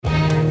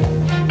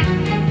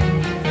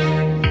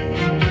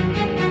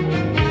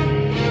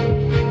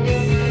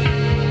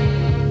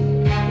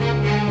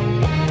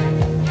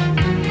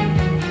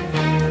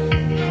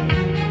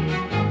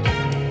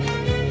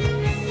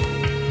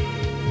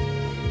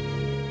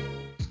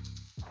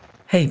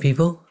Hey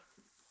people,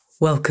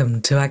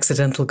 welcome to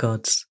Accidental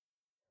Gods,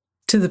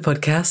 to the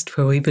podcast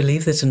where we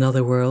believe that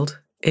another world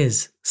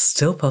is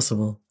still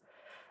possible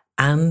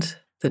and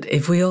that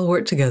if we all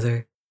work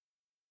together,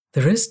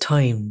 there is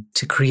time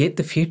to create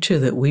the future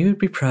that we would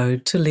be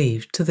proud to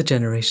leave to the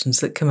generations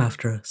that come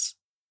after us.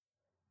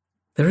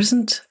 There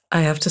isn't,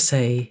 I have to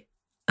say,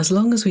 as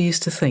long as we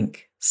used to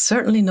think,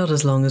 certainly not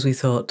as long as we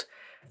thought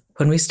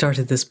when we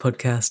started this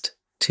podcast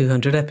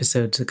 200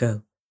 episodes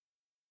ago.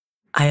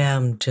 I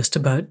am just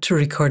about to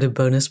record a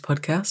bonus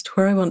podcast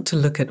where I want to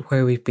look at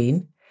where we've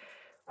been,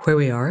 where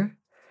we are,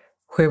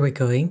 where we're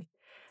going,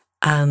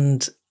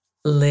 and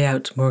lay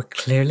out more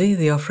clearly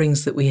the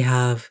offerings that we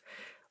have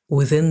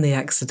within the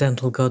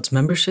Accidental Gods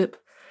membership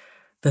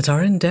that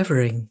are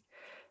endeavouring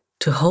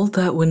to hold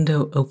that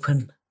window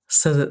open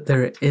so that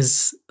there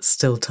is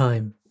still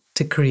time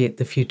to create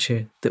the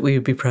future that we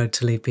would be proud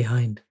to leave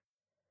behind.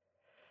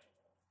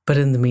 But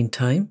in the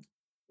meantime,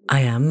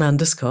 I am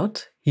Amanda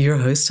Scott, your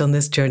host on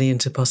this journey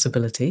into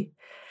possibility,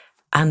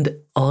 and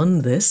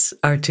on this,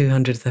 our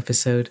 200th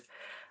episode,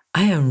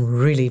 I am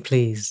really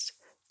pleased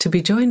to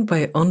be joined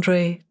by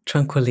André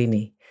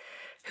Tranquilini,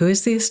 who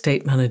is the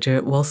estate manager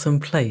at Waltham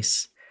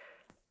Place,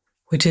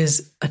 which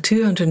is a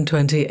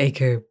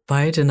 220-acre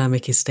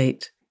biodynamic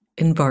estate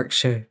in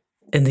Berkshire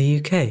in the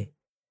UK.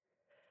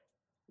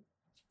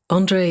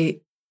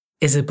 André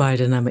is a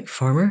biodynamic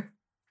farmer,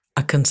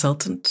 a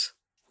consultant,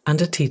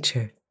 and a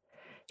teacher.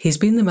 He's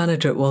been the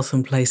manager at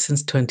Waltham Place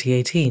since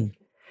 2018,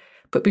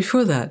 but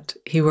before that,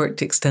 he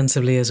worked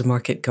extensively as a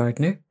market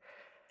gardener,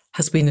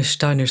 has been a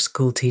Steiner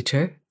school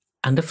teacher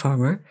and a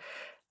farmer,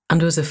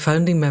 and was a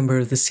founding member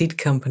of the seed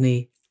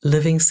company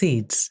Living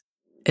Seeds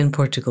in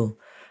Portugal.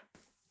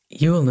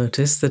 You will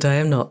notice that I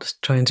am not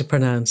trying to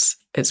pronounce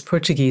its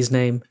Portuguese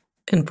name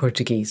in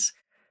Portuguese.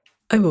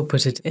 I will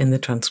put it in the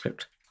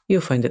transcript. You'll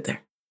find it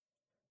there.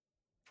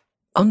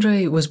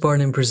 André was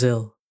born in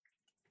Brazil,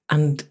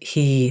 and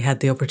he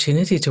had the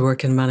opportunity to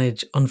work and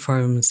manage on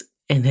farms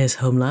in his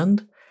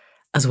homeland,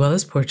 as well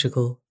as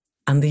Portugal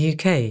and the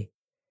UK.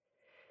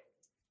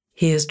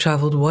 He has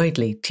travelled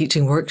widely,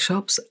 teaching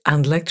workshops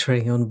and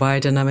lecturing on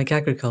biodynamic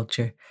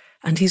agriculture,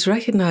 and he's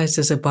recognised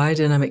as a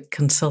biodynamic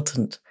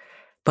consultant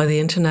by the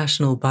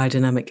International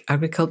Biodynamic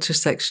Agriculture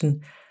section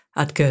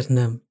at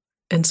Göttingen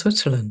in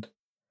Switzerland.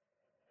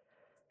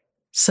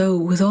 So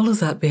with all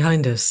of that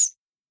behind us,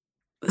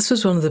 this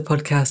was one of the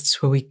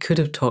podcasts where we could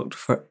have talked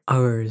for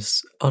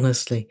hours,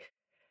 honestly.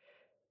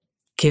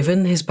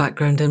 Given his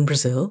background in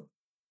Brazil,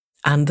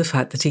 and the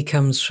fact that he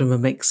comes from a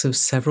mix of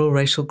several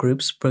racial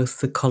groups, both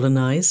the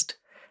colonised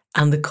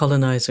and the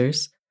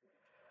colonisers,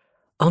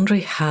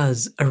 André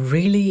has a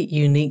really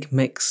unique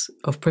mix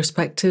of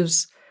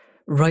perspectives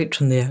right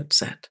from the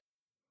outset.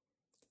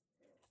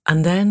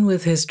 And then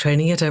with his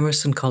training at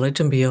Emerson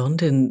College and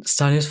beyond in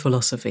Steiner's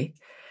philosophy,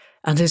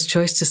 and his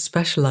choice to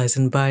specialise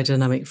in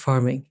biodynamic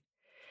farming,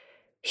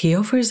 he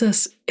offers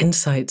us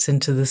insights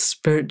into the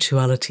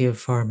spirituality of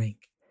farming,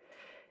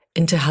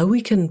 into how we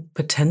can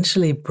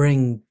potentially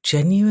bring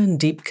genuine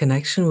deep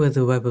connection with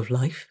the web of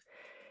life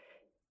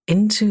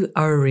into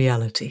our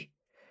reality,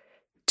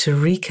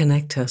 to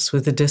reconnect us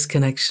with the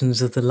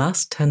disconnections of the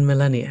last 10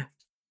 millennia.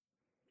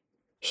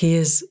 He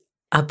is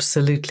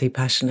absolutely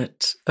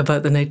passionate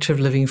about the nature of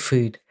living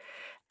food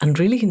and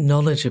really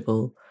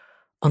knowledgeable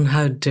on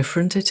how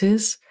different it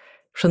is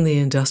from the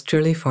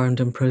industrially farmed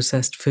and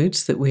processed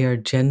foods that we are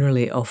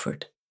generally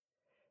offered.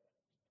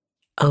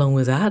 Along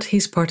with that,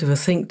 he's part of a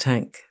think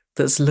tank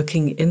that's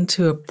looking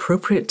into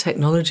appropriate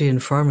technology in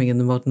farming in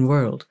the modern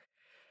world.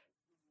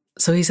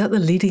 So he's at the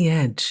leading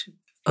edge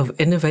of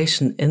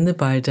innovation in the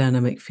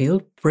biodynamic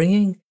field,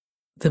 bringing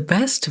the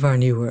best of our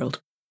new world.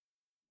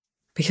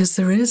 Because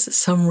there is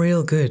some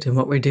real good in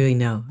what we're doing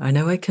now. I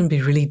know I can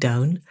be really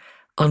down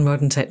on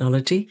modern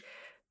technology,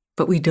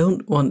 but we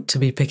don't want to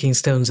be picking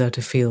stones out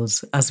of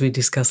fields, as we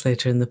discuss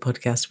later in the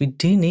podcast. We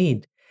do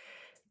need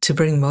to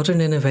bring modern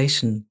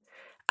innovation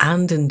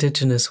and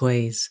indigenous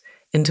ways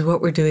into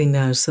what we're doing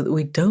now so that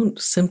we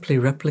don't simply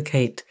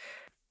replicate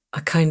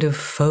a kind of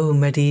faux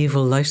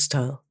medieval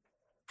lifestyle,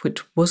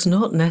 which was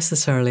not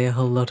necessarily a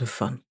whole lot of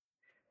fun.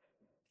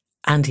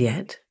 And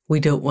yet,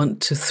 we don't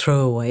want to throw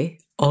away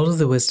all of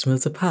the wisdom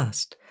of the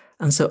past.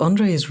 And so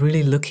André is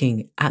really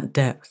looking at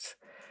depth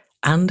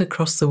and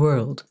across the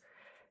world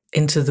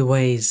into the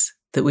ways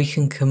that we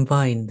can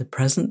combine the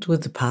present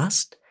with the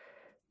past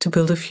to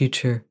build a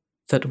future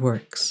that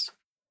works.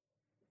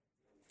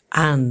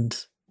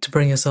 And to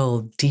bring us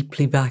all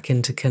deeply back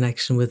into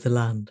connection with the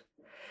land.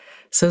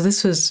 So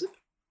this was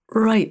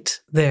right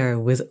there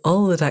with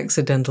all that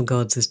Accidental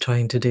Gods is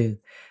trying to do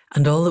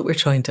and all that we're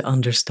trying to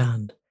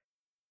understand.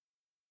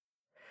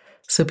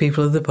 So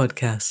people of the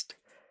podcast,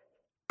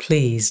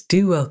 please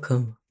do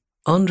welcome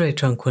André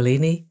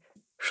Tranquilini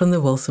from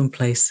the Waltham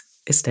Place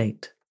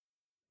estate.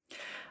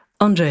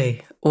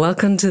 André,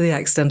 welcome to the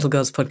Accidental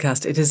Gods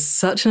podcast. It is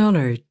such an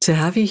honour to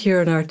have you here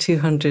on our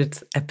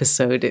 200th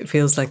episode. It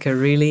feels like a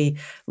really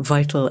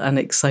vital and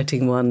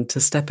exciting one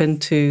to step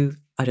into,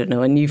 I don't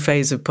know, a new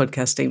phase of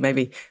podcasting.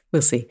 Maybe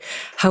we'll see.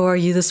 How are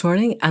you this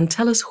morning? And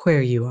tell us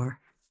where you are.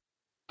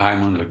 Hi,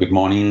 Manuel. Good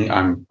morning.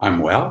 I'm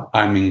well.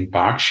 I'm in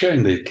Berkshire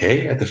in the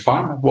UK at the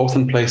farm at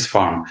Walton Place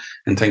Farm.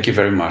 And thank you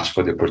very much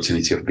for the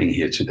opportunity of being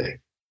here today.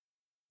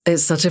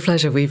 It's such a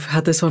pleasure. We've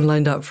had this one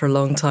lined up for a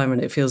long time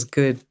and it feels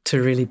good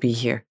to really be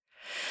here.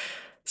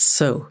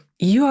 So,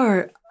 you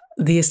are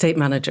the estate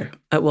manager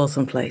at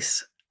Walton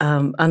Place.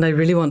 And I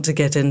really want to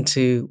get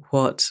into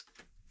what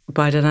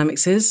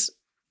biodynamics is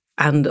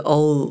and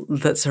all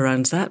that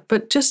surrounds that.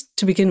 But just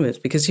to begin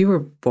with, because you were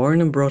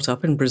born and brought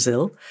up in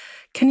Brazil,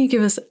 can you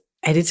give us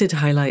edited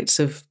highlights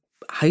of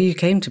how you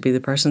came to be the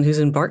person who's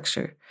in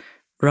Berkshire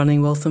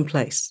running Waltham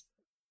Place?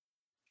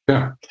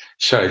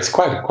 Sure. It's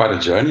quite a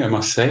journey, I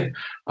must say.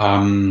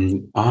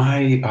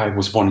 I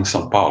was born in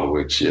São Paulo,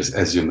 which is,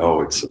 as you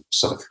know, it's a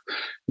sort of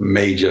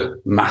major,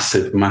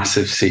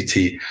 massive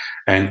city,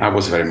 and I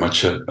was very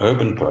much an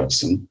urban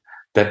person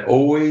that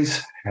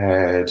always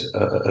had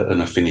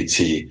an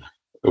affinity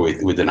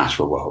with the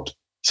natural world.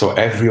 So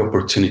every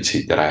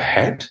opportunity that I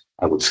had,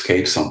 I would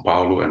escape São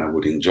Paulo and I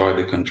would enjoy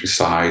the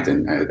countryside.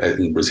 And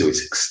in Brazil,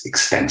 it's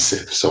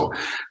extensive, so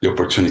the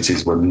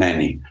opportunities were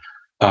many.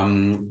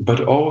 But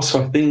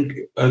also, I think,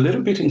 a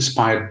little bit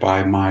inspired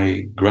by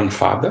my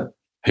grandfather,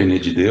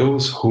 René de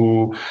Deus,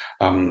 who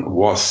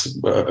was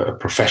a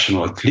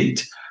professional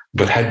athlete,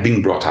 but had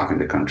been brought up in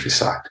the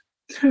countryside.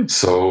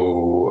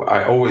 So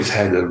I always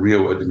had a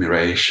real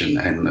admiration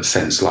and a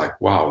sense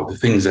like, wow, the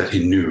things that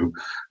he knew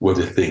were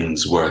the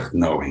things worth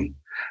knowing.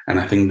 And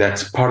I think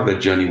that's part of the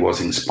journey was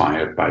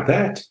inspired by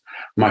that.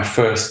 My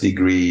first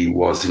degree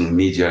was in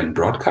media and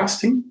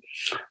broadcasting,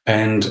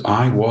 and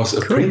I was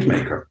a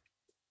printmaker.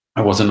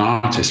 I was an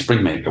artist,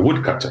 printmaker,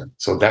 woodcutter.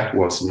 So that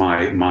was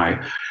my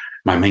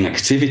main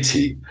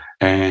activity.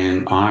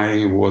 And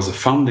I was a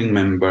founding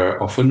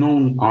member of a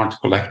known art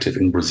collective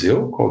in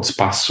Brazil called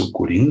Espaço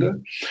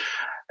Coringa.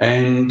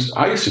 And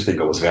I used to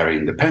think I was very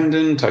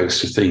independent. I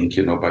used to think,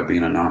 by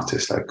being an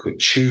artist, I could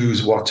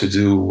choose what to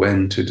do,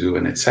 when to do,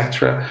 and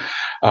etc.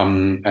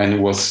 And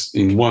it was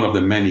in one of the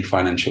many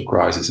financial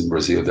crises in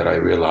Brazil that I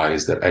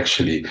realized that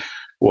actually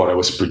what I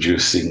was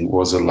producing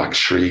was a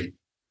luxury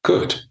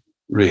good.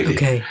 Really.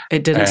 Okay.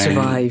 It didn't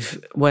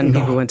survive when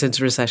people went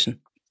into recession.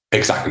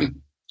 Exactly.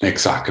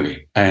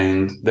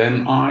 And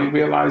then I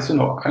realized, I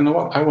know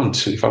what I want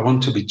to, if I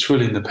want to be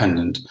truly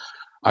independent,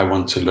 I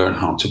want to learn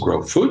how to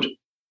grow food.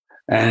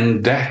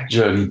 And that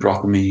journey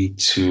brought me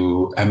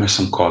to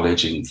Emerson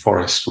College in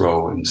Forest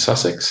Row in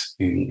Sussex,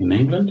 in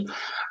England,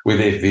 with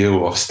a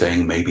view of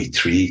staying maybe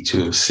 3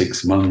 to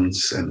 6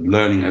 months and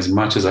learning as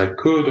much as I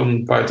could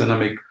on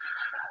biodynamic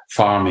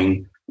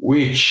farming,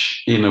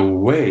 which in a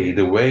way,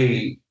 the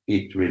way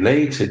it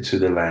related to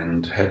the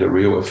land had a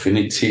real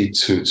affinity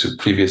to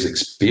previous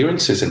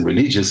experiences and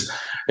religious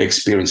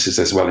experiences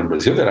as well in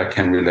Brazil that I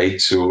can relate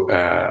to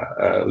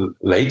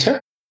later,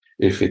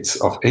 if it's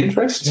of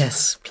interest.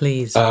 Yes,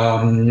 please. I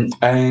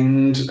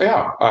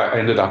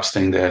ended up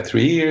staying there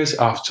 3 years.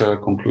 After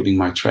concluding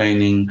my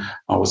training,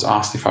 I was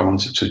asked if I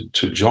wanted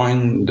to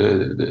join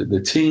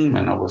the team,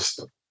 and I was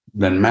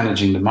then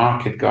managing the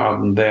market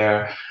garden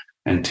there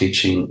and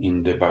teaching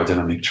in the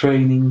biodynamic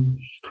training.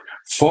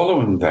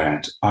 Following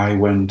that, I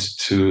went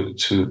to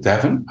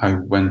Devon. I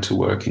went to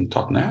work in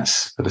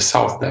Totnes at the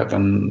South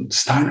Devon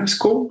Steiner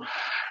School.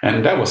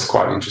 And that was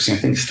quite interesting. I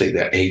think I stayed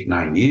there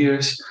 8-9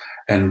 years.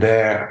 And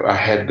there I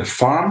had the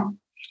farm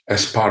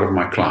as part of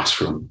my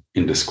classroom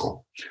in the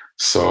school.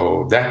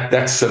 So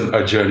that's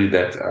a journey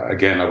that,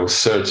 again, I will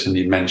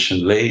certainly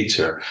mention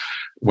later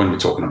when we're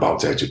talking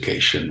about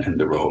education and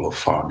the role of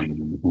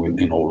farming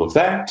in all of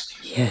that.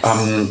 Yes.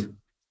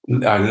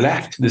 I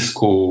left the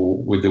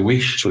school with the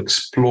wish to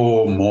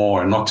explore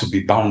more and not to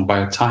be bound by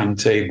a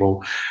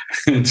timetable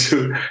and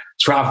to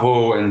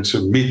travel and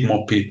to meet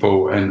more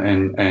people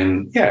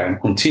and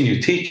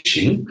continue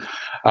teaching.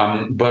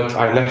 But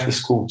I left the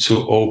school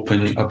to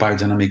open a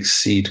biodynamic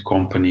seed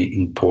company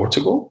in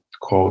Portugal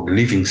called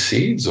Living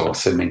Seeds or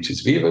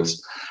Sementes Vivas.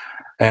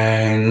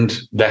 And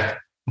that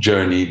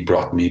journey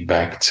brought me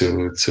back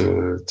to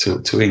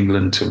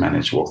England to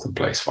manage Waltham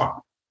Place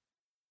Farm.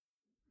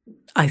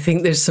 I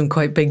think there's some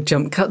quite big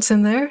jump cuts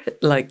in there,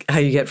 like how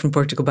you get from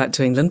Portugal back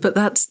to England. But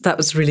that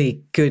was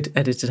really good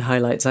edited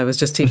highlights. I was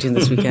just teaching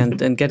this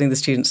weekend, and getting the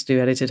students to do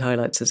edited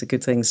highlights is a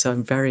good thing. So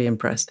I'm very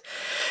impressed.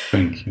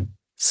 Thank you.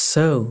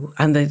 So,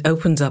 and it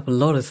opens up a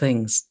lot of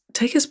things.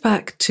 Take us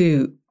back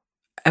to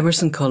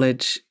Emerson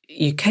College.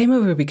 You came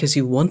over because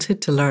you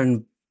wanted to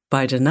learn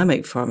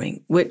biodynamic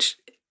farming, which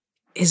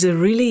is a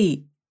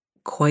really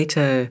quite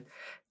a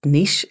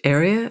niche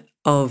area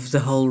of the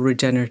whole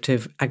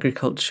regenerative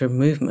agriculture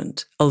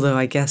movement. Although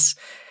I guess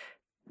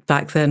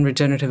back then,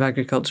 regenerative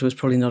agriculture was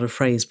probably not a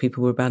phrase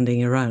people were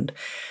bandying around.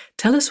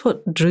 Tell us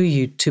what drew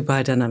you to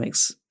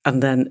biodynamics.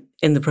 And then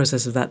in the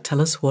process of that, tell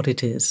us what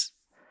it is.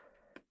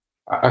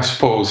 I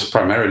suppose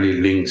primarily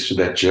links to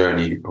that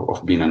journey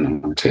of being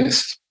an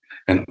artist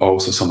and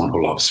also someone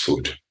who loves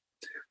food.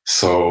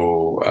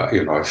 So,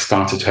 I've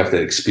started to have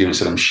that experience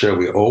that I'm sure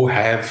we all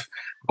have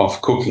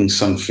of cooking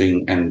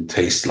something and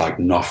taste like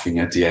nothing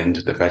at the end,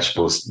 the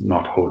vegetables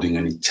not holding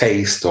any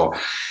taste, or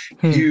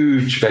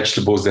huge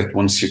vegetables that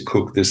once you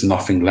cook, there's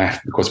nothing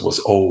left because it was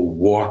all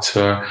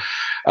water.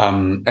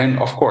 And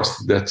of course,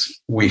 that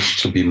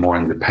wish to be more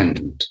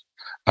independent.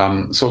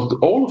 So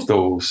all of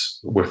those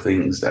were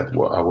things that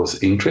I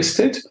was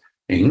interested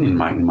in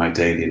my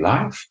daily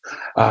life.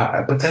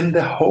 But then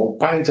the whole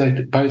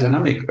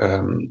biodynamic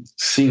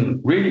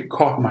scene really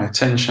caught my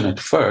attention at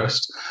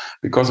first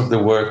because of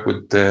the work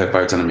with the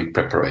biodynamic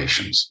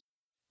preparations,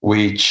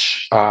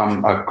 which are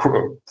a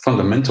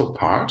fundamental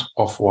part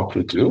of what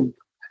we do.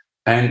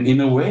 And in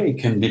a way,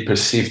 can be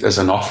perceived as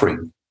an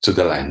offering to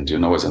the land,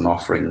 as an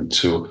offering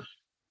to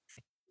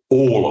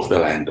all of the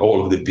land,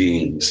 all of the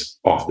beings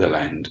of the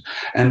land.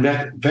 And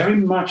that very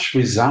much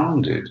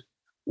resounded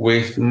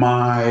with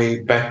my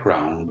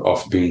background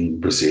of being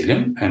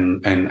Brazilian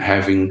and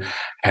having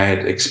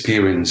had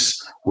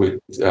experience with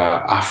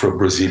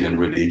Afro-Brazilian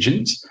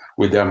religions,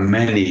 where there are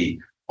many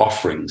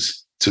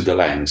offerings to the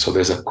land. So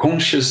there's a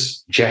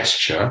conscious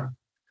gesture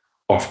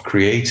of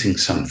creating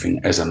something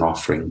as an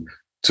offering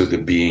to the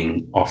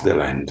being of the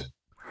land.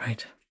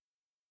 Right.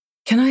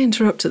 Can I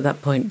interrupt at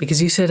that point?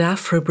 Because you said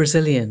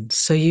Afro-Brazilian.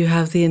 So you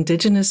have the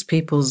indigenous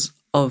peoples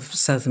of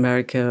South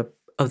America,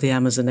 of the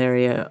Amazon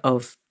area,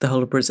 of the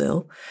whole of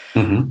Brazil.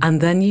 Mm-hmm. And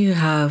then you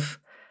have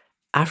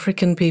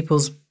African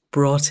peoples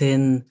brought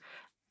in,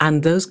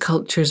 and those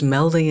cultures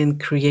melding and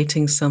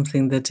creating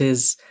something that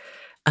is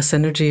a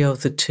synergy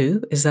of the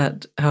two. Is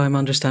that how I'm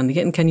understanding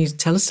it? And can you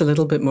tell us a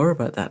little bit more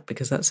about that?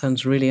 Because that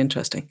sounds really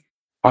interesting.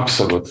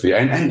 Absolutely.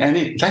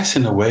 That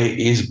in a way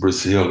is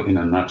Brazil in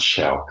a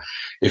nutshell.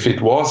 If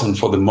it wasn't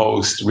for the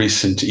most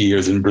recent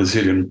years in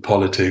Brazilian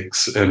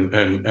politics and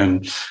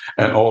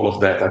all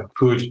of that, I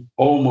could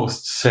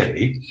almost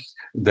say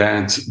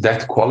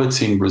that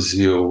quality in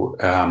Brazil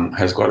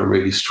has got a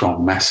really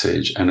strong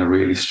message and a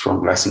really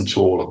strong lesson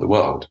to all of the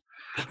world.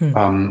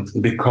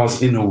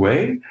 Because in a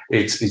way,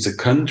 it's a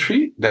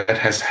country that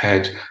has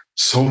had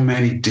so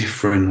many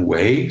different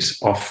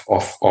waves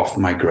of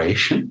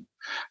migration.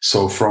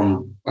 So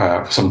from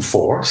some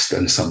forced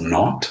and some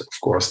not.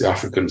 Of course, the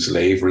African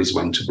slaveries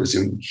went to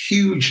Brazil in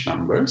huge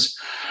numbers.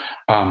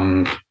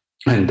 And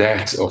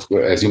that,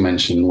 as you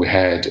mentioned, we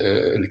had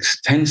an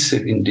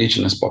extensive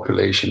indigenous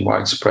population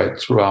widespread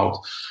throughout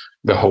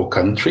the whole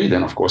country.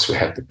 Then, of course, we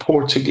had the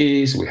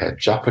Portuguese, we had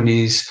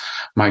Japanese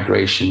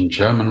migration,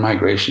 German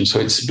migration. So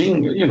it's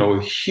been,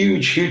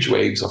 huge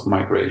waves of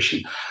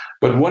migration.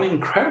 But one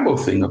incredible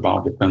thing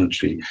about the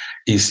country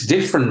is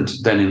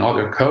different than in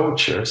other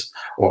cultures,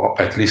 or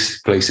at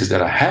least places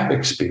that I have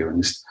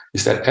experienced,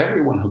 is that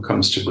everyone who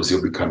comes to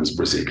Brazil becomes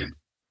Brazilian.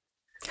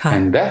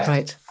 And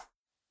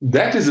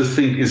that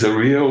is a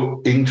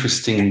real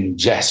interesting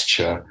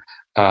gesture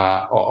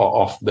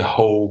of the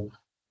whole,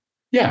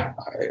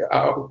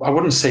 I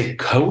wouldn't say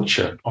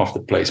culture of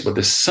the place, but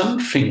there's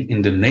something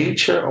in the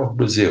nature of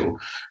Brazil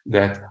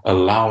that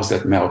allows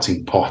that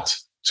melting pot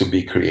to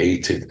be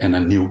created and a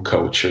new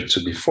culture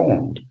to be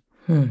formed.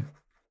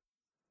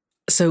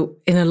 So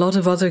in a lot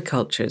of other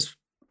cultures,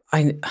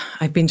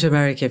 I've been to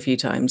America a few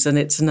times, and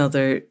it's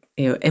another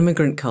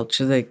immigrant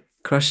culture. They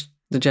crushed,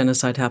 the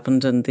genocide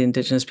happened and the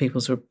indigenous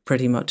peoples were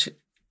pretty much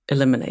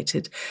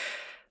eliminated.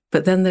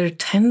 But then there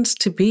tends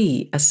to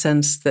be a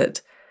sense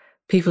that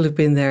people who've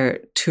been there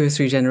 2 or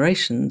 3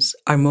 generations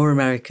are more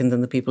American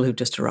than the people who've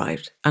just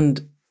arrived.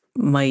 And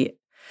my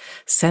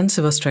sense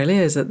of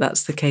Australia is that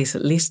that's the case,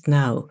 at least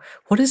now.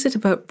 What is it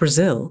about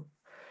Brazil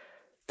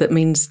that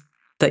means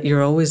that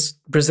you're always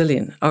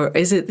Brazilian? Or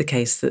is it the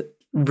case that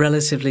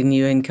relatively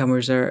new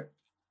incomers are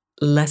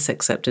less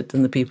accepted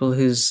than the people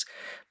whose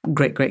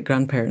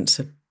great-great-grandparents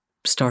have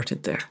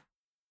started there?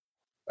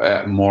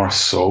 More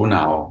so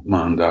now,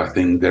 Manda. I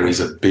think there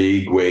is a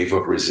big wave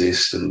of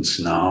resistance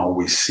now.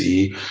 We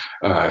see,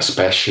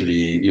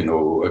 especially,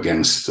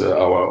 against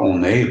our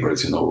own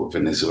neighbors,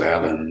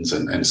 Venezuelans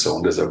and so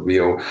on. There's a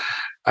real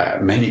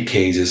many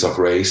cases of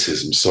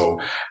racism.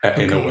 So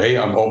in a way,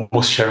 I'm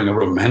almost sharing a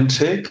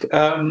romantic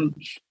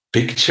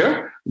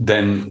picture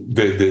than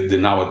the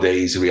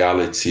nowadays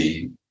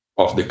reality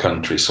of the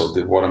country. So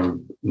what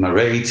I'm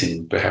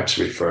narrating perhaps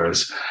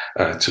refers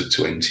to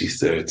 20,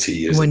 30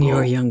 years when ago. you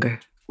were younger.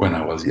 When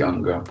I was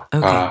younger.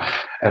 Okay.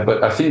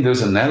 But I think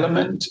there's an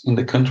element in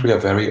the country are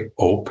very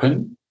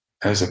open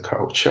as a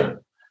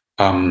culture.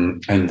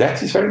 And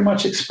that is very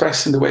much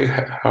expressed in the way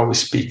how we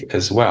speak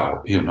as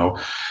well,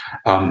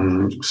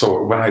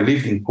 So when I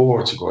lived in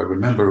Portugal, I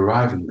remember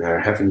arriving there,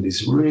 having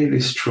this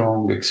really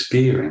strong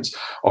experience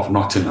of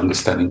not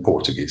understanding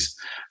Portuguese.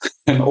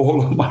 And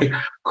all of my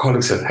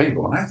colleagues said, "Hey,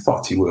 Ron, I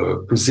thought you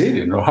were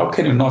Brazilian, or how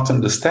can you not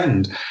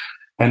understand?"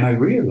 And I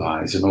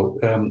realized,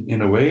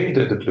 in a way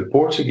that the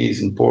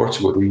Portuguese in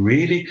Portugal, we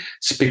really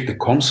speak the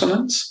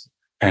consonants,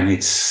 and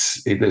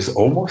there's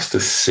almost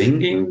a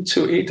singing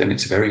to it, and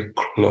it's very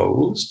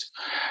closed,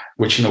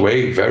 which in a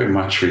way very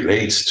much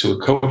relates to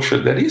a culture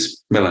that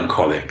is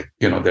melancholic.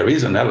 There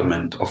is an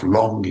element of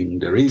longing.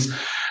 There is,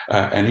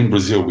 and in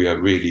Brazil, we are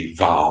really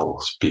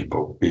vowels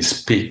people. We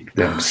speak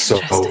them so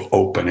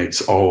open.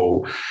 It's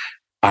all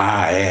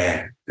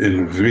and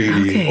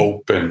really Okay.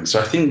 open. So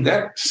I think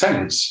that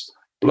sense,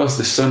 plus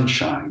the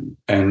sunshine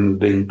and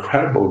the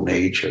incredible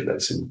nature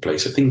that's in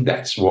place, I think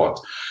that's what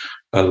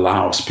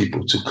allows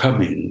people to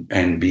come in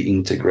and be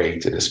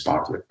integrated as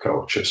part of the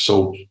culture.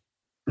 So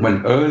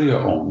when earlier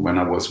on, when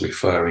I was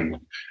referring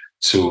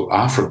to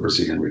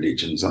Afro-Brazilian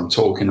religions, I'm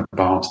talking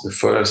about the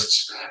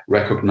first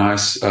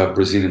recognized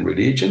Brazilian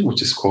religion,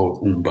 which is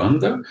called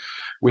Umbanda,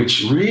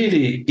 which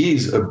really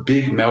is a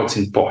big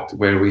melting pot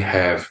where we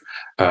have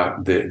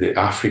the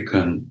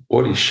African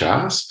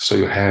orishas. So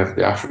you have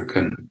the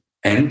African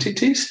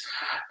entities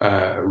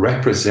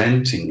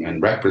representing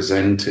and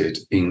represented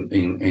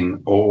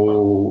in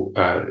all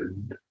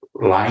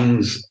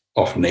lines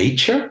of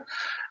nature.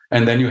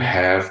 And then you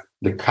have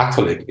the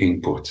Catholic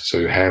input. So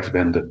you have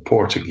then the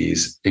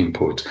Portuguese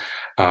input.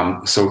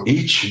 So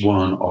each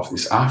one of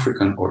these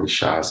African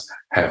orishas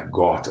have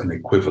got an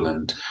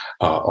equivalent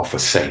of a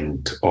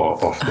saint or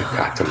of the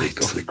Catholic,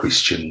 right. of the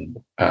Christian.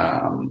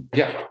 And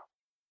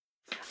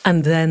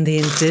then the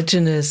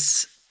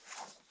indigenous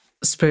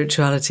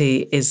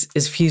spirituality is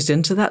fused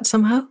into that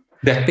somehow?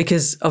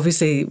 Because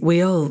obviously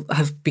we all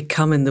have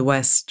become in the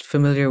West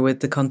familiar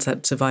with the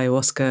concepts of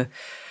ayahuasca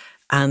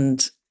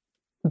and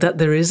that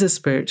there is a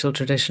spiritual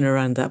tradition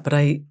around that. But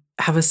I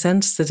have a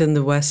sense that in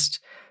the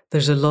West,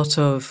 there's a lot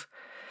of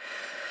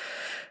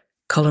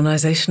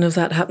colonization of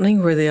that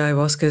happening where the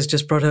ayahuasca is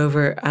just brought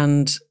over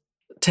and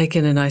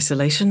taken in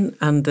isolation,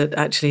 and that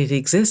actually it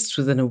exists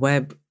within a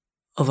web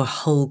of a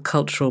whole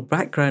cultural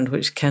background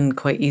which can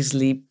quite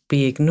easily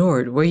be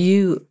ignored. Were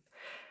you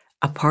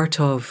a part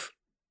of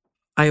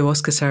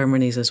ayahuasca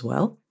ceremonies as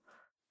well?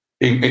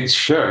 It's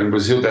sure in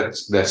Brazil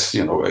that's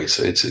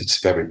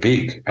it's very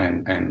big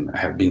and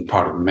have been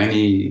part of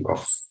many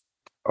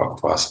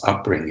of us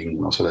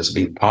upbringing. So that's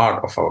been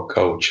part of our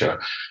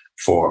culture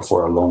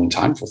for a long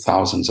time, for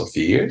thousands of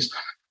years.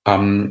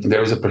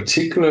 There is a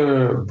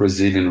particular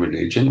Brazilian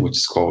religion which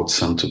is called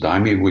Santo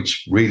Daime,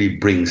 which really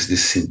brings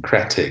this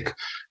syncretic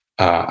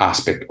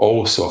aspect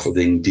also of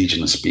the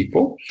indigenous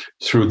people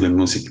through the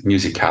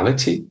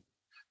musicality.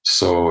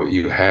 So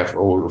you have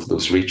all of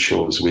those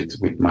rituals with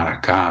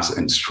maracás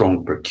and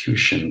strong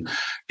percussion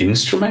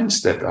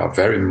instruments that are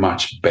very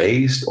much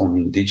based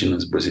on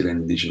Brazilian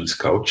indigenous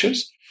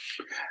cultures.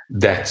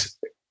 That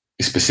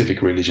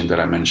specific religion that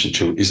I mentioned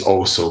too is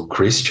also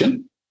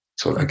Christian.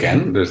 So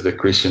again, there's the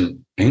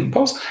Christian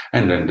impulse,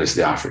 and then there's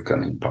the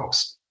African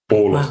impulse.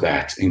 All of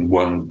that in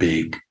one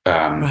big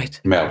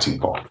melting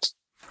pot.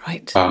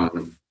 Right.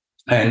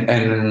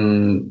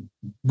 And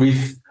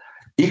with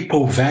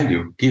equal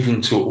value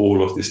given to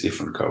all of these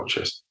different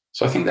cultures.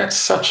 So I think that's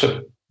such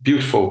a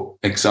beautiful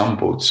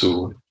example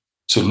to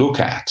look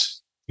at,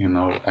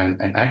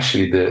 and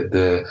actually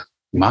the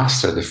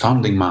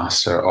founding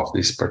master of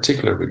this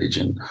particular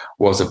religion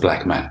was a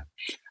black man.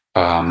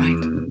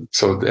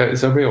 So there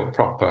is a real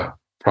proper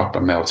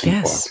melting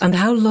pot. Yes. And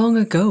how long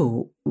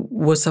ago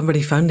was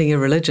somebody founding a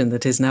religion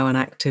that is now an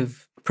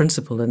active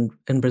principle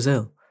in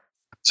Brazil?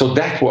 So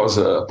that was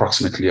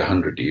approximately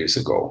 100 years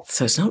ago.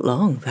 So it's not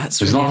long. That's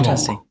really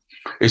interesting.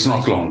 It's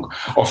not long.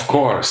 Of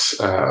course,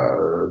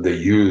 the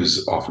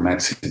use of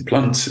medicine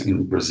plants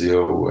in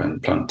Brazil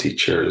and plant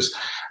teachers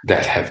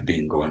that have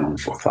been going on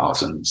for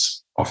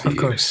thousands of years.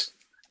 Course.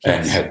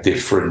 And had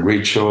different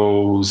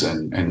rituals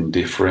and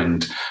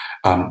different,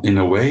 in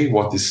a way,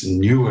 what these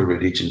newer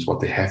religions, what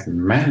they have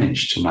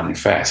managed to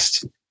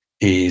manifest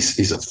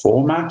is a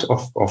format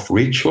of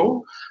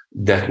ritual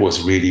that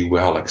was really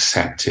well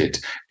accepted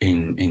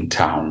in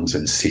towns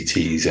and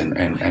cities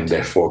and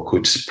therefore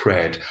could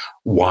spread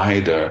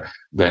wider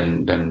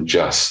than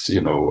just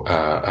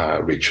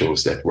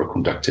rituals that were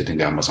conducted in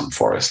the Amazon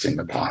forest in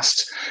the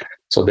past.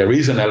 So there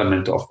is an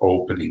element of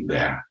opening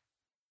there.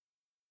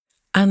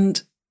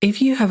 And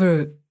if you have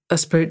a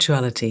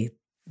spirituality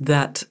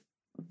that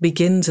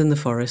begins in the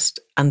forest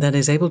and then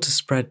is able to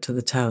spread to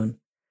the town,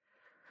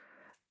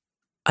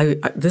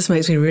 this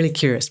makes me really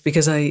curious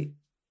because I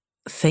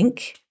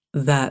think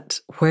that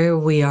where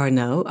we are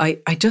now,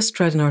 I just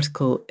read an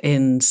article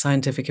in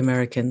Scientific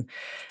American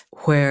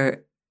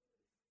where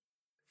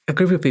a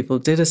group of people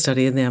did a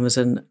study in the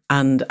Amazon,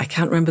 and I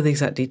can't remember the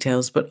exact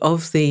details, but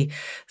of the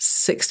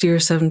 60 or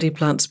 70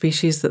 plant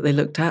species that they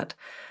looked at,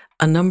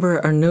 a number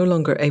are no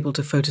longer able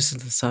to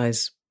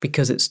photosynthesize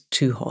because it's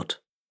too hot,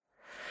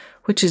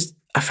 which is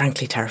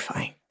frankly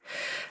terrifying.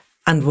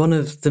 And one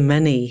of the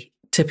many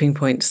tipping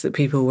points that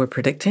people were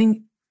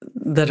predicting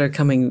that are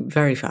coming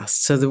very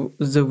fast. So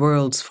the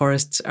world's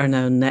forests are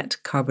now net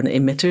carbon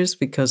emitters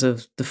because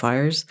of the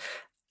fires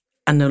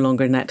and no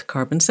longer net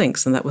carbon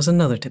sinks. And that was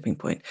another tipping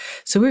point.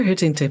 So we're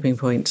hitting tipping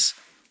points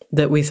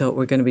that we thought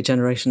were going to be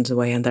generations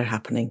away, and they're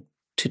happening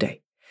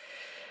today.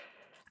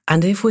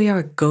 And if we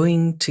are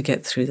going to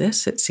get through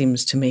this, it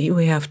seems to me,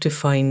 we have to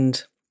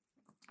find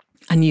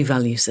a new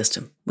value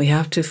system. We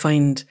have to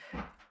find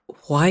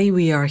why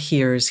we are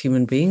here as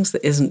human beings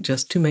that isn't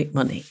just to make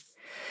money.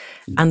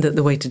 And that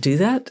the way to do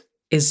that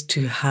is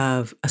to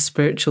have a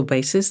spiritual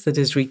basis that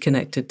is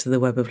reconnected to the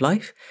web of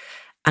life.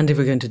 And if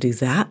we're going to do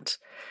that,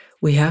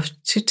 We have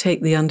to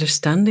take the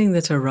understanding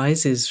that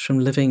arises from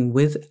living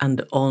with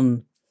and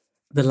on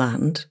the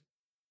land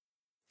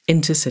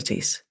into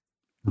cities.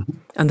 Mm-hmm.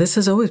 And this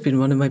has always been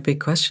one of my big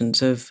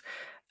questions of,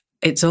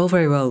 it's all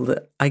very well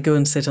that I go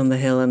and sit on the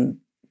hill and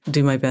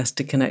do my best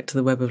to connect to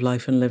the web of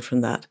life and live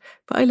from that,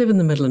 but I live in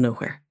the middle of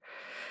nowhere.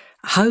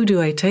 How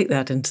do I take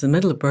that into the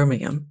middle of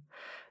Birmingham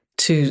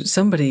to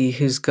somebody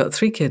who's got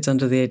 3 kids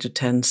under the age of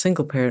 10,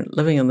 single parent,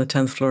 living on the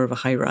 10th floor of a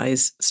high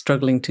rise,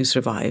 struggling to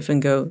survive,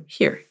 and go,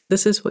 here,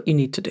 this is what you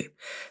need to do?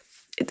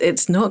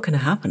 It's not going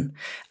to happen.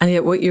 And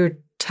yet what you're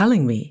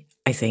telling me,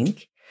 I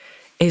think,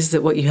 is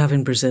that what you have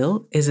in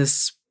Brazil is a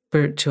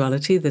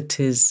spirituality that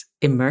is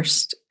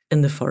immersed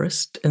in the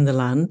forest, in the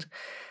land,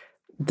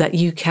 that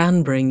you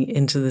can bring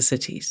into the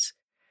cities.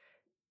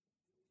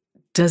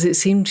 Does it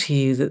seem to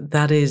you that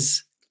that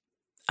is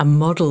a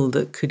model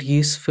that could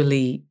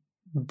usefully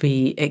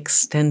be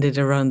extended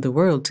around the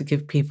world to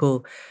give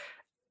people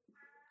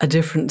a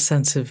different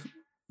sense of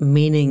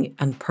meaning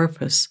and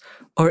purpose?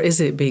 Or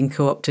is it being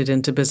co-opted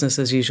into business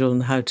as usual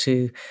and how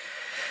to,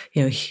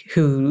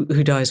 who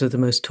dies with the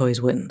most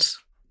toys wins?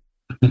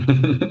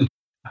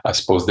 I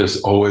suppose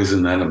there's always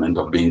an element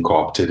of being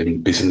co-opted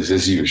in business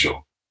as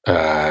usual.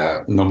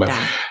 No matter,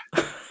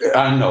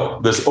 I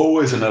know there's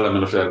always an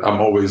element of that. I'm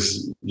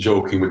always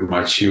joking with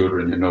my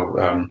children.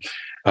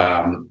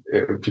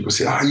 People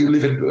say, "Oh, you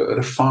live at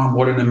a farm.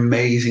 What an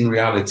amazing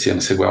reality!" And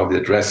I say, "Well, the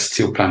address is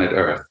still planet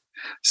Earth,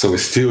 so we're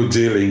still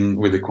dealing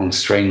with the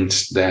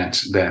constraints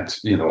that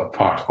are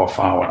part of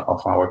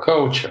our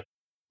culture."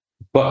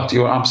 But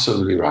you're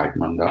absolutely right,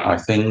 Manda. I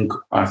think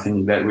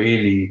that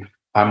really,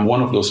 I'm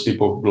one of those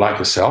people like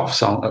yourself.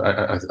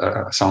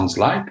 Sounds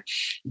like,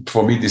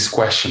 for me, this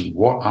question: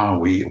 what are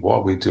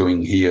we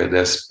doing here?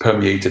 That's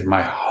permeated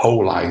my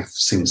whole life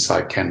since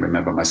I can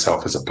remember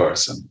myself as a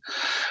person.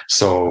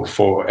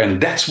 And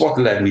that's what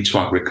led me to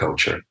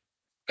agriculture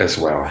as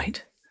well.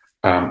 Right.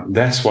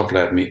 That's what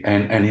led me,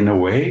 and in a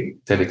way,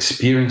 that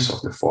experience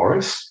of the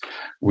forest,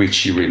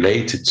 which you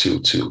related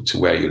to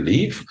where you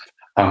live,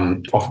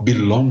 of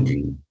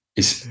belonging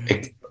is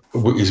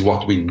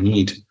what we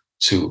need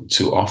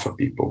to offer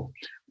people.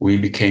 We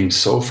became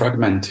so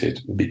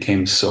fragmented, we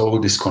became so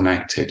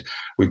disconnected,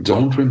 we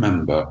don't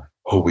remember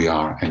who we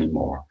are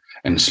anymore.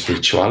 And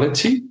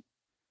spirituality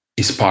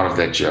is part of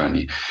that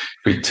journey.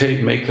 If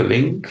we make a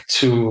link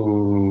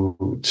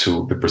to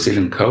the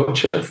Brazilian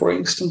culture, for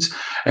instance,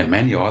 and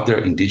many other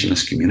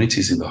indigenous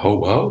communities in the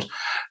whole world,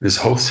 this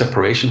whole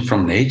separation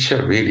from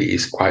nature really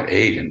is quite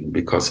alien,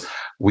 because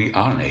we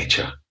are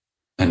nature.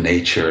 And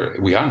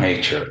we are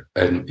nature,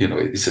 and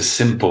it's as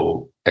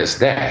simple as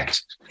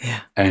that. Yeah.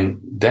 And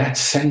that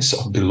sense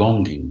of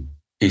belonging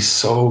is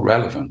so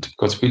relevant,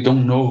 because we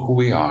don't know who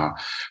we are.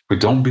 We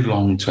don't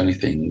belong to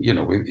anything.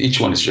 Each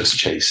one is just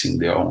chasing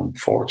their own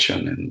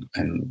fortune,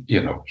 and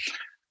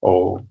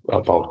all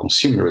about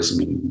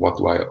consumerism and what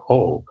do I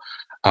owe.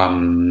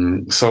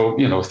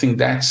 I think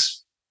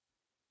that's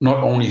not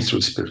only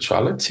through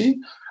spirituality,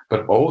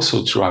 but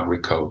also through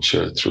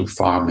agriculture, through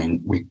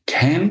farming, we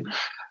can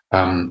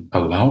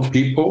allow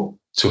people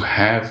to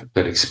have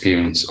that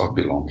experience of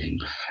belonging.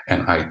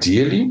 And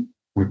ideally,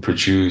 we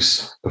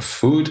produce a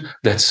food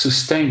that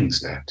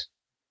sustains that.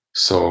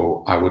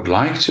 So I would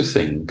like to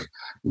think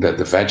that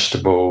the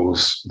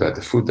vegetables, that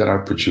the food that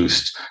are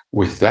produced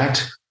with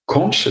that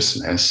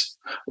consciousness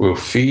will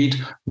feed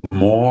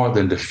more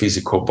than the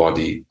physical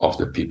body of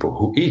the people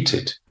who eat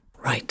it.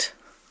 Right.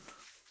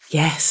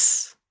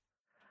 Yes.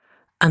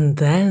 And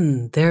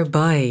then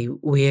thereby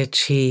we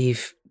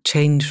achieve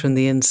change from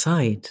the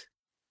inside.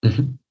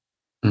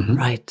 Mm-hmm. Mm-hmm.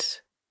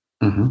 Right.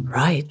 Mm-hmm.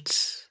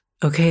 Right.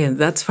 Okay, and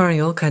that's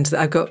firing all kinds of...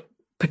 I've got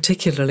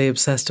particularly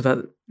obsessed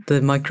about the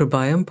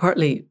microbiome.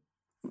 Partly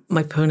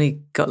my pony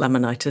got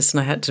laminitis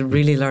and I had to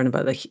really learn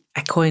about the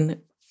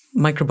equine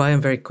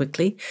microbiome very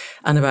quickly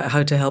and about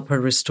how to help her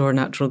restore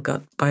natural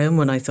gut biome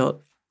when I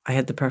thought I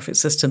had the perfect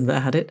system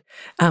that had it.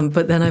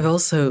 But then I've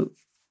also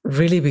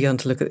really begun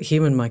to look at the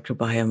human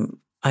microbiome.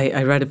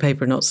 I read a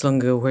paper not so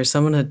long ago where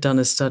someone had done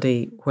a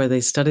study where they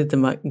studied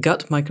the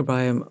gut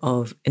microbiome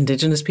of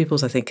indigenous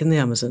peoples, I think in the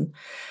Amazon,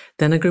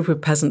 then a group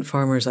of peasant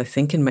farmers, I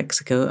think in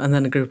Mexico, and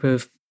then a group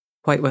of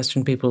white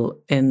Western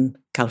people in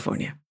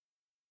California.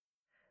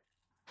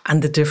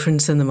 And the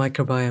difference in the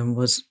microbiome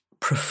was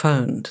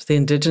profound. The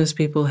indigenous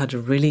people had a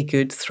really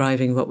good,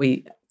 thriving, what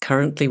we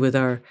currently, with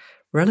our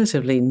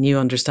relatively new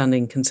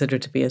understanding, consider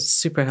to be a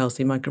super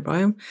healthy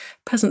microbiome.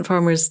 Peasant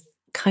farmers,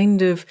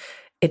 kind of,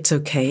 it's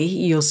okay,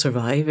 you'll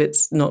survive.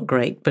 It's not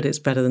great, but it's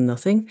better than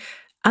nothing.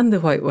 And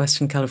the white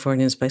Western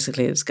Californians,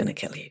 basically, it's going to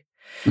kill you.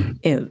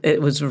 Mm-hmm.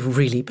 It was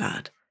really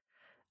bad.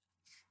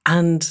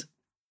 And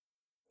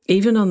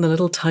even on the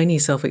little tiny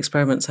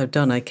self-experiments I've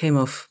done, I came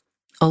off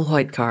all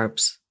white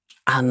carbs,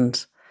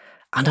 and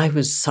I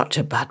was such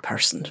a bad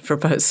person for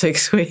about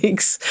 6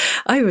 weeks.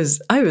 I was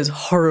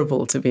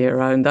horrible to be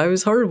around. I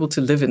was horrible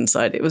to live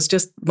inside. It was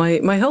just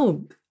my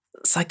whole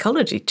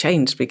psychology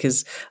changed,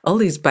 because all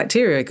these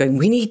bacteria are going,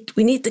 we need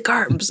the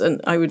carbs,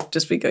 and I would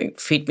just be going,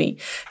 feed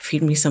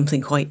me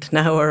something white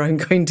now, or I'm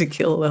going to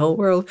kill the whole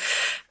world.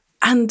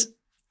 And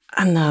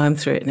And now I'm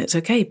through it and it's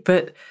okay.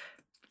 But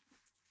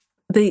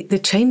the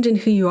change in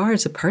who you are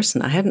as a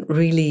person, I hadn't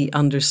really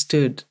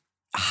understood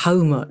how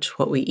much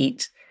what we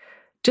eat,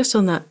 just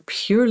on that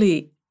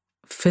purely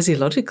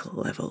physiological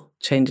level,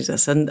 changes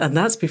us. And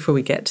that's before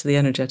we get to the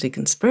energetic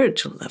and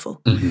spiritual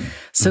level. Mm-hmm.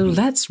 So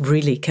let's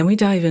really, can we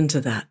dive into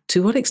that?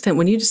 To what extent,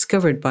 when you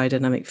discovered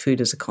biodynamic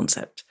food as a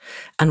concept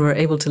and were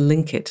able to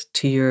link it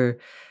to your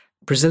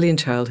Brazilian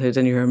childhood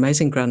and your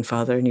amazing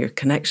grandfather and your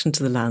connection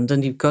to the land,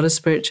 and you've got a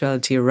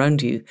spirituality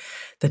around you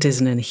that is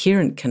an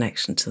inherent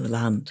connection to the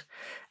land,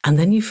 and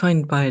then you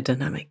find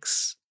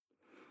biodynamics.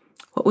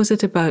 What was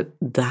it about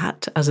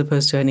that as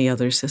opposed to any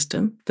other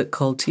system that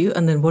called to you?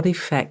 And then what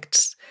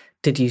effects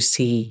did you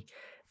see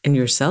in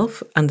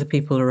yourself and the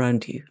people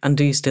around you? And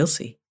do you still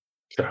see?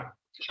 Sure.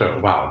 Sure.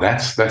 Wow,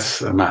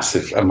 that's a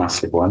massive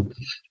one.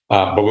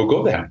 But we'll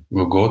go there.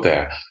 We'll go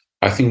there.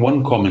 I think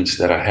one comment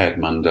that I had,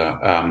 Manda,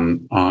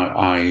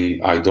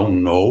 I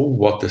don't know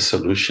what the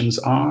solutions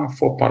are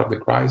for part of the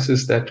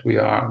crisis that we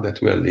are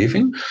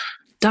living.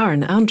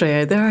 Darn,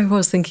 Andre, there I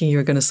was thinking you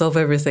were going to solve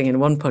everything in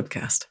one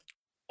podcast.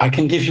 I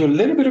can give you a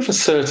little bit of a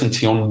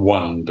certainty on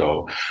one,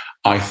 though.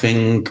 I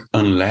think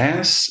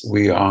unless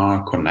we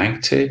are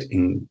connected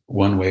in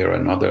one way or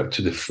another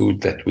to the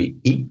food that we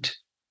eat,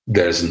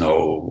 there's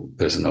no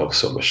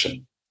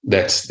solution.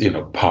 That's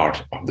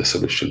part of the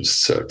solution,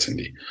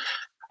 certainly.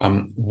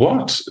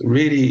 What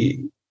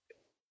really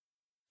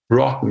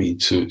brought me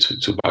to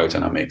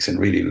biodynamics and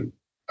really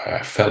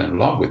fell in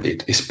love with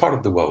it is part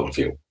of the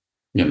worldview.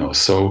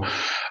 So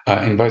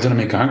in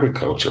biodynamic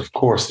agriculture, of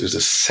course, there's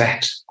a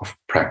set of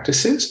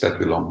practices that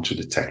belong to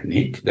the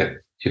technique that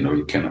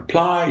you can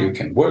apply, you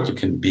can work, you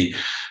can be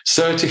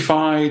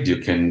certified, you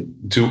can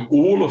do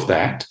all of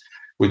that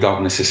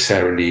without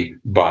necessarily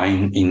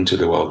buying into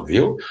the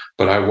worldview.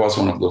 But I was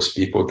one of those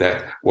people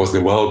that was the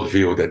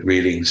worldview that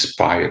really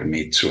inspired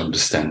me to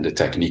understand the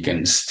technique,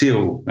 and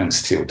still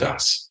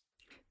does.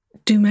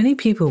 Do many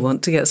people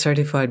want to get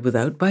certified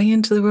without buying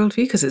into the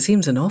worldview? Because it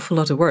seems an awful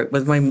lot of work.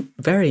 With my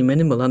very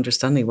minimal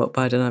understanding what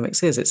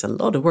biodynamics is, it's a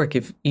lot of work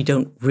if you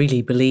don't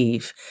really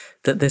believe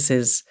that this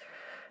is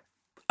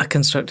a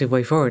constructive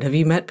way forward. Have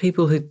you met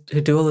people who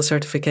do all the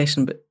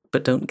certification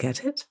but don't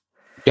get it?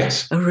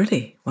 Yes. Oh,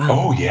 really? Wow.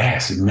 Oh,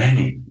 yes.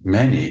 Many.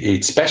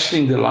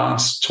 Especially in the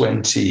last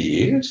 20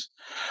 years.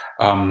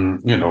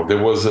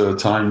 There was a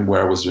time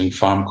where I was doing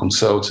farm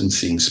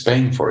consultancy in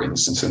Spain, for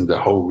instance, in the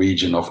whole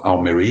region of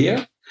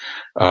Almeria,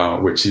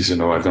 which is, I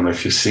don't know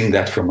if you've seen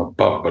that from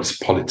above, but it's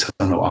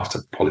polytunnel after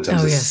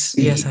polytunnel. Oh, yes.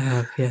 Yes, I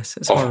have. Yes.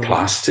 It's of horrible.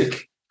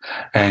 Plastic.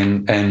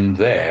 And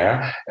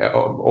there,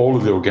 all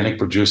of the organic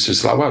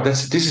producers are like, wow,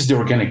 this is the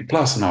organic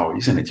plus now,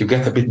 isn't it? You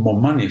get a bit more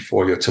money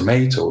for your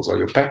tomatoes or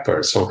your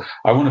peppers. So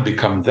I want to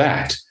become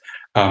that.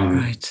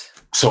 Right.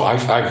 So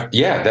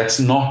that's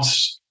not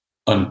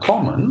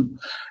uncommon.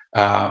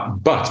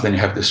 But then you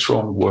have the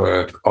strong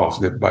work of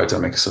the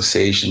biodynamic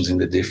associations in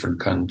the different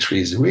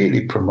countries,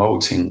 really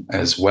promoting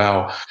as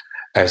well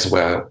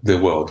the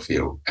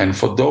worldview. And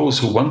for those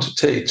who want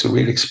to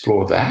really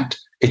explore that,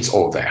 it's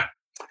all there.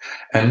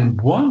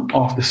 And one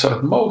of the sort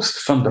of most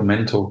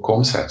fundamental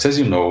concepts, as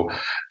you know,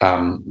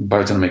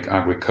 biodynamic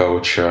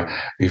agriculture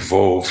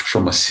evolved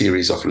from a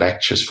series of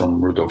lectures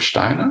from Rudolf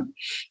Steiner,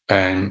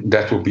 and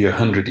that will be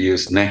 100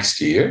 years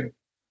next year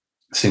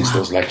since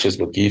those lectures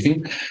were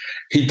given.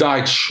 He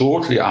died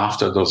shortly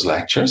after those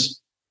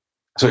lectures,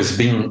 so it's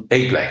been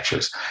 8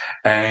 lectures,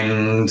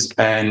 and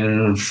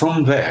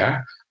from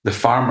there, the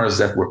farmers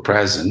that were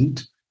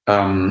present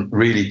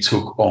really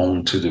took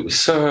on to the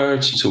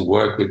research, to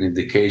work with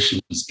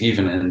indications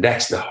given, and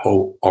that's the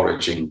whole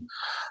origin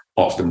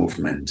of the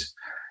movement.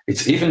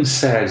 It's even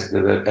said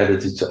that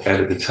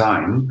at the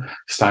time,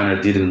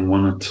 Steiner didn't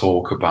want to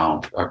talk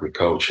about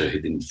agriculture. He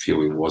didn't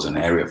feel it was an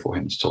area for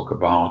him to talk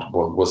about,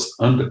 but was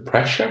under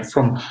pressure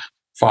from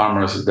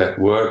farmers that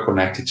were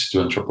connected to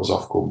the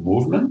anthroposophical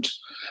movement,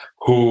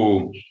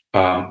 who,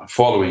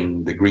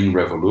 following the Green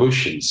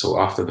Revolution, so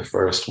after the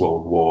First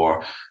World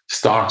War,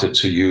 started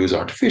to use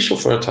artificial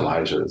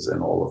fertilizers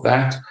and all of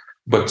that,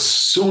 but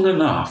soon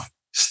enough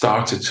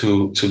started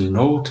to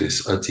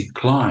notice a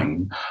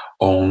decline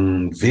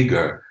on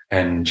vigor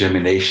and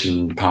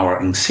germination power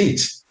in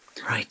seeds.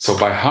 Right. So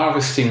by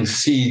harvesting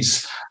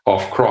seeds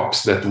of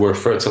crops that were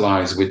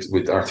fertilized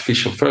with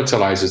artificial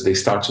fertilizers, they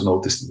start to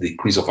notice the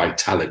decrease of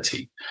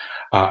vitality,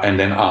 and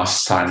then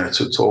asked Steiner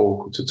to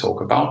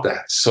talk about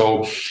that.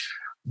 So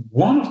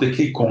one of the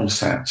key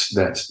concepts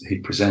that he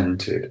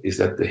presented is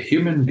that the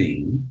human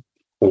being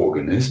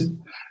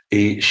organism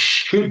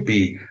should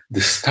be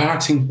the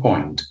starting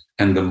point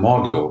and the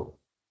model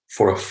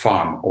for a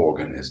farm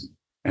organism.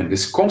 And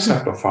this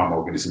concept of farm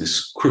organism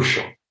is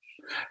crucial.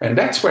 And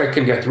that's where it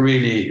can get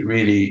really,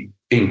 really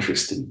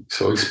interesting.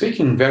 So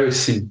speaking in very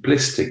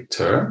simplistic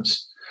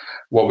terms,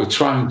 what we're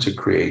trying to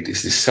create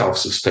is this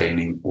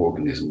self-sustaining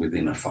organism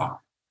within a farm.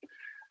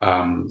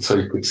 So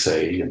you could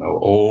say,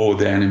 all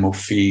the animal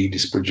feed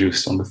is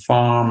produced on the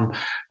farm.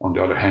 On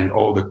the other hand,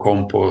 all the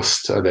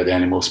compost that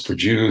animals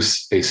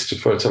produce is to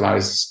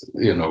fertilize,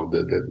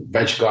 the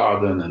veg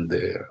garden and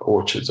the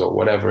orchards or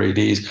whatever it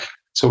is.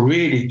 So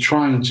really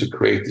trying to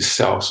create this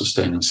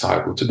self-sustaining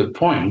cycle to the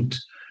point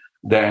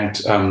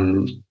that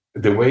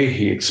the way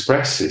he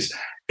expresses,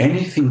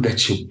 anything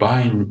that you're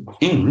buying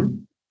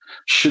in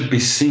should be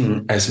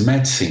seen as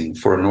medicine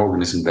for an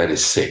organism that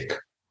is sick.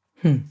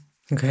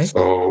 Okay.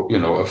 So,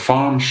 a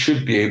farm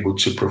should be able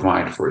to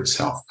provide for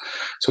itself.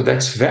 So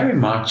that's very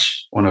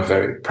much on a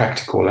very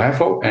practical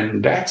level.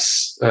 And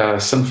that's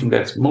something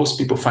that most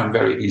people find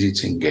very easy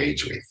to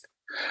engage with.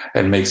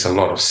 And makes a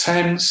lot of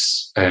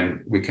sense,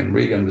 and we can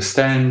really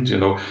understand,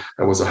 that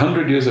was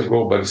 100 years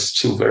ago, but it's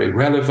still very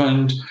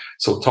relevant.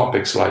 So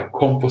topics like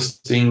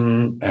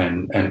composting,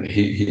 and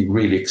he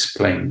really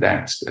explained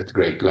that at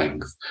great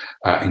length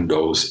in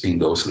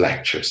those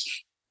lectures.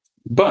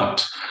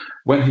 But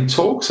when he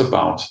talks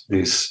about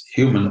this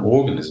human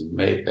organism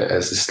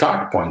as the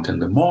start point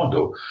and the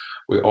model,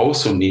 we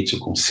also need to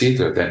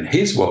consider then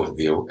his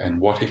worldview and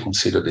what he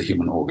considered the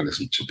human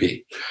organism to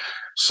be.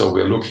 So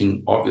we're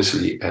looking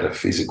obviously at a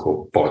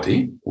physical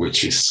body,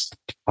 which is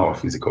our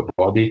physical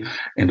body,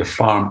 and the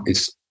farm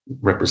is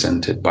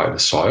represented by the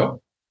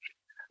soil.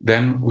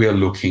 Then we are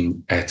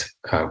looking at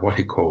what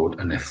he called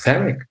an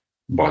etheric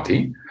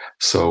body.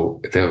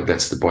 So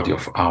that's the body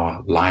of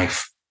our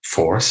life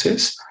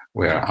forces,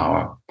 where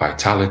our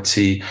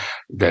vitality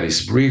that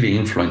is really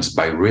influenced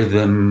by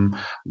rhythm,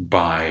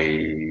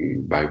 by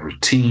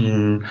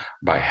routine,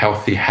 by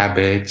healthy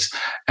habits,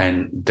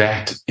 and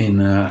that in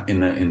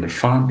the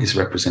farm is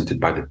represented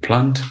by the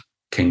plant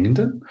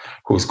kingdom,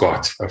 who's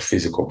got a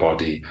physical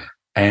body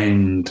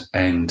and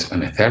an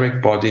etheric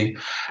body,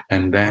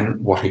 and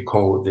then what we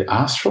call the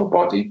astral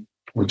body,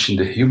 which in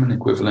the human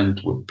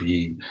equivalent would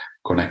be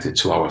connected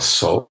to our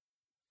soul.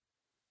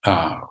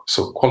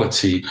 So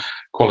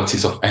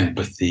qualities of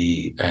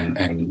empathy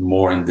and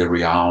more in the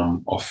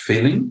realm of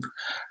feeling,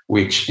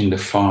 which in the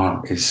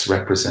farm is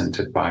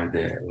represented by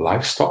the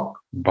livestock,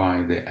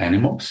 by the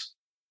animals,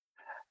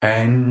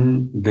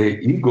 and the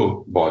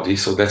ego body.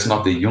 So that's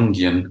not the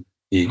Jungian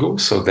ego.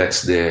 So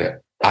that's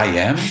the I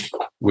am,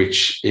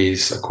 which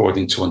is,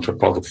 according to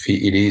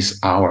anthroposophy, it is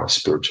our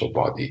spiritual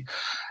body.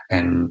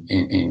 And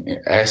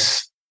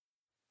as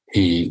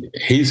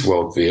his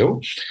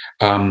worldview,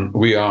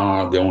 we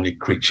are the only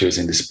creatures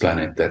in this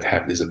planet that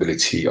have this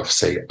ability of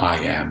say I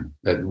am,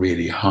 that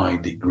really high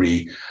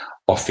degree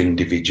of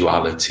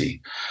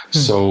individuality.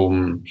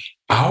 So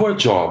our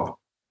job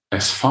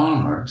as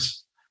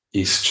farmers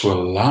is to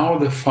allow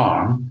the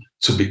farm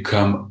to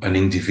become an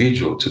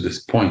individual to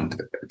this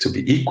point, to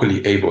be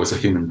equally able as a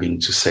human being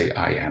to say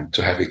I am,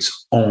 to have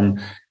its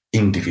own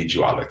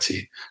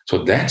individuality.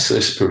 So that's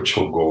a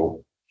spiritual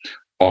goal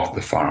of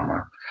the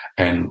farmer.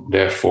 And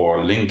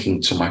therefore,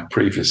 linking to my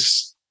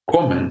previous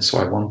comment, so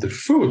I want the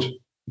food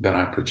that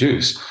I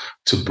produce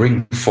to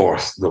bring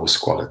forth those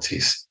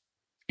qualities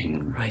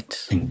in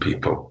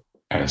people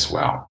as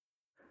well.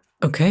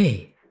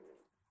 Okay.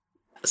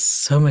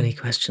 So many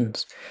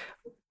questions.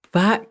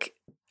 Back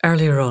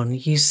earlier on,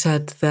 you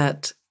said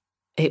that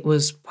it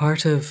was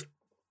part of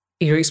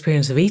your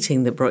experience of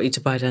eating that brought you to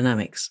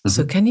biodynamics. Mm-hmm.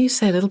 So can you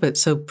say a little bit,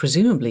 so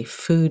presumably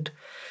food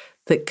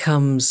that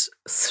comes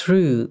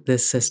through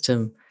this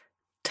system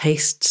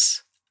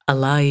tastes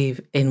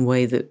alive in a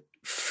way that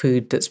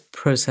food that's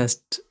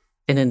processed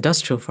in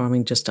industrial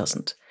farming just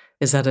doesn't?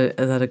 Is that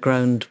a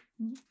kind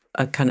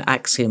of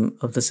axiom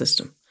of the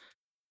system?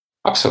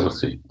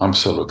 Absolutely.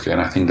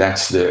 And I think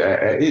that's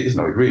it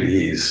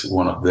really is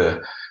one of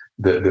the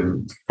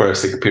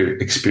first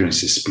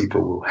experiences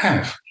people will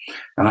have.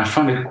 And I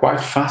find it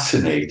quite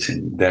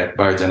fascinating that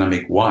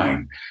biodynamic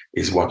wine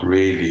is what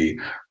really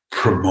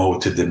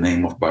promoted the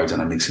name of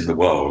biodynamics in the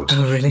world.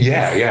 Oh, really?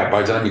 Yeah.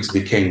 Biodynamics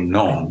became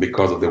known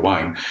because of the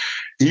wine,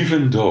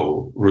 even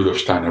though Rudolf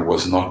Steiner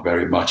was not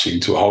very much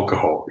into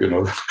alcohol.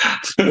 No,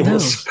 you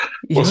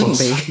wouldn't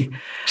be.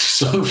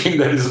 Something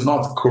that is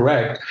not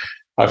correct.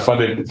 I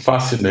find it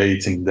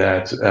fascinating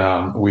that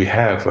we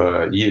have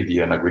yearly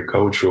an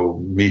agricultural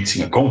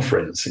meeting, a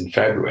conference in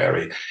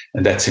February,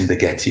 and that's in the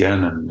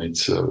Getian, and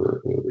it's a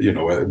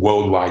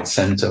worldwide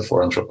center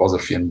for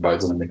anthroposophy and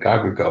biodynamic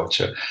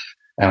agriculture.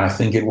 And I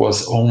think it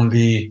was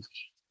only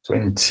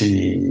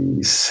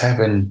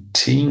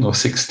 2017 or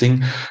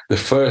 16, the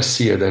first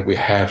year that we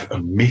have a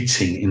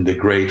meeting in the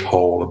Great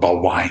Hall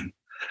about wine.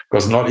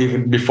 Because not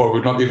even before, we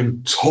not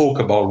even talk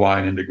about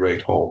wine in the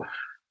Great Hall.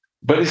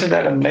 But isn't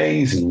that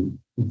amazing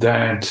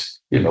that,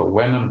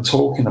 when I'm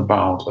talking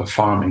about a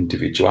farm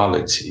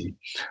individuality,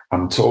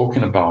 I'm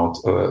talking about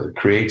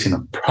creating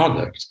a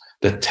product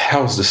that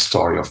tells the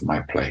story of my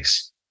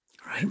place.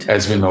 Right.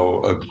 As we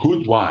know, a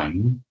good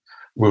wine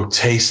will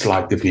taste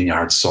like the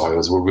vineyard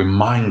soils, will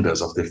remind us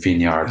of the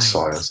vineyard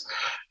soils.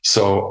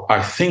 So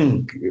I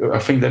think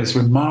that it's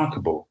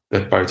remarkable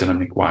that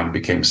biodynamic wine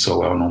became so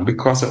well known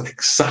because of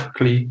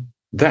exactly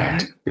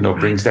that,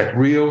 brings that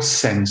real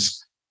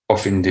sense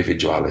of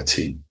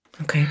individuality.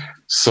 Okay.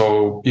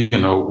 So,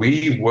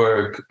 we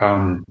work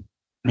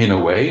in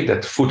a way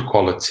that food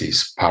quality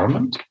is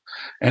paramount.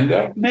 And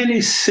there are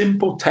many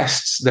simple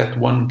tests that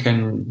one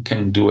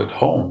can do at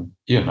home.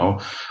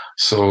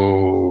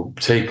 So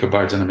take a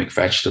biodynamic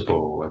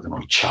vegetable, I don't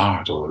know,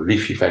 chard or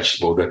leafy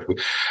vegetable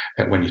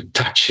and when you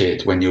touch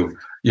it, when you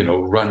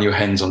run your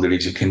hands on the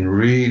leaves, you can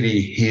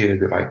really hear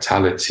the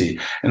vitality,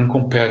 and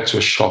compared to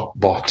a shop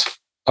bought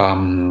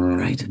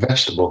Right.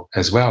 vegetable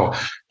as well.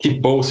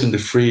 Keep both in the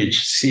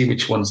fridge, see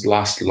which ones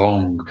last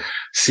long,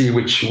 see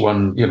which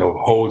one,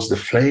 holds the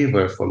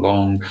flavor for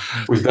long.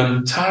 Right. We've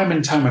done time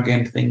and time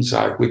again things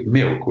like with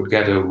milk. We'd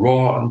get a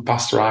raw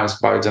unpasteurized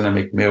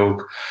biodynamic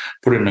milk,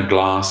 put it in a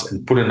glass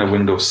and put it in a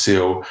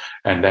windowsill,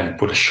 and then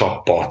put a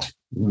shop bought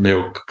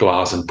milk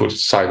glass and put it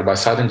side by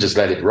side and just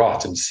let it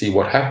rot and see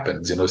what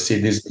happens. See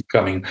this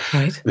becoming,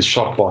 Right. the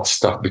shop bought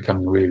stuff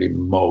becoming really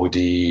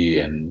moldy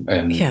and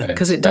yeah,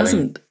 because it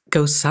doesn't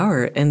go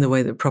sour in the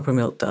way that proper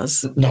milk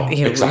does. No,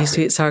 exactly. We used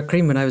to eat sour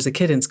cream when I was a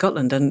kid in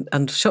Scotland,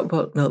 and shop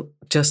bought milk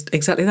just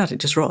exactly that. It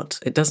just rots.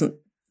 It doesn't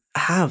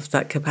have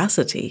that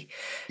capacity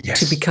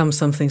to become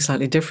something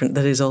slightly different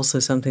that is also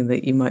something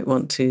that you might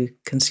want to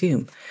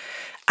consume.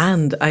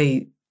 And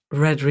I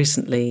read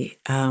recently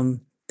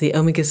the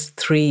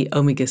omega-3,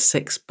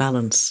 omega-6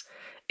 balance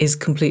is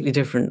completely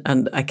different.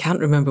 And I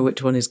can't remember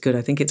which one is good.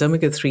 I think it's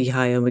omega-3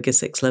 high,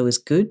 omega-6 low is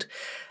good.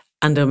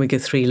 And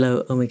omega-3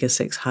 low,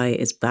 omega-6 high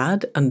is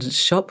bad. And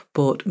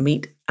shop-bought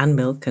meat and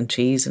milk and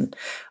cheese and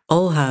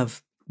all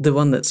have the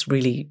one that's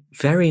really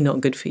very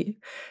not good for you.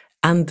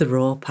 And the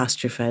raw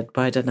pasture-fed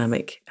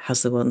biodynamic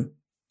has the one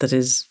that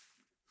is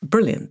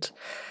brilliant.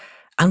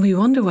 And we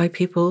wonder why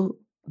people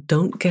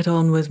don't get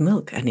on with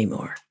milk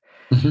anymore.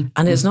 Mm-hmm.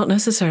 And it's not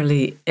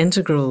necessarily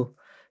integral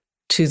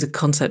to the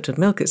concept of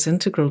milk. It's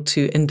integral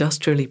to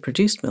industrially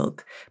produced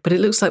milk, but it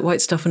looks like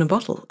white stuff in a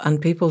bottle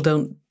and people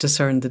don't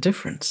discern the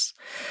difference.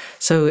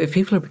 So if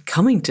people are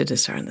coming to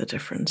discern the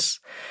difference,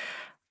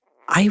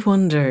 I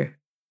wonder,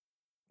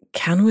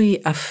 can we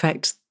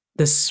affect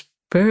the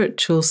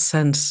spiritual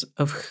sense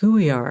of who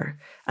we are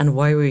and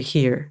why we're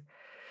here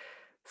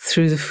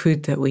through the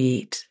food that we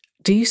eat?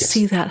 Do you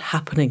see that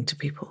happening to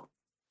people?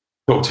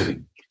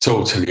 Totally.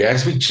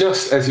 As you're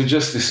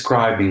just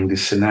describing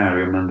this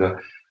scenario, Amanda,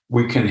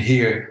 we can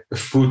hear a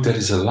food that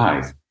is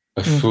alive,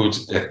 a food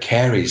that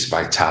carries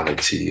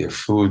vitality, a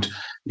food,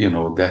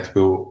 that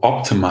will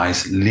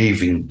optimize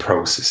living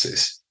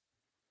processes.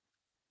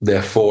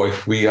 Therefore,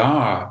 if we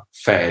are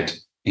fed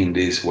in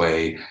this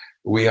way,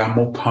 we are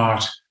more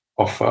part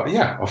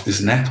of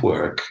this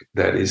network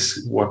that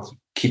is what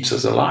keeps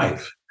us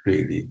alive,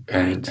 really,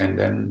 and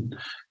then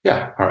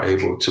are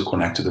able to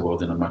connect to the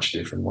world in a much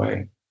different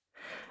way.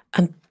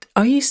 And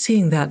are you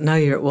seeing that now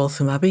you're at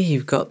Waltham Abbey?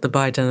 You've got the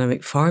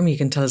biodynamic farm. You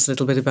can tell us a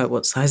little bit about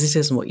what size it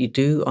is and what you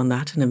do on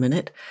that in a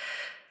minute.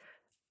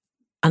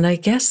 And I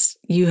guess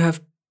you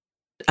have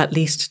at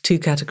least two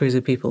categories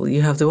of people.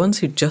 You have the ones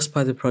who just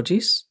buy the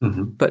produce,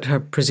 but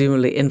are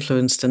presumably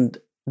influenced and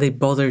they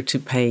bother to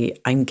pay,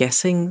 I'm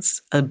guessing,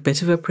 a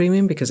bit of a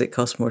premium because it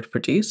costs more to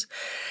produce,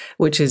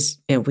 which is,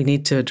 we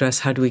need to address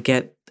how do we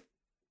get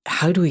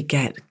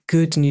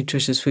good,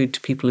 nutritious food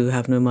to people who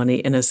have no money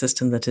in a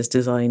system that is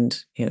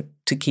designed,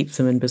 to keep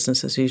them in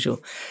business as usual.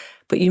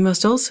 But you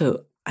must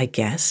also, I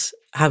guess,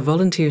 have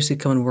volunteers who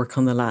come and work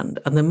on the land.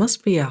 And there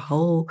must be a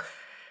whole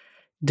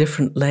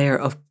different layer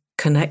of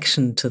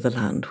connection to the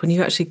land. When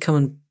you actually come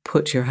and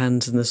put your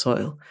hands in the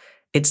soil,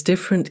 it's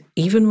different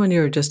even when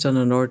you're just on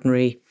an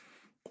ordinary,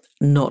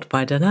 not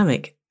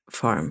biodynamic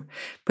farm.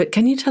 But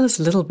can you tell us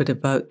a little bit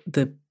about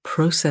the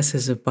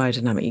processes of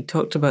biodynamic? You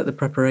talked about the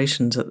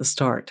preparations at the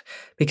start,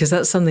 because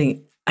that's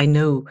something I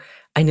know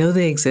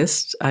they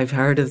exist. I've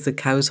heard of the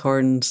cow's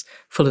horns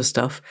full of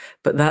stuff,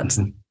 but that's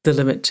the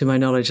limit to my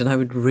knowledge, and I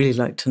would really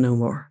like to know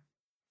more.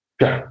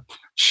 Yeah,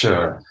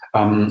 sure.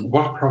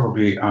 What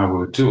probably I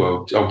will do,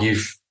 I'll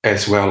give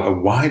as well a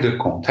wider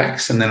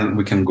context, and then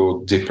we can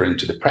go deeper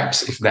into the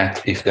preps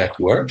if that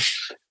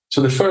works.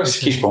 So the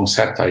first key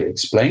concept I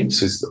explained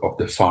is of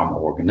the farm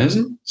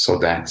organism. So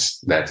that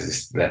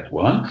is that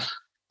one.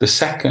 The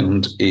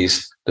second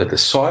is that the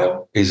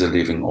soil is a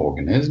living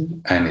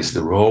organism and is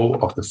the role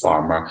of the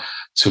farmer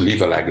to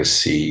leave a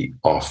legacy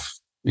of,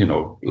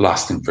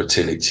 lasting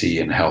fertility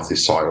and healthy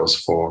soils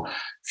for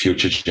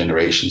future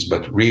generations.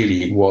 But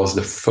really it was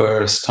the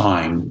first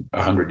time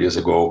 100 years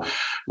ago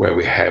where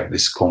we have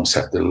this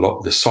concept,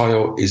 the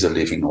soil is a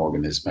living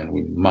organism and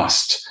we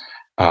must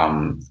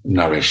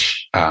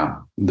nourish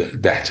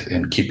that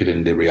and keep it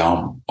in the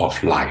realm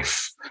of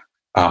life.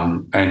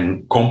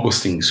 And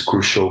composting is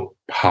crucial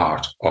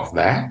part of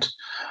that.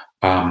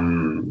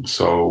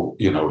 So,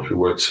 if you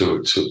were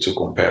to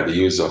compare the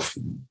use of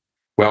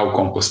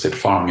well-composted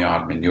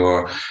farmyard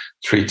manure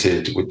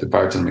treated with the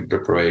biodynamic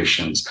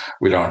preparations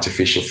with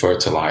artificial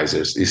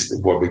fertilizers is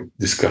what we were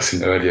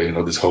discussing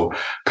earlier, this whole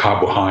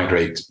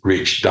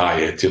carbohydrate-rich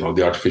diet,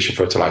 the artificial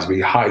fertilizer,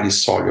 really highly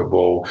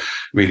soluble,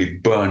 really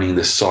burning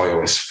the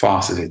soil as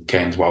fast as it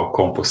can, while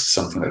compost is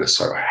something that the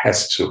soil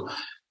has to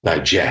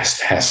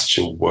digest, has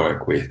to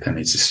work with, and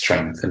it's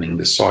strengthening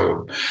the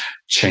soil,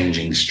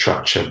 changing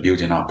structure,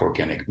 building up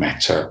organic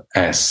matter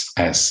as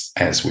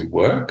we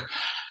work.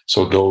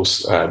 So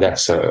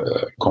that's a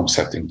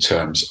concept in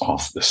terms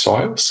of the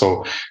soil.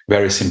 So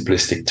very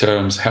simplistic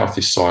terms: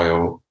 healthy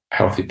soil,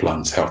 healthy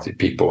plants, healthy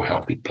people,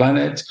 healthy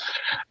planet.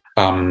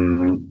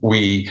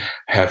 We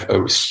have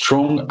a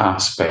strong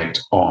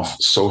aspect of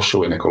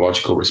social and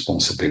ecological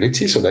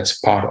responsibility. So that's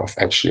part of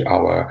actually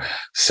our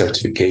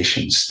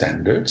certification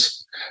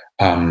standards,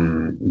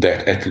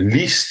 that at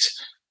least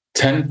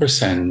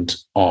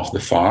 10% of the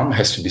farm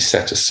has to be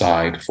set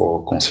aside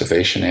for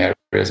conservation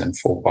areas and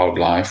for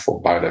wildlife,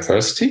 for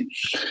biodiversity.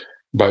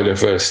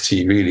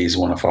 Biodiversity really is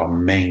one of our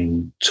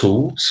main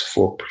tools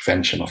for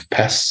prevention of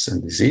pests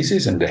and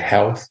diseases and the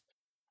health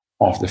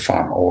of the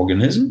farm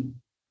organism.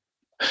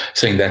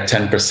 Saying that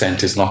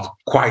 10% is not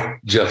quite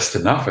just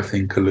enough. I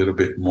think a little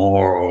bit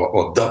more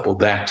or double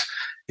that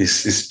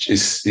is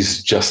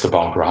just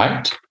about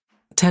right.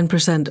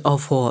 10%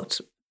 of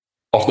what?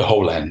 Of the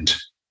whole land.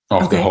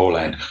 Okay. The whole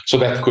land. So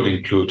that could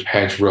include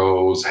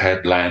hedgerows,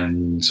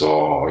 headlands,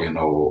 or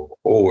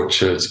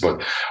orchards,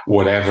 but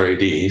whatever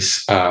it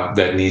is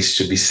that needs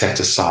to be set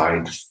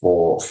aside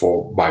for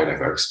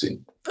biodiversity.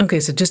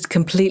 Okay, so just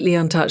completely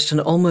untouched and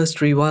almost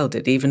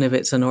rewilded, even if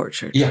it's an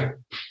orchard. Yeah.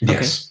 Yes.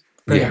 Okay.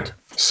 Brilliant. Yeah.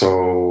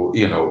 So,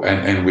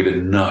 and with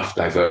enough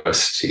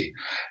diversity.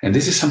 And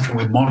this is something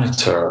we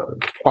monitor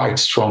quite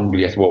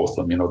strongly at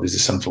Waltham. This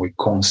is something we're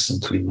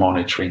constantly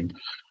monitoring,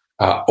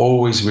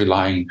 always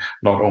relying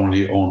not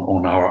only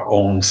on our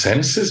own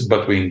senses,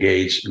 but we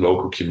engage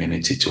local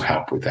community to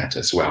help with that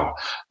as well,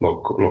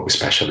 local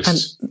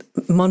specialists. And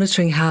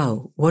monitoring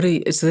how? So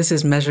this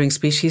is measuring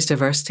species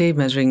diversity,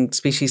 measuring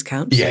species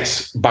counts?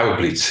 Yes,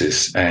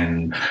 bioblitzes.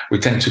 And we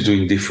tend to do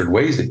in different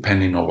ways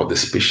depending on what the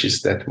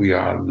species that we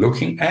are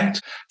looking at.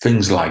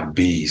 Things like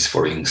bees,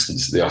 for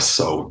instance, they are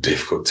so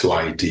difficult to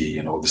ID,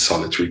 the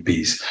solitary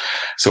bees.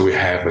 So we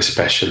have a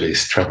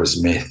specialist, Trevor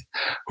Smith,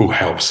 who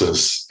helps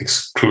us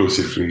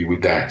exclusively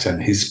with that.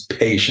 And he's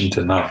patient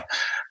enough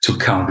to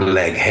count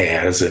leg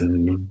hairs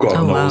and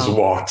God knows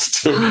what.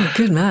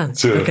 Good man.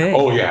 Okay.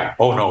 Oh, yeah.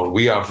 Oh, no.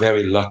 We are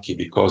very lucky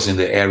because in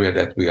the area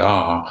that we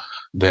are,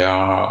 there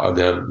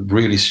are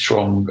really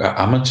strong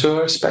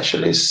amateur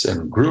specialists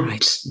and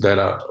groups that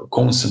are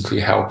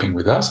constantly helping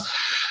with us.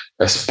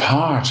 As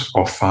part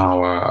of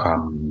our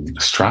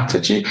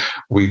strategy,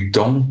 we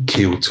don't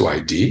kill to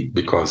ID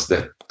because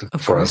that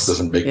for us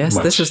doesn't make much sense.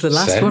 Yes, this is the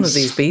last one of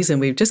these bees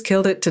and we've just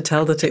killed it to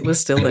tell that it was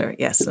still there.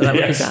 Yes, so that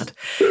would be bad.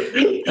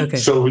 Okay.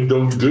 So we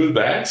don't do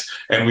that.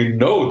 And we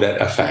know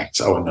that affects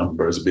our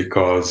numbers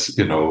because,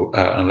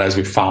 unless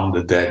we found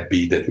a dead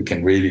bee that we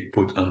can really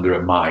put under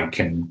a mic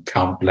and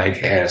count leg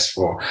hairs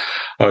for,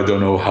 I don't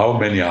know how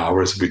many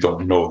hours, we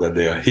don't know that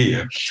they are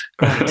here.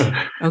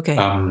 Right. Okay.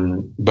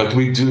 But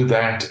we do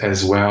that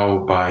as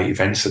well by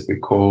events that we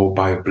call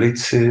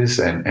bioblitzes.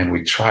 And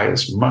we try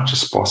as much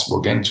as possible,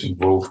 again, to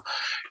involve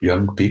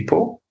young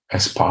people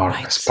as part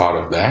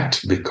of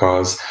that,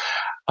 because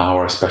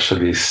our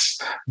specialists,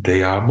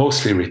 they are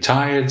mostly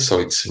retired, so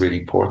it's really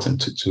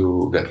important to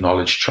do that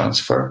knowledge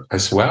transfer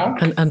as well.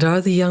 And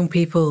are the young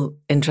people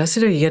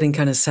interested? Are you getting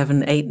kind of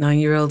 7, 8,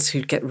 9-year-olds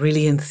who get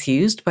really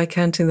enthused by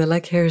counting the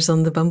leg hairs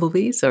on the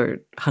bumblebees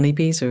or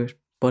honeybees or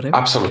whatever?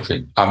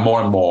 Absolutely,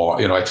 more and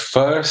more. At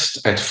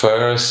first,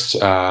 it's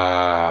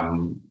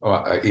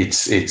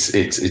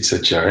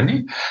a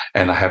journey,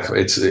 and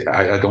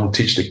I don't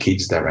teach the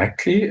kids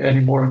directly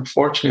anymore.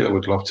 Unfortunately, I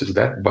would love to do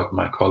that, but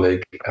my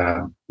colleague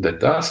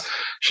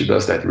she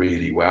does that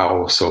really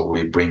well. So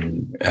we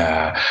bring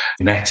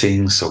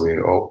netting, so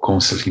we're all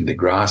constantly in the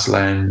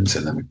grasslands,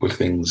 and then we put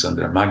things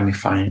under a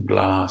magnifying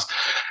glass,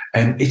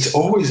 and it's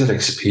always an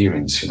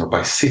experience.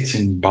 By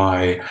sitting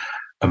by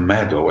a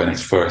meadow, and at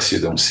first you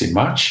don't see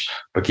much,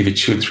 but give it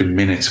 2-3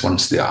 minutes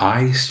once the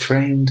eye is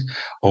trained.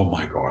 Oh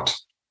my God,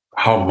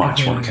 how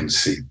much one can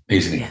see,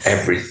 isn't it? Yes.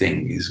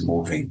 Everything is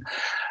moving.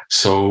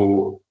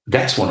 So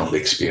that's one of the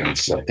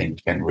experiences I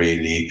think can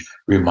really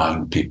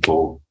remind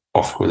people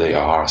of who they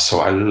are. So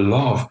I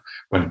love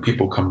when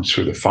people come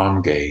through the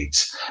farm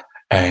gates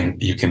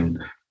and you can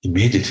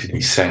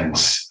immediately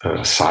sense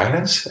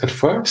silence at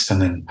first,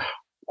 and then,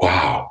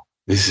 wow,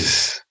 this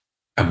is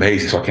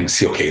amazing. So I can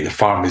see, okay, the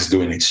farm is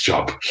doing its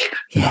job.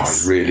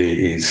 Yes. It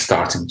really is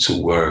starting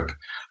to work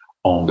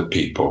on the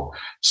people.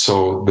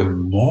 So the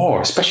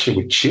more, especially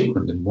with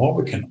children, the more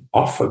we can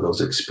offer those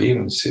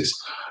experiences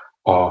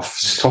of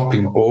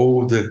stopping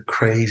all the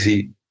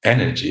crazy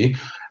energy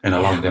and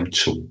allowing them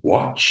to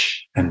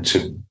watch and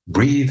to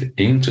breathe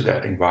into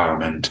that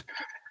environment,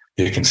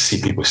 you can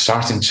see people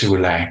starting to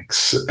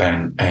relax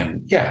and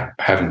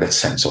having that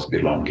sense of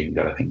belonging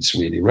that I think is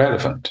really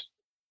relevant.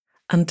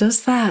 And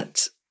does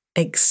that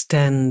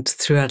extend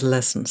through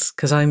adolescence?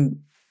 Because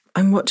I'm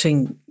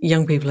watching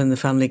young people in the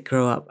family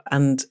grow up,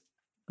 and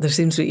there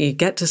seems to be, you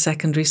get to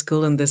secondary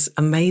school and this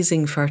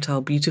amazing,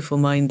 fertile, beautiful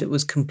mind that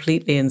was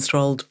completely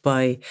enthralled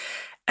by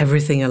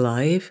everything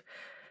alive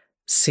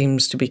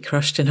seems to be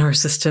crushed in our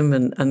system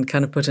and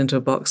kind of put into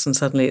a box, and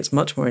suddenly it's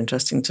much more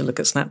interesting to look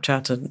at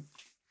Snapchat and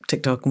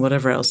TikTok and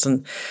whatever else.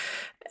 And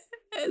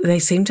they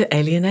seem to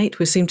alienate.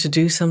 We seem to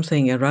do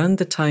something around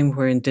the time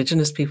where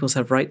Indigenous peoples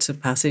have rites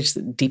of passage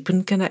that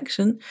deepen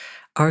connection.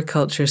 Our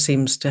culture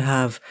seems to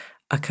have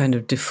a kind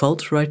of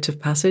default rite of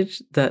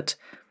passage that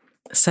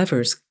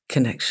severs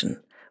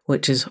connection,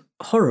 which is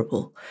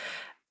horrible.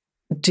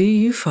 Do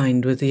you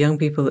find with the young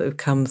people that have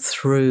come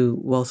through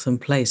Waltham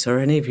Place or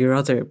any of your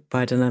other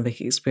biodynamic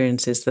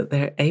experiences that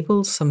they're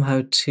able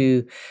somehow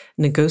to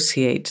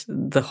negotiate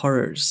the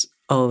horrors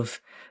of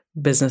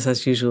business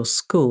as usual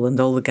school and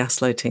all the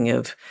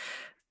gaslighting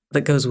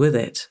that goes with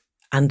it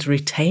and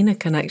retain a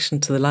connection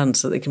to the land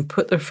so they can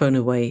put their phone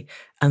away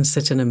and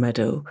sit in a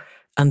meadow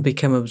and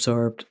become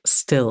absorbed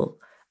still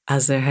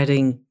as they're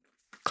heading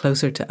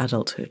closer to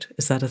adulthood?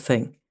 Is that a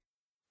thing?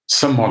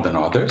 Some more than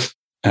others.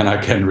 And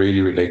I can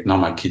really relate. Now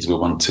my kids will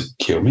want to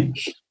kill me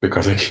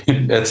because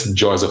that's the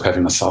joys of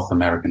having a South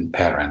American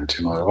parent.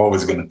 They're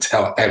always going to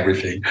tell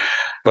everything.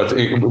 But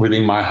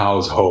within my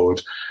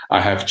household,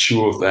 I have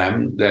two of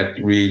them that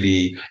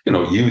really,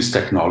 use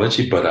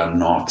technology, but are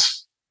not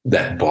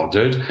that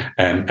bothered.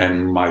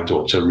 And my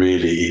daughter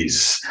really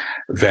is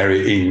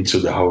very into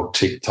the whole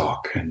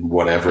TikTok and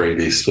whatever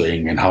it is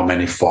thing and how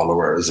many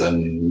followers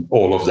and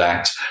all of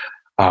that.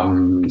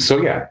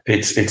 So yeah,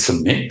 it's a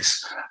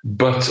mix,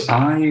 but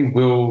I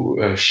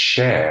will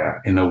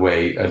share in a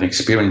way an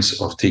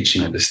experience of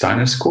teaching at the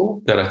Steiner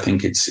School that I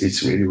think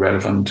it's really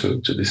relevant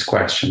to this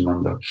question.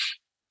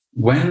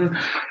 When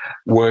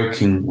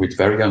working with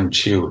very young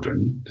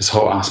children, this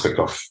whole aspect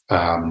of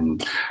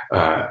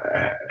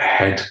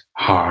head,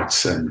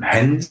 hearts, and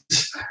hands,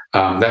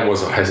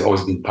 has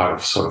always been part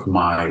of sort of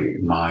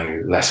my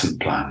lesson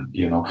plan.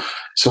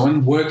 So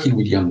when working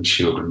with young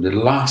children, the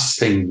last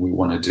thing we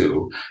want to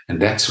do,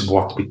 and that's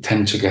what we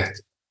tend to get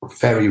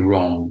very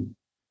wrong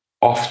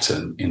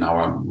often in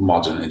our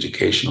modern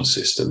educational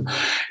system,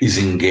 is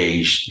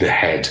engage the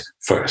head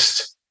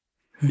first.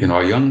 A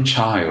young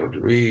child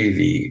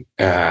really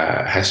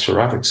has to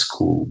arrive at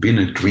school, be in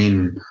a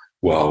dream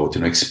world,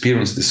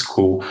 experience the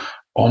school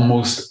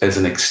almost as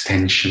an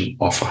extension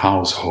of a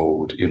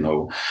household,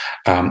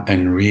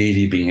 and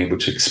really being able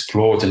to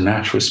explore the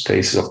natural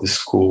spaces of the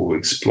school,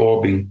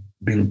 explore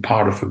being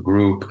part of a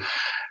group,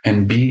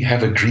 and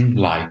have a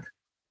dreamlike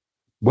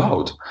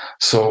world.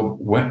 So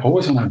when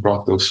I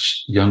brought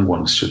those young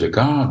ones to the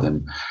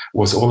garden,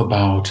 was all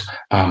about,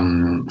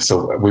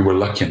 so we were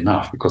lucky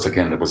enough because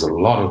again, there was a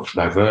lot of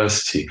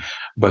diversity,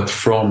 but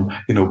from,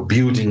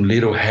 building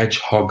little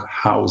hedgehog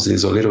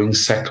houses or little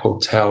insect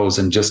hotels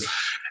and just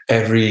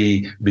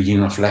every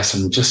beginning of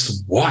lesson,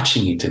 just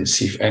watching it and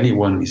see if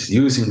anyone is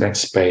using that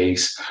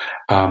space,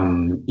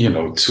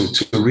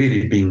 to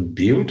really being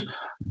built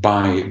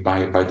by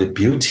the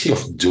beauty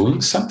of doing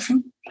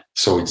something.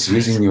 So it's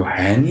using your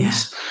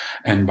hands,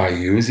 and by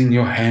using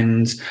your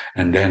hands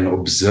and then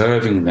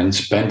observing and then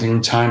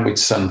spending time with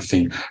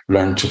something,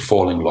 learn to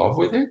fall in love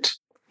with it.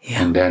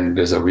 Yeah. And then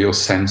there's a real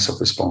sense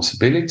of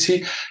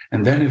responsibility.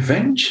 And then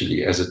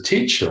eventually, as a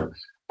teacher,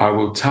 I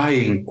will tie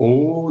in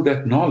all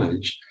that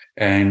knowledge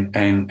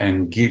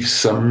and give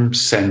some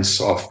sense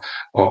of,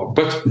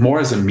 but more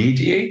as a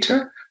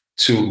mediator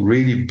to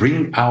really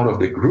bring out of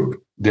the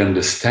group the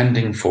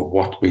understanding for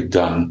what we've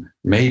done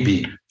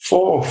maybe 4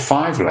 or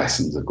 5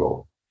 lessons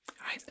ago.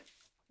 Right.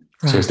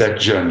 So it's that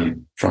journey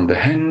from the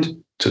hand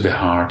to the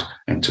heart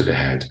and to the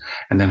head.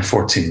 And then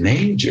for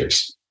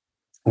teenagers,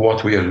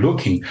 what we are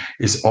looking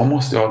is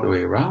almost the other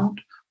way around.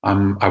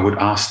 I would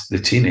ask the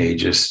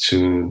teenagers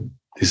to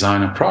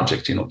design a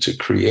project, to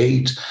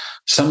create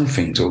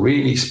something, to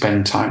really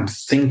spend time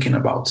thinking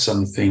about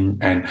something,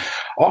 and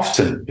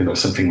often,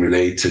 something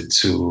related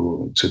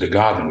to the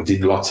garden. We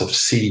did lots of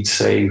seed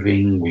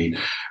saving. We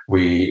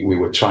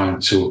were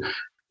trying to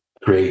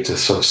create a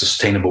sort of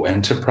sustainable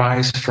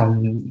enterprise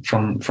from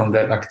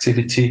that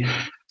activity.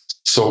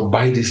 So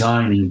by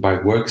designing, by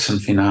working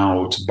something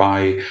out,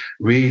 by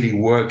really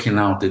working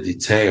out the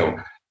detail,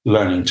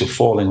 learning to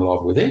fall in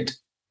love with it,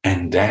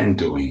 and then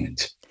doing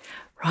it.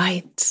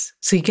 Right.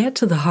 So you get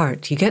to the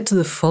heart, you get to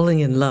the falling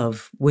in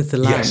love with the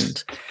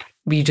land,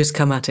 but you just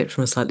come at it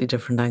from a slightly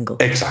different angle.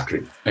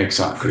 Exactly.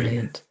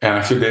 Brilliant. And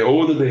I feel the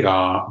older they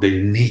are,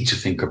 they need to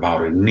think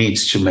about it. It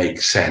needs to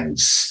make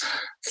sense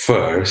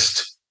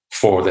first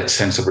for that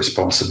sense of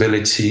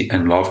responsibility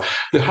and love.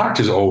 The heart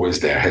is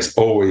always there, has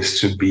always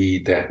to be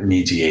that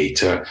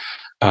mediator,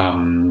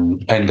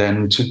 and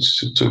then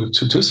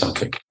to do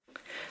something.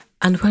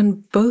 And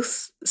when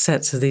both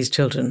sets of these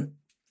children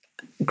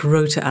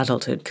grow to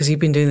adulthood, because you've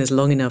been doing this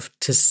long enough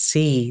to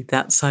see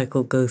that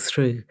cycle go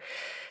through,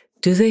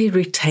 do they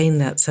retain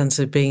that sense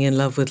of being in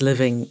love with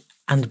living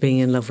and being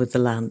in love with the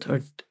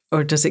land?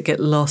 Or does it get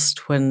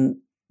lost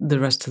when the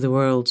rest of the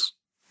world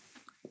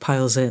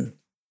piles in?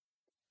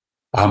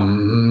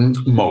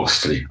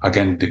 Mostly.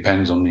 Again, it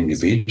depends on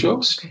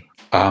individuals. Okay.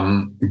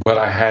 But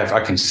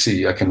I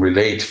can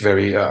relate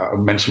I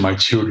mention my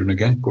children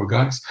again, poor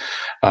guys,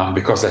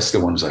 because that's the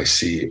ones I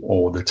see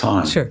all the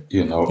time. Sure.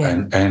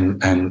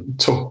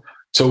 And so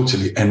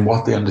totally. And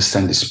what they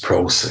understand is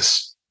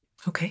process,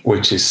 okay,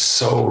 which is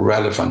so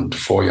relevant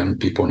for young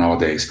people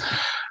nowadays.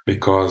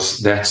 because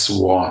that's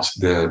what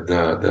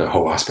the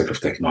whole aspect of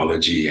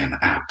technology and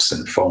apps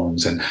and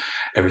phones and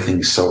everything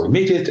is so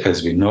immediate,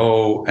 as we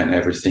know, and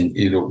everything,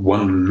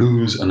 one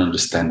lose an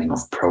understanding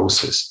of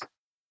process.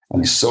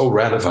 And it's so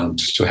relevant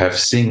to have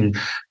seen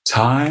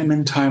time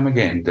and time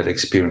again that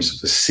experience of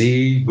the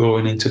seed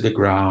going into the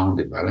ground,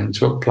 developing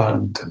into a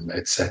plant, and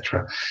et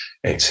cetera,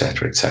 et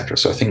cetera, et cetera.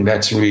 So I think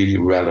that's really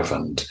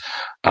relevant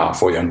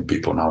for young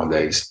people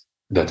nowadays,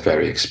 that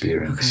very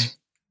experience. Okay.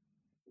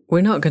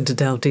 We're not going to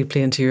delve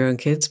deeply into your own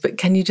kids, but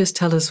can you just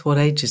tell us what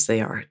ages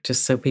they are,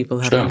 just so people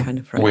have a kind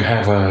of frame? We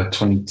have a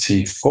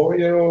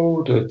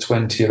 24-year-old, a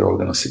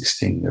 20-year-old, and a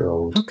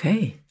 16-year-old.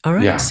 Okay. All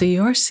right. Yeah. So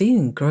you are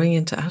seeing growing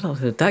into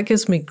adulthood. That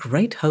gives me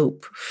great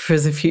hope for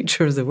the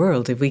future of the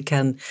world if we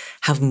can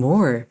have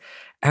more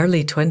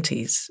early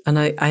 20s. And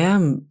I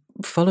am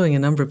following a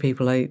number of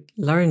people. I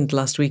learned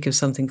last week of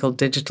something called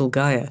Digital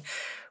Gaia,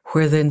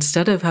 where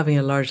instead of having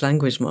a large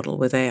language model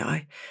with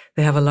AI,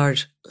 they have a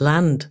large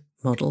land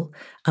model,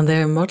 and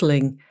they're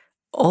modeling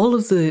all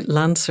of the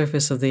land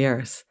surface of the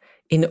earth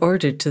in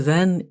order to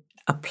then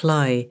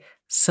apply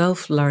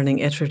self-learning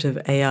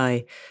iterative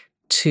AI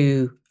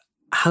to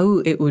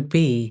how it would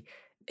be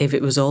if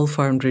it was all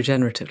farmed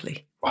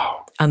regeneratively.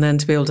 Wow. And then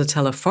to be able to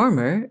tell a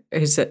farmer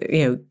who's,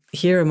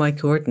 here are my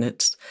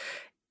coordinates.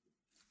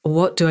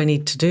 What do I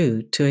need to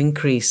do to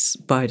increase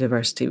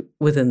biodiversity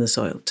within the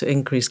soil, to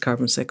increase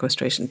carbon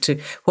sequestration,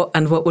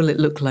 what will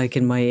it look like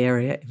in my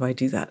area if I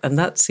do that? And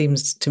that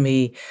seems to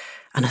me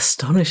an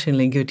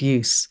astonishingly good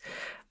use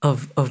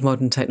of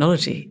modern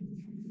technology.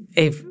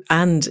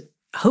 And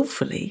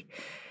hopefully,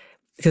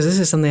 because this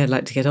is something I'd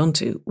like to get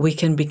onto, we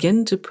can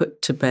begin to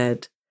put to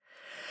bed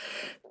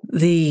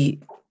the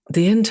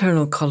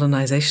internal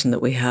colonization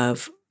that we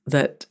have,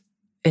 that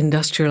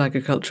industrial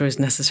agriculture is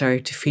necessary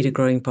to feed a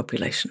growing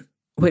population,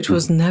 which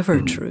was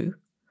never true,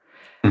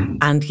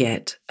 and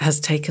yet has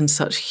taken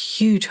such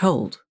huge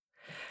hold.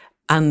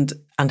 And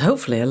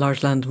hopefully a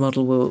large land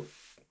model will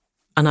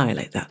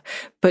annihilate that.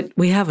 But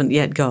we haven't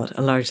yet got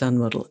a large land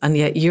model. And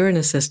yet you're in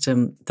a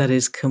system that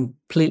is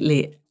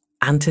completely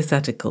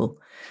antithetical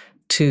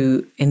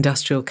to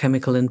industrial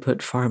chemical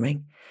input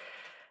farming.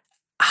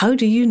 How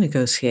do you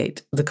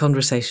negotiate the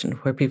conversation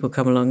where people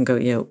come along and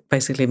go,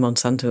 basically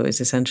Monsanto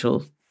is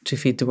essential to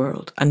feed the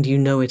world, and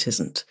it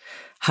isn't?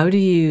 How do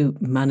you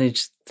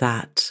manage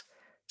that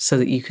so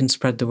that you can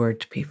spread the word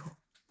to people?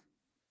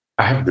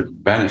 I have the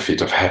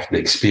benefit of having the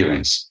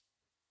experience,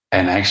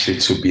 and actually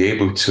to be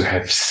able to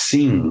have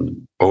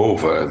seen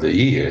over the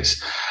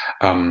years.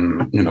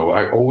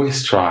 I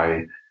always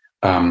try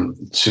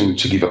to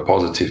give a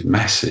positive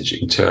message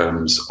in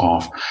terms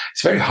of,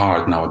 it's very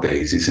hard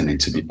nowadays, isn't it,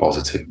 to be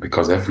positive,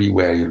 because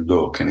everywhere you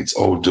look and it's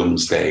all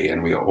doomsday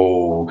and we are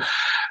all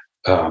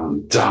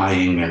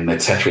dying and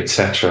et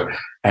cetera,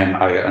 and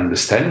I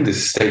understand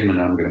this statement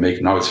I'm going to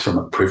make now is from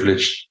a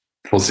privileged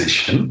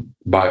position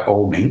by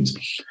all means,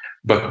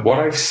 but what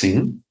I've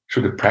seen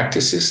through the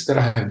practices that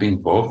I have been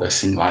involved, I've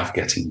seen life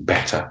getting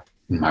better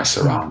in my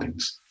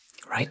surroundings.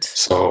 Right.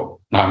 So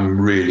I'm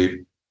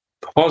really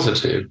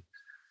positive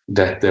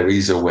that there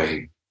is a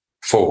way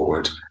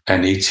forward,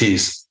 and it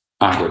is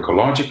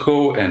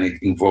agroecological, and it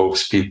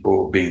involves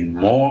people being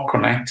more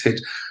connected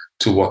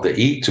to what they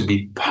eat, to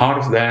be part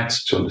of that,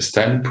 to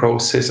understand the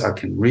process. I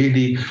can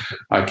really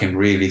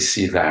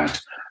see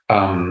that.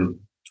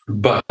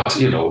 But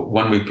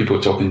when people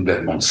are talking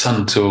that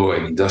Monsanto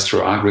and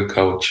industrial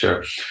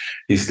agriculture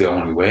is the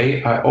only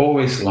way, I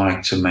always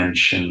like to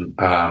mention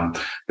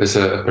there's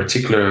a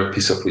particular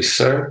piece of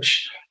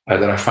research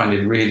that I find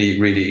it really,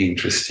 really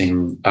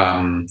interesting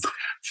from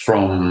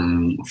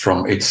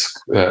its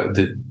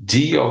the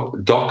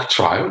DOC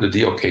trial, the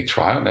DOK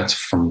trial. That's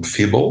from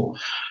FIBL,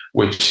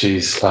 which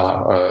is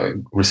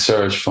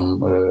research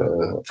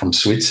from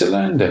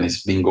Switzerland, and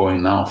it's been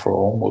going now for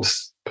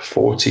almost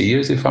 40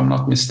 years, if I'm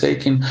not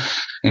mistaken.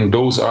 And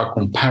those are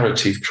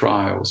comparative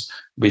trials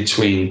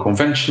between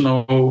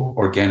conventional,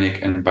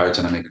 organic, and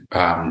biodynamic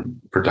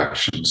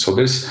production. So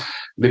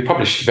they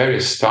published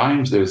various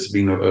times. There's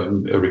been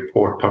a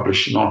report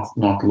published not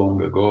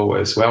long ago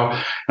as well.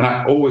 And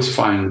I always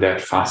find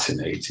that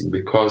fascinating,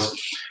 because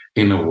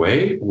in a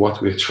way,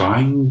 what we're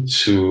trying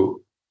to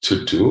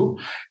do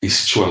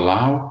is to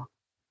allow,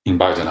 in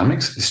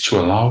biodynamics, is to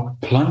allow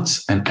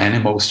plants and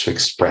animals to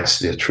express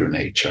their true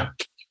nature.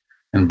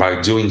 And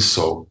by doing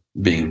so,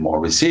 being more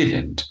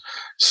resilient.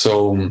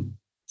 So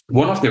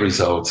one of the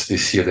results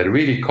this year that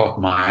really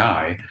caught my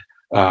eye,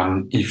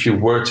 if you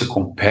were to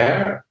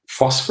compare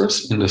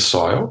phosphorus in the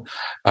soil,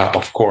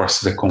 of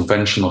course, the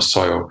conventional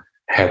soil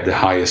had the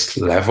highest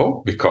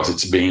level because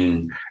it's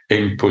being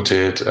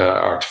inputted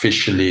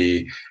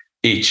artificially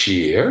each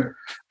year.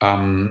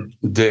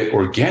 The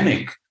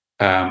organic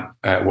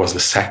was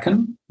the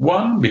second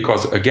one,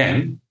 because,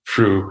 again,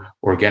 through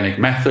organic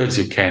methods,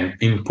 you can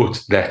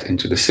input that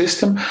into the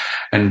system.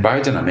 And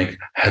biodynamic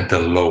had the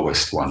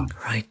lowest one,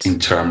 right, in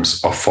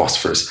terms of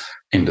phosphorus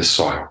in the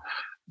soil.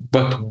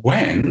 But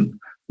when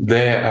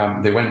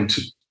they went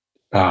to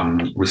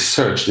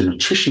research the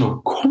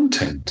nutritional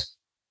content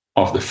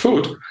of the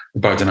food,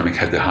 biodynamic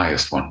had the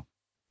highest one.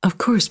 Of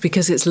course,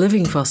 because it's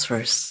living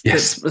phosphorus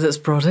that's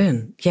brought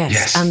in.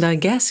 Yes. And I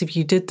guess if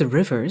you did the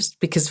rivers,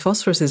 because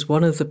phosphorus is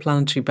one of the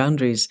planetary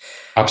boundaries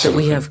that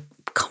we have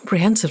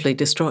comprehensively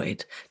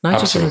destroyed,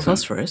 nitrogen and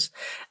phosphorus,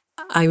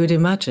 I would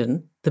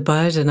imagine the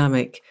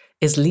biodynamic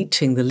is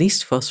leaching the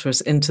least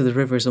phosphorus into the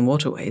rivers and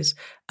waterways,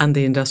 and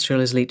the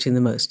industrial is leaching the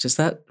most. Is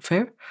that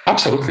fair?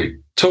 Absolutely.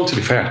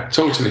 Totally fair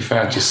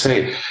to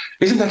say.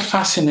 Isn't that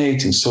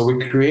fascinating? So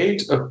we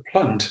create a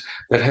plant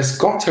that has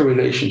got a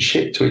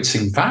relationship to its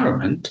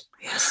environment,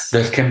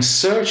 that can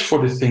search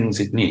for the things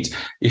it needs.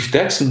 If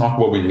that's not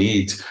what we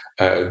need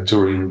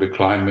during the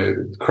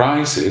climate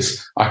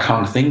crisis, I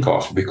can't think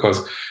of,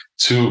 because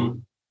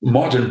to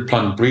modern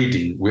plant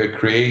breeding, we're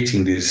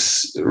creating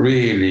this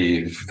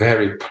really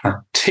very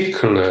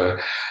particular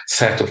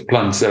set of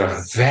plants that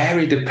are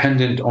very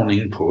dependent on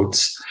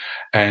inputs.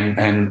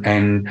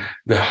 And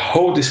the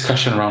whole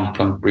discussion around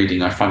plant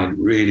breeding, I find it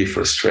really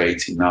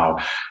frustrating now.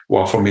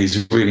 Well, for me,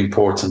 it's really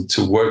important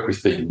to work with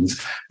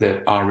things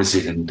that are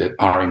resilient, that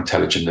are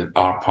intelligent, that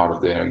are part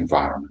of their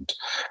environment.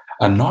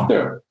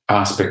 Another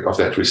aspect of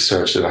that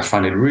research that I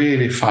find it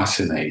really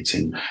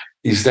fascinating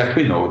is that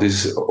we know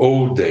this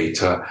old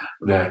data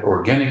that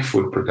organic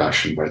food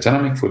production,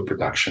 biodynamic food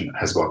production,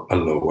 has got a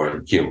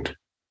lower yield.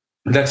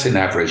 That's an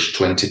average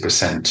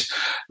 20%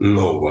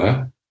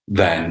 lower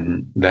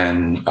than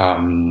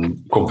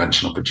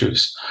conventional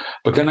produce.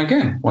 But then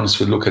again,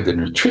 once we look at the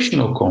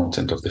nutritional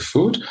content of the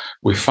food,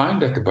 we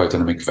find that the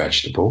biodynamic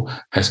vegetable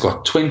has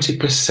got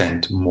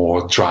 20%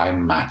 more dry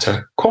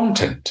matter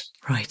content.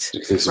 Right.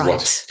 This is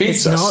what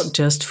feeds us. It's not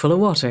just full of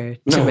water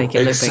to make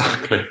it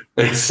look bigger.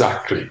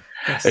 Exactly.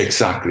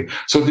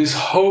 So this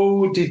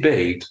whole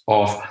debate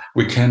of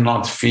we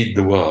cannot feed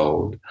the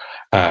world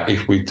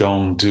if we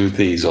don't do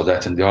this or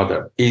that and the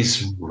other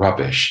is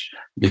rubbish.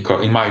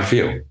 Because in my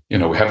view,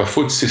 we have a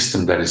food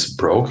system that is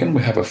broken.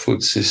 We have a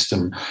food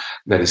system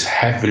that is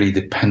heavily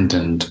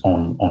dependent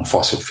on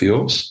fossil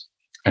fuels.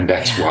 And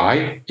that's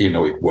why,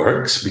 it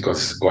works,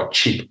 because it's got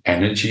cheap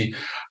energy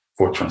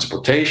for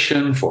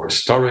transportation, for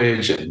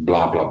storage, and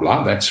blah, blah,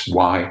 blah. That's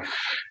why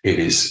it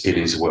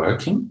is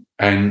working.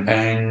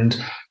 And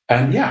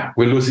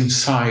we're losing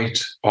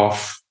sight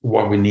of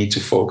what we need to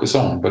focus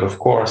on. But of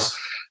course,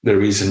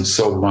 there isn't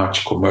so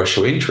much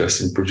commercial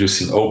interest in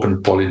producing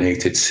open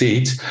pollinated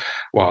seeds,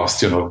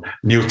 whilst,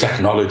 new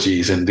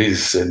technologies and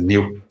these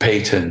new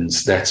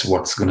patents, that's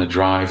what's going to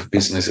drive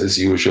business as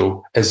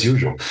usual.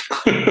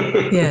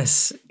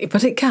 Yes,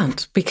 but it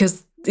can't,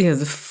 because,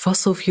 the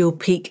fossil fuel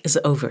peak is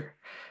over.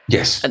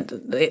 Yes. And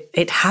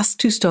it has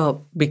to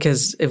stop,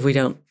 because if we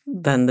don't,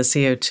 then the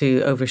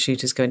CO2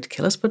 overshoot is going to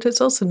kill us, but it's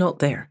also not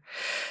there.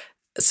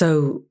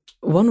 So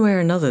one way or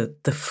another,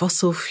 the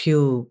fossil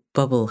fuel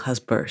bubble has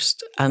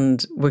burst,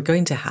 and we're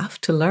going to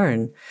have to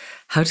learn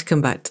how to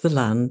come back to the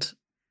land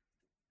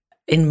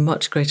in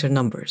much greater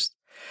numbers.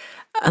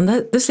 And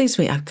this leads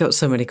me, I've got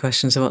so many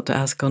questions I want to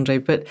ask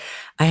André, but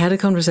I had a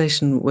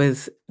conversation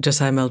with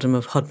Josiah Meldrum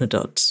of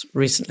Hodmedots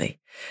recently.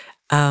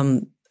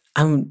 And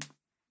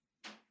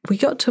we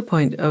got to a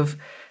point of,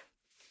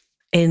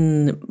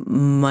 in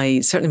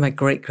certainly my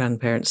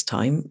great-grandparents'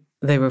 time,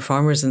 they were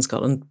farmers in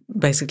Scotland,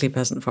 basically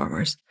peasant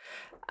farmers.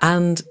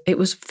 And it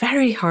was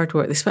very hard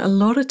work. They spent a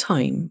lot of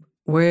time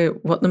where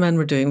what the men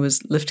were doing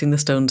was lifting the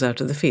stones out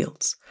of the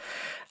fields.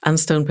 And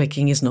stone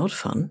picking is not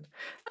fun.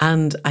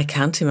 And I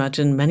can't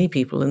imagine many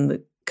people in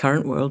the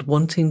current world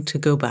wanting to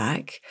go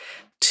back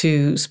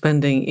to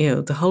spending,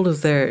 the whole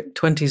of their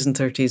 20s and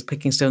 30s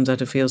picking stones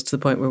out of fields, to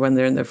the point where when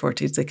they're in their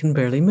 40s, they can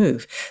barely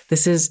move.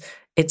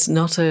 It's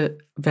not a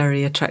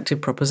very attractive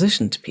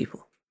proposition to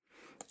people.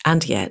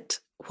 And yet,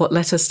 what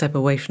let us step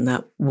away from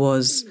that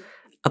was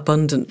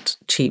abundant,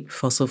 cheap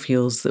fossil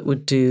fuels that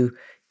would do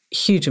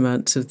huge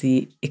amounts of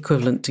the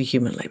equivalent to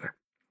human labor.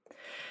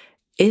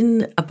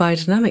 In a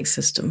biodynamic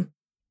system,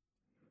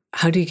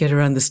 how do you get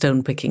around the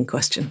stone picking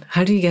question?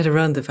 How do you get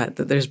around the fact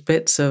that there's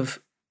bits of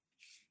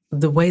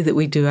the way that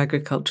we do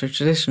agriculture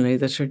traditionally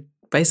that are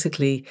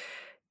basically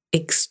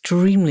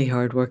extremely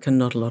hard work and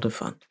not a lot of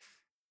fun?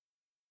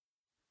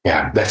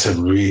 Yeah, that's a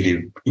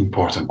really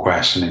important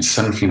question. It's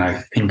something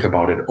I think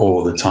about it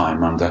all the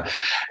time,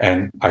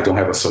 and I don't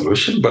have a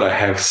solution, but I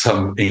have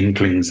some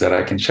inklings that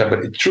I can share.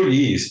 But it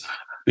truly is,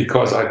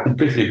 because I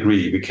completely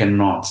agree. We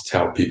cannot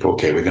tell people,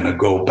 okay, we're going to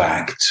go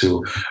back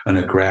to an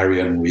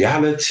agrarian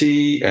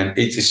reality, and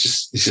it's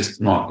just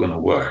not going to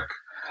work.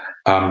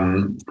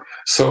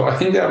 So I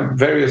think there are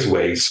various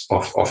ways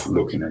of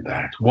looking at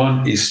that.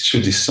 One is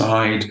to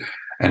decide,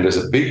 and there's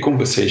a big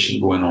conversation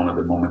going on at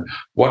the moment,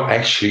 what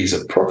actually is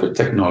appropriate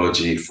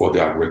technology for the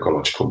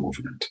agroecological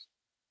movement.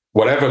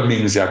 Whatever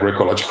means the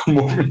agroecological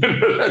movement,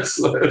 as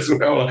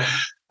well.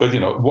 But,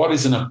 what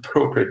is an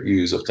appropriate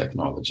use of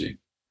technology?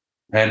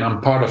 And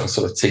I'm part of a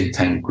sort of think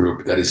tank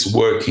group that is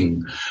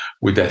working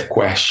with that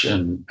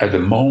question at the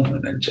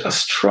moment, and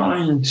just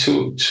trying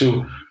to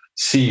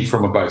see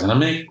from a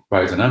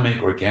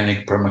biodynamic,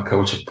 organic,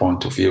 permaculture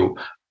point of view,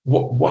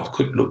 what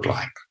could look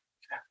like.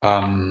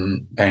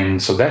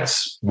 And so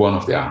that's one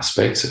of the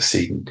aspects of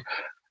seeing.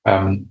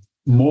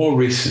 more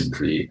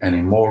recently and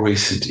in more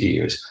recent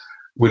years,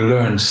 we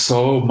learn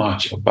so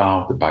much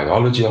about the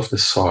biology of the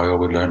soil.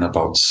 We learn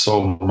about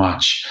so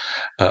much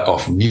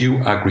of new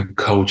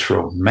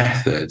agricultural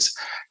methods.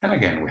 And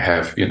again, we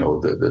have,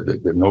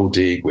 the no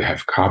dig, we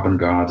have carbon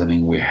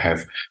gardening, we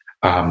have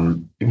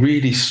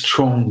really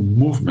strong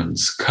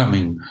movements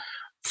coming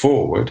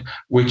forward,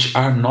 which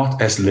are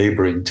not as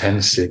labor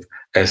intensive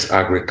as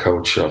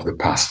agriculture of the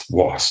past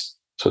was.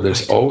 So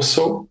there's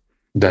also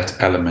that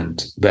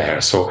element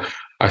there. So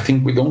I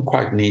think we don't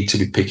quite need to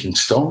be picking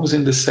stones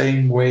in the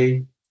same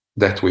way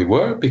that we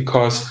were,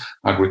 because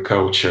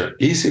agriculture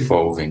is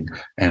evolving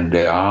and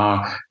there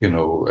are,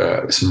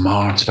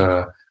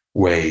 smarter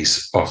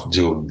ways of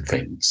doing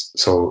things.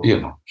 So,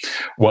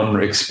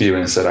 one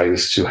experience that I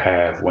used to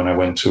have when I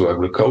went to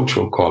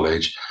agricultural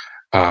college,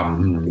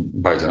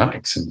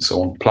 biodynamics and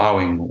so on,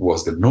 plowing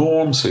was the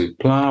norm. So you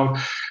plowed.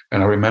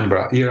 And I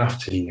remember year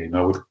after year,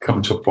 would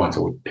come to a point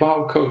I would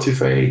plow,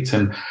 cultivate,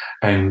 and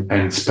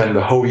spend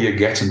the whole year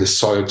getting the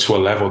soil to a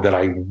level that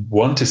I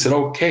wanted. Said,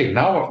 okay,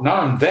 now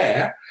I'm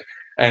there.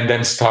 And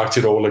then start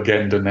it all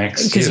again the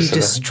next year. Because you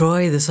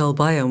destroy the soil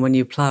biome when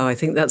you plow. I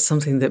think that's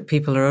something that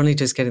people are only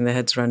just getting their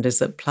heads around, is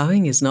that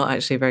plowing is not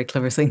actually a very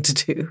clever thing to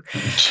do.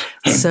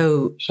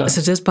 So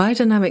does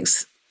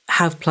biodynamics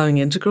have plowing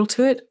integral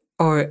to it?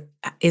 Or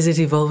is it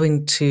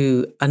evolving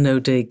to a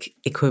no-dig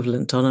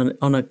equivalent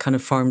on a kind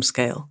of farm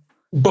scale?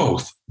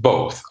 Both.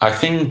 I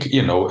think,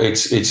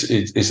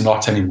 it's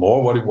not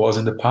anymore what it was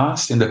in the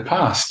past. In the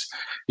past,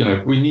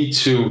 we need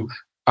to.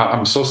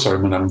 I'm so sorry,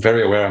 man. I'm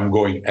very aware I'm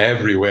going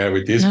everywhere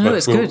with this. No,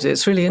 it's good.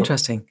 It's really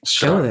interesting.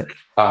 Sure. Go with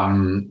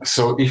it.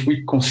 So if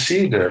we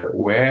consider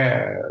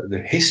where the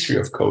history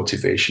of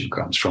cultivation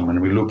comes from,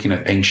 and we're looking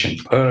at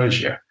ancient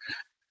Persia,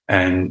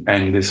 and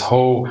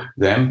the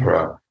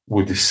emperor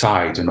would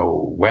decide,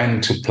 when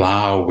to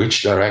plow,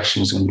 which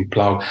direction was going to be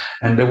plowed.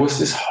 And there was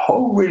this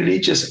whole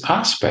religious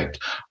aspect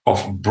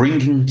of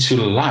bringing to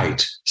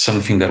light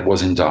something that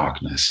was in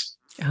darkness.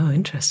 Oh,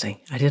 interesting.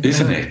 I didn't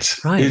Isn't know. it?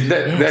 Right.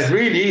 That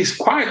really is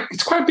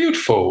it's quite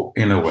beautiful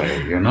in a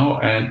way, and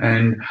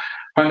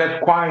find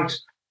that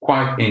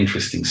quite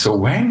interesting. So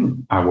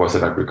when I was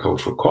at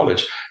agricultural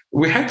college,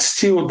 we had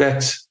still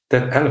that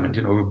element,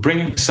 we're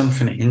bringing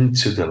something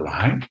into the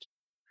light.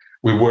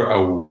 We were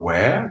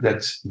aware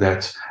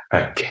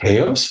that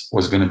chaos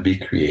was going to be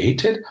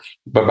created,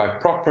 but by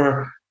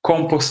proper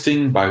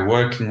composting, by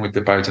working with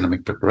the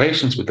biodynamic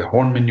preparations, with the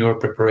horn manure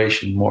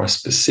preparation more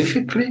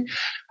specifically,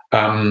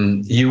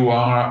 you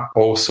are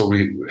also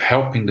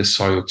helping the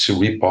soil to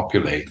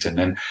repopulate. And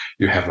then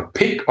you have a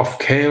peak of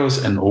chaos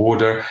and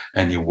order,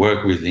 and you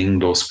work within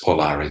those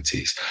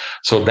polarities.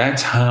 So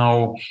that's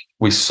how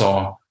we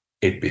saw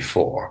it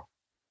before.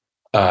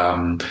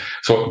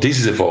 So this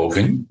is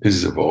evolving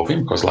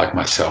because, like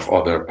myself,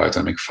 other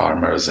biodynamic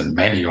farmers and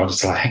many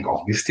others are like, hang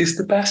on, is this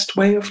the best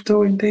way of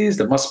doing this?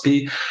 There must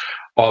be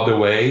other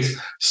ways.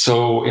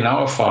 So in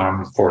our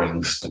farm, for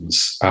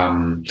instance,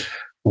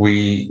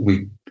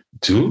 we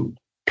do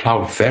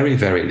plow very,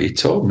 very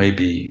little,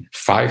 maybe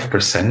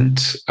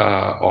 5%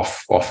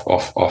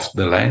 of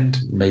the land,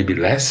 maybe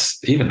less,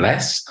 even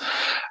less,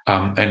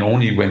 and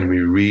only when we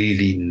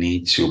really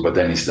need to. But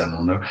then it's done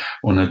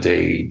on a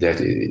day that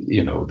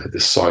that the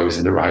soil is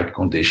in the right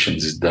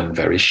conditions. It's done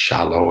very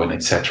shallow and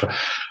etc.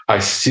 I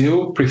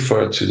still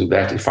prefer to do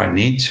that if I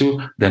need to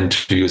than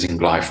to using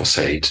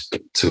glyphosate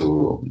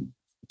to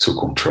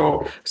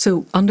control.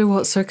 So, under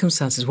what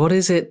circumstances? What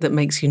is it that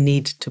makes you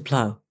need to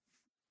plow?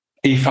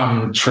 If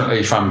I'm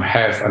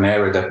have an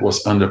area that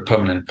was under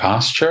permanent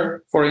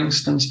pasture, for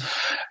instance,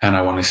 and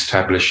I want to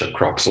establish a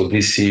crop. So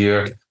this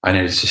year I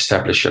needed to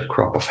establish a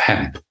crop of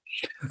hemp.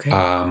 Okay.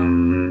 I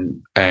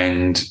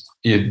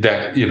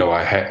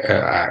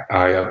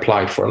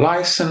applied for a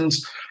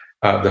license.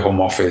 The Home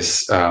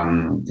Office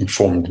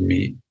informed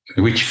me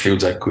which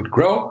fields I could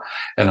grow,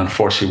 and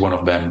unfortunately, one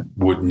of them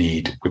would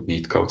need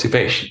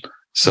cultivation.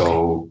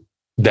 So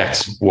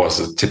that was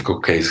a typical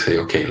case. Say,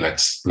 okay,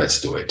 let's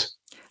do it.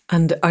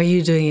 And are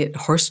you doing it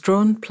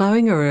horse-drawn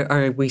plowing, or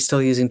are we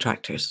still using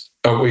tractors?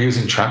 We're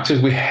using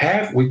tractors. We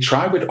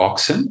try with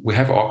oxen. We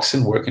have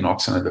working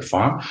oxen at the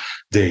farm.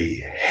 They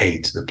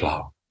hate the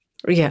plow.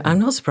 Yeah, I'm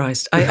not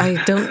surprised.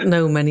 I don't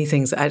know many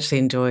things that actually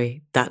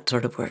enjoy that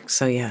sort of work.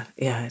 So yeah,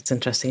 it's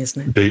interesting,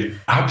 isn't it? They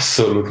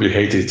absolutely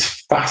hate it. It's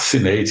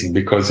fascinating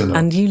because,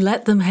 And you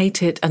let them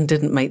hate it and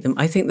didn't make them.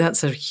 I think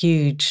that's a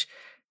huge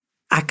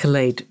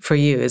accolade for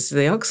you. Is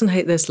the oxen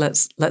hate this?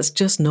 Let's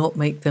just not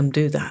make them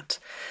do that.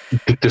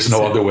 There's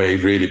no other way,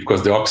 really,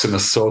 because the oxen are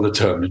so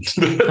determined.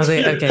 Are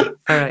they? Okay,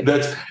 all right.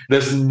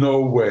 There's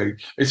no way.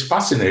 It's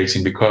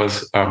fascinating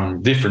because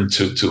different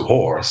to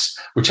horse,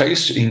 which I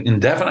used to, in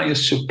Devon, I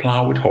used to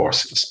plow with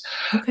horses.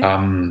 Okay.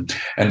 And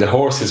the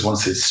horses,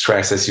 once it's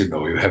stressed, as you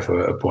know, you have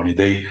a pony,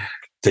 they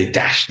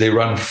dash, they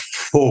run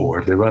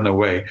forward, they run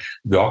away.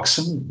 The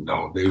oxen,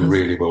 no, they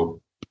really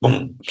will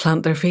boom,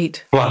 plant their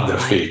feet.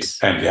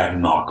 And they are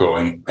not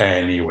going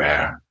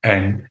anywhere.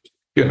 And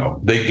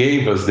they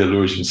gave us the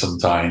illusion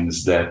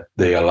sometimes that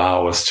they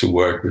allow us to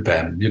work with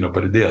them,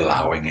 but they're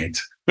allowing it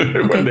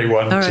when they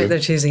want to. All right, they're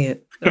choosing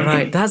it.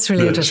 Right, that's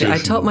really interesting. I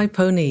taught my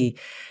pony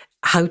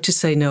how to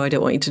say, no, I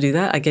don't want you to do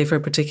that. I gave her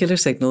a particular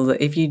signal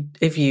that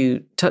if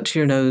you touch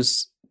your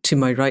nose to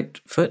my right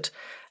foot,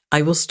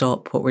 I will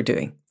stop what we're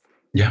doing.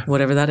 Yeah.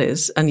 Whatever that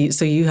is. And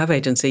so you have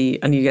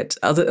agency and you get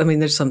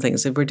there's some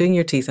things. If we're doing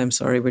your teeth, I'm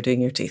sorry, we're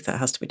doing your teeth. That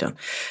has to be done.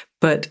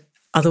 But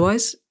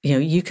otherwise,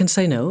 you can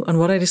say no. And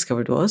what I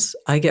discovered was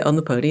I get on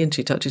the pony and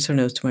she touches her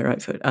nose to my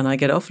right foot and I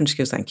get off and she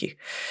goes, thank you.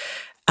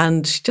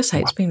 And she just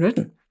hates being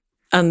ridden.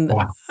 And,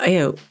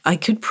 I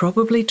could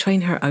probably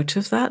train her out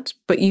of that,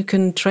 but you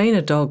can train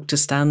a dog to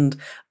stand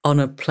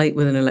on a plate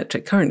with an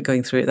electric current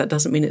going through it. That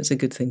doesn't mean it's a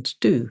good thing to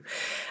do.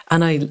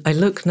 And I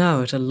look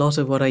now at a lot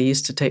of what I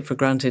used to take for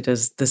granted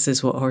as this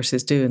is what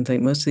horses do and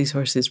think most of these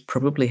horses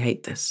probably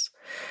hate this.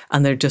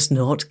 And they're just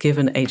not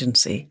given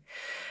agency.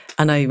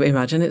 And I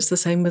imagine it's the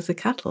same with the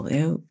cattle.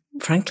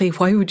 Frankly,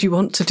 why would you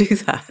want to do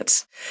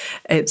that?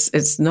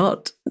 It's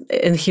not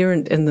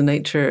inherent in the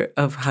nature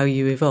of how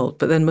you evolved.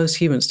 But then most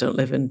humans don't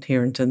live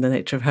inherent in the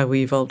nature of how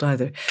we evolved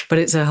either. But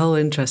it's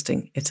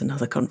it's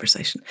another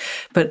conversation.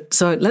 But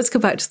so let's go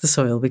back to the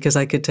soil because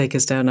I could take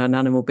us down an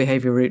animal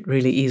behavior route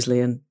really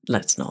easily and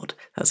let's not.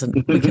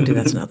 We can do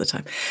that another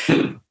time.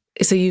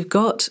 So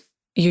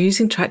you're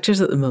using tractors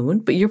at the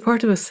moment, but you're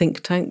part of a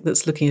think tank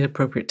that's looking at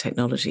appropriate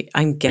technology.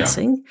 I'm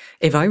guessing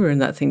if I were in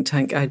that think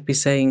tank, I'd be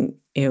saying,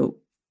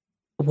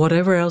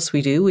 whatever else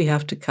we do, we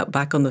have to cut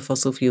back on the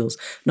fossil fuels,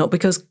 not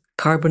because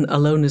carbon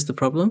alone is the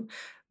problem,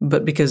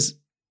 but because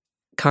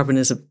carbon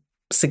is a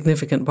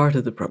significant part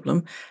of the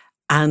problem.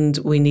 And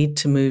we need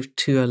to move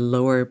to a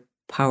lower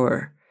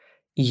power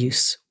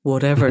use,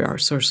 whatever our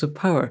source of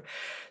power.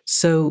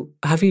 So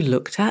have you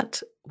looked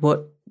at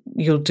what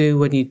you'll do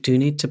when you do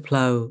need to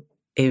plow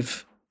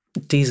if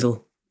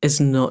diesel is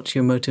not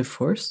your motive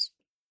force?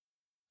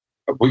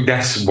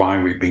 That's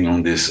why we've been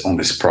on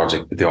this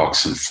project with the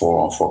oxen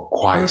for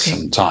quite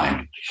some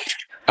time.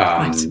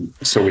 Right.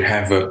 So we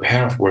have a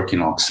pair of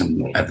working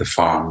oxen at the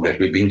farm that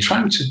we've been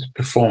trying to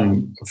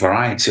perform a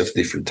variety of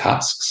different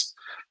tasks.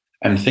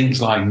 And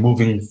things like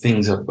moving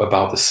things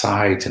about the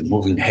site and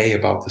moving hay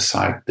about the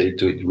site, they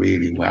do it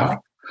really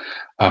well.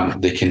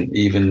 They can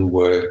even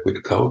work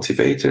with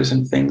cultivators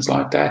and things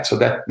like that. So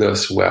that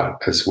does well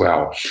as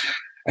well.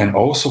 And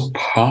also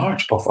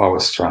part of our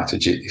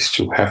strategy is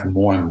to have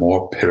more and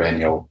more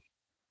perennial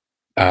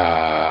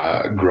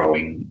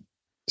growing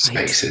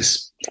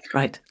spaces.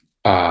 Right.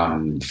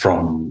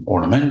 From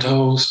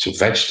ornamentals to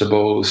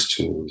vegetables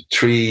to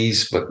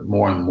trees, but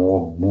more and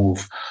more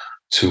move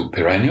to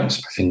perennials.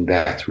 I think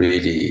that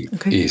really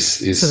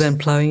is. So then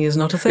ploughing is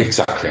not a thing.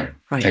 Exactly.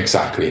 Right.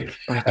 Exactly.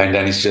 Right. And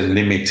then it's just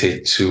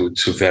limited to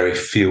very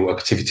few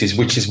activities,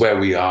 which is where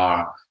we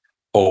are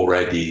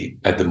already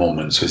at the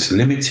moment. So it's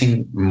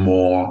limiting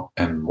more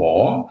and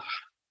more.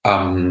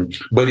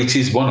 But it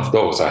is one of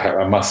those,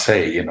 I must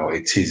say,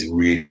 it is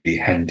really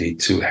handy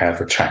to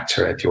have a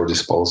tractor at your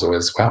disposal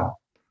as well.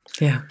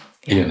 Yeah.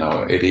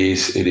 It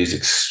is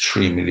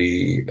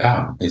extremely,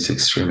 it's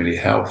extremely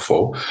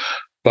helpful.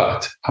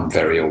 But I'm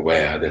very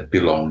aware that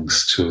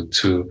belongs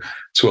to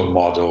a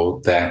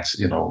model that,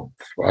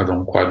 I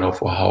don't quite know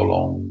for how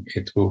long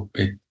we're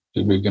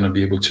going to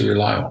be able to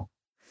rely on.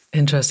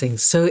 Interesting.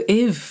 So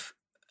if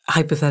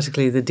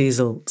hypothetically the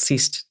diesel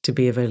ceased to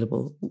be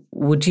available,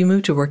 would you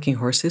move to working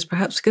horses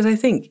perhaps? Because I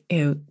think,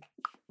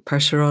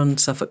 Percheron,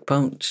 Suffolk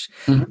Punch,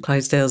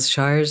 Clydesdale's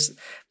Shires,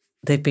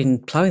 they've been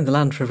ploughing the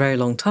land for a very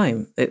long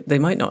time. They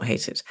might not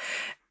hate it.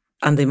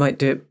 And they might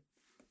do it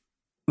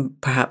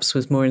perhaps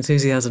with more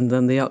enthusiasm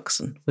than the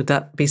oxen. Would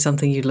that be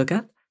something you'd look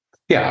at?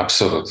 Yeah,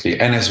 absolutely.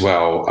 And as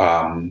well,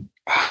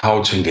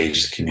 how to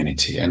engage the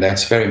community. And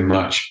that's very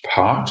much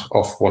part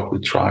of what we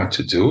try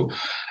to do,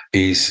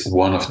 is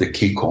one of the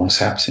key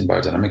concepts in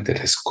biodynamic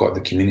that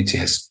the community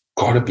has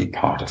got to be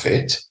part of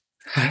it.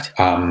 Right.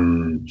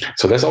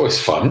 So that's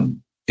always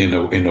fun in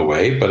a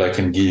way, but I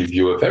can give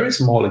you a very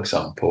small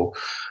example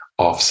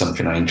of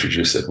something I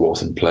introduced that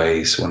was in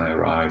place when I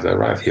arrived. I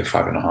arrived here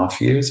 5.5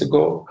 years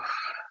ago,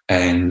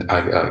 and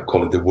I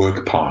call it the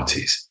work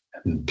parties.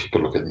 And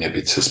people look at me a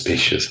bit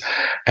suspicious.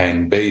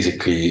 And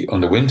basically,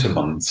 on the winter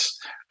months,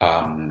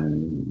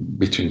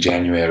 between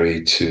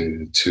January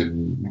to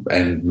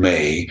and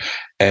May,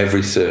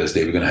 every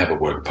Thursday we're going to have a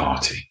work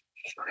party.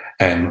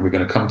 And we're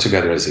going to come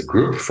together as a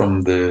group,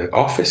 from the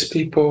office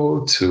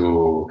people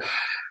to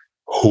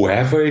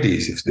whoever it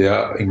is. If they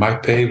are in my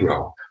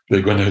payroll,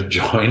 they're going to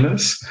join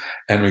us,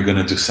 and we're going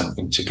to do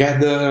something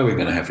together. We're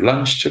going to have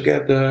lunch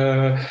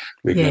together.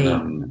 We're going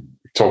to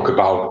talk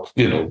about,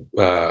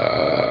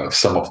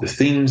 some of the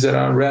themes that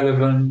are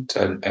relevant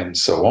and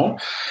so on.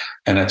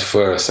 And at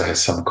first I had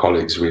some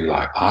colleagues really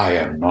like, I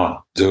am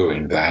not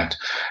doing that.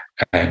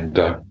 And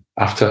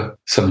after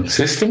some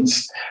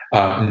insistence,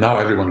 now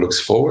everyone looks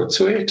forward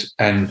to it.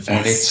 And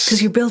it's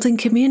because you're building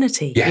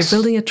community. Yes. You're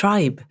building a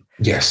tribe.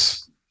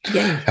 Yes.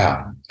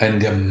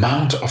 And the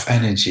amount of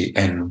energy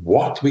and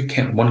what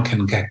one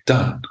can get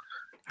done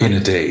in a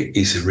day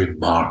is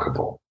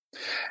remarkable.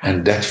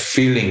 And that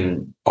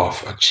feeling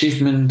of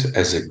achievement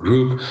as a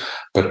group,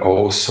 but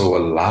also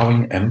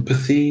allowing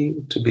empathy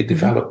to be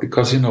developed,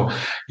 because,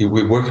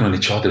 we're working on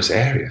each other's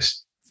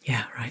areas.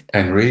 Yeah, right.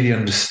 And really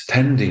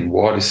understanding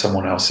what is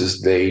someone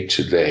else's day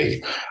to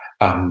day.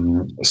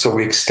 So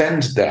we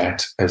extend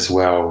that as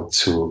well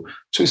to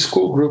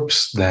school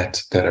groups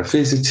that are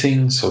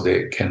visiting, so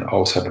they can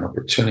also have an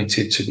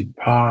opportunity to be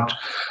part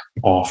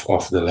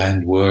of the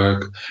land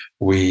work.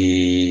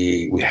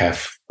 We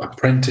have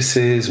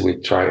apprentices. We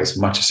try as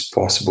much as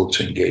possible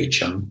to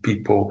engage young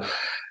people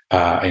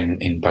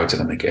in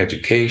biodynamic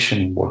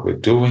education, in what we're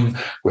doing.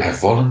 We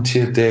have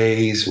volunteer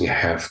days. We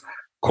have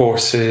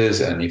courses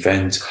and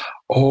events,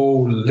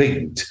 all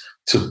linked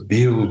to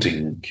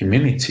building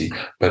community,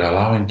 but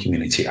allowing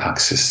community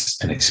access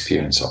and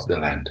experience of the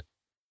land.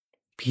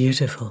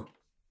 Beautiful.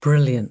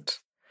 Brilliant.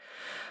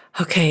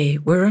 Okay,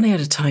 we're running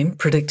out of time,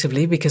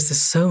 predictably, because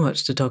there's so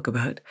much to talk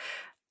about.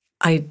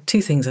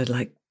 Two things I'd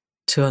like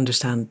to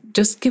understand.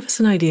 Just give us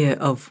an idea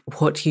of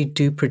what you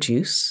do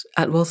produce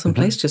at Waltham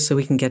Place, just so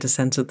we can get a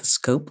sense of the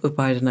scope of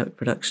biodynamic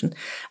production.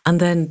 And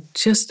then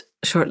just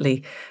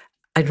shortly,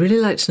 I'd really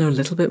like to know a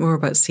little bit more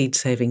about seed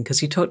saving,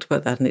 because you talked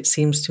about that, and it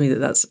seems to me that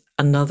that's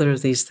another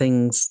of these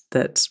things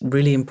that's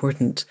really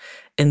important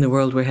in the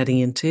world we're heading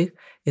into,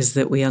 is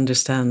that we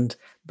understand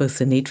both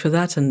the need for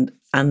that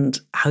and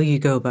how you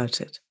go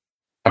about it.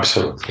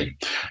 Absolutely.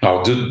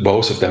 I'll do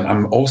both of them.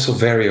 I'm also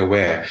very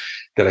aware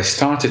that I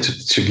started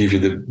to give you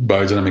the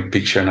biodynamic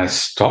picture and I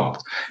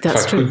stopped.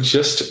 That's true. If I could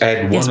just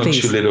add one or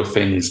two little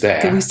things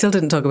there. We still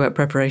didn't talk about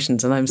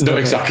preparations, and I'm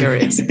still very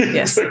curious.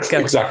 Yes, go.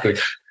 Exactly.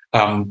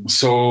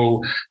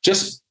 So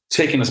just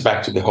taking us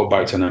back to the whole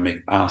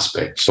biodynamic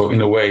aspect. So in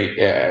a way,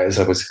 as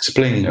I was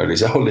explaining earlier,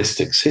 it's a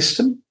holistic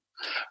system.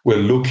 We're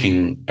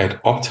looking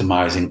at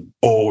optimizing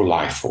all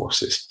life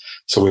forces.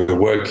 So we're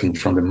working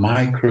from the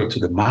micro to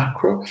the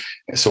macro.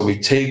 So we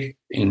take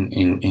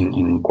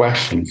in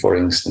question, for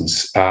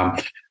instance,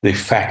 the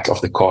effect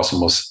of the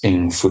cosmos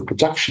in food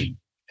production.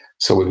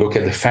 So we look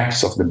at the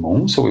effects of the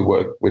moon. So we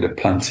work with a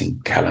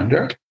planting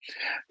calendar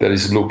that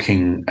is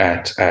looking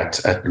at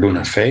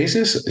lunar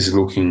phases, is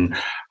looking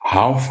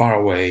how far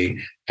away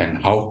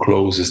and how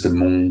close is the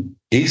moon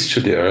is to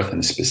the Earth in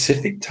a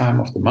specific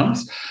time of the month,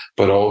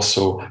 but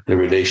also the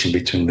relation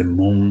between the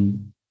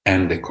moon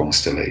and the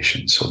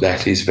constellation. So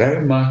that is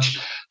very much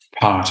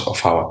part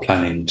of our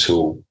planning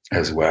tool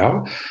as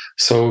well.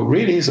 So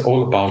really it's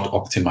all about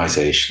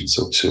optimization.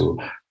 So to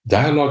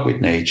dialogue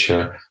with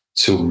nature,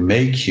 to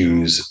make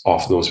use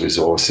of those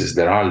resources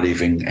that are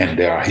living and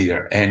they are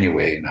here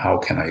anyway, and how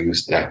can I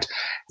use that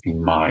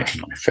in my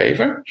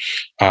favor?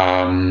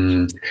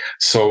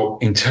 So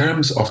in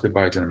terms of the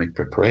biodynamic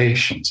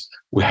preparations,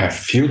 we have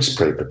field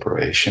spray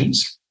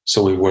preparations.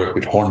 So we work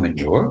with horn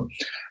manure,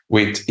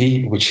 which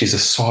is a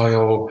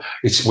soil,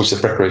 which is a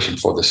preparation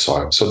for the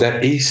soil. So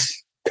that is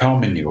cow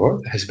manure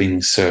that has been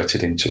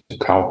inserted into the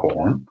cow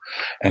horn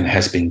and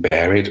has been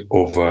buried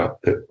over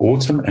the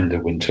autumn and the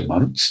winter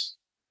months.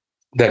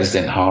 That is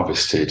then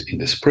harvested in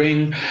the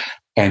spring,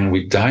 and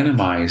we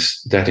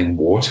dynamize that in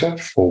water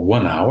for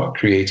 1 hour,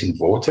 creating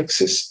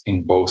vortexes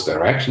in both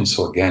directions.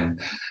 So again,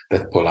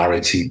 that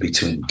polarity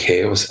between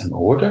chaos and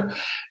order,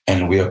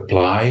 and we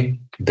apply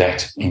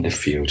that in the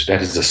field.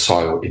 That is the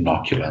soil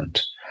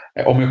inoculant.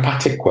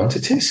 Homeopathic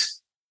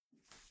quantities.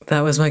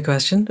 That was my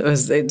question.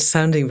 It's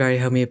sounding very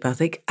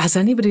homeopathic. Has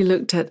anybody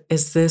looked at,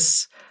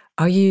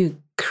 are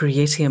you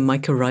creating a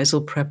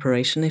mycorrhizal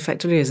preparation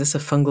effectively? Is this a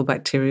fungal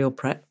bacterial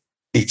prep?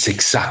 It's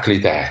exactly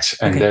that.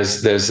 And okay.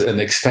 There's an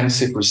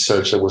extensive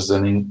research that was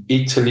done in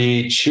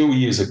Italy 2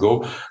 years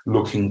ago,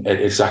 looking at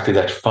exactly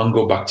that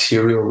fungal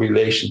bacterial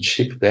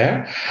relationship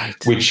there, right,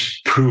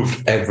 which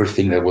proved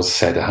everything that was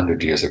said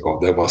 100 years ago.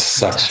 There was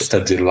such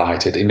a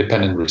delighted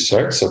independent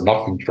research, so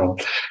not from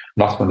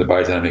the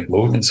biodynamic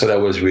movement. So that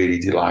was really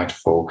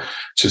delightful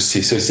to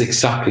see. So it's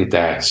exactly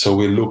that. So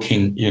we're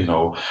looking,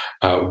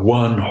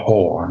 one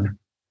horn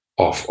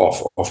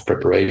of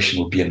preparation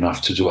would be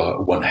enough to do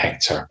 1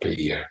 hectare per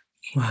year.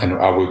 Wow. And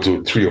I will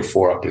do 3 or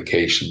 4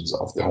 applications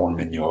of the horn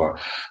manure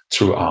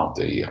throughout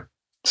the year.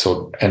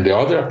 So, and the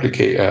other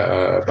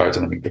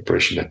biodynamic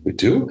preparation that we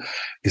do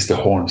is the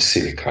horn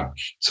silica.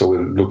 So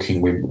we're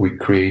looking, we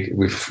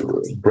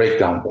break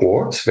down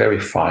quartz very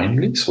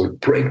finely. So we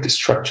break the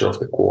structure of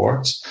the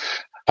quartz,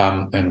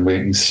 and we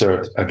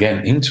insert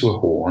again into a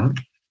horn,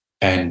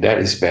 and that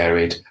is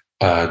buried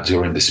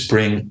during the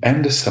spring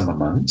and the summer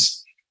months.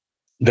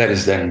 That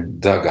is then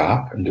dug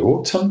up in the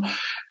autumn,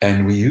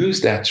 and we use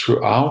that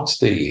throughout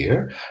the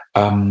year.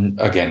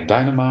 Again,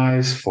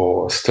 dynamized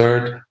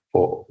stirred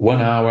for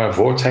 1 hour,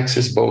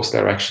 vortexes both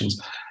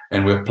directions,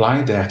 and we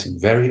apply that in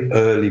very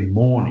early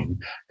morning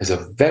as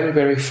a very,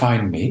 very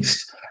fine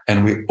mist.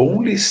 And we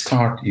only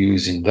start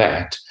using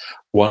that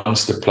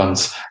once the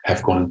plants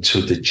have gone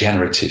to the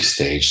generative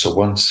stage. So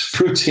once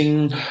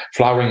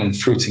flowering and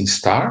fruiting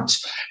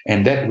starts,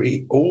 and that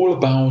really all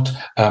about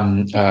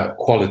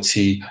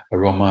quality,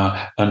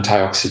 aroma,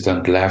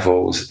 antioxidant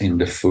levels in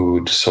the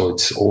food. So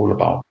it's all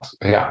about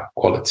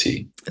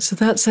quality. So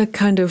that's a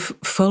kind of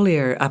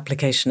foliar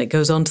application. It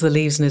goes onto the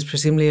leaves and is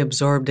presumably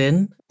absorbed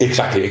in.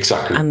 Exactly.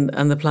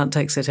 And the plant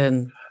takes it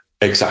in.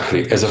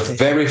 Exactly. As a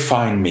very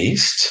fine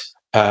mist,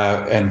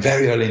 and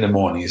very early in the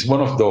morning. It's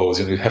one of those,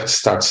 and you have to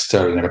start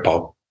stirring at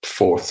about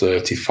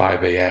 4:30,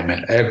 5 a.m.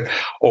 And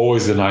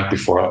always the night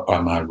before,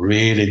 am I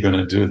really going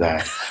to do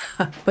that?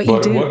 But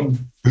you do.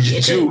 What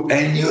you do,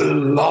 and you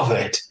love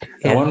it.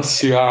 Yeah. And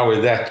once you are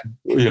with that,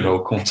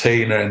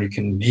 container, and you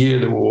can hear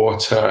the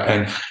water,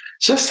 and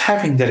just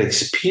having that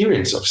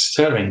experience of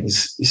stirring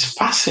is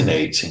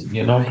fascinating,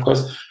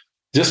 because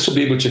just to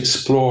be able to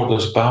explore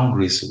those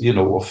boundaries,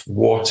 of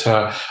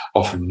water,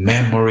 of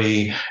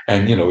memory.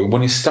 And,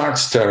 when you start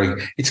stirring,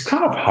 it's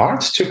kind of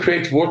hard to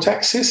create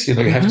vortexes. You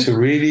have to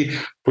really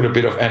put a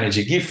bit of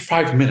energy. Give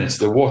 5 minutes.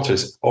 The water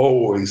is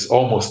always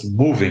almost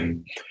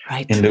moving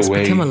in the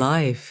way. It's become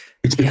alive.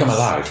 It's become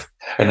alive.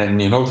 And then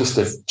you notice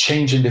the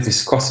change in the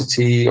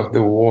viscosity of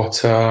the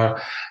water.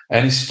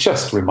 And it's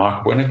just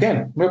remarkable. And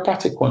again,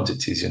 homeopathic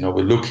quantities,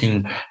 we're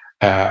looking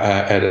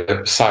at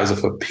a size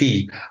of a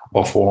pea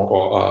of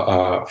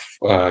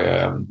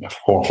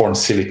horn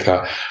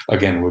silica,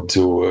 again, would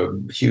do a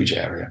huge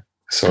area.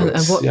 So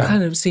and what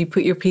so you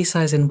put your pea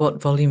size in what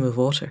volume of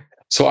water?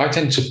 So I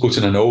tend to put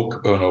in on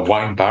a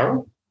wine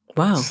barrel.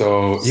 Wow.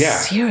 So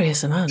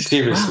serious amount.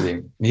 Seriously.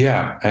 Wow.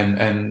 Yeah.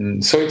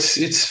 And so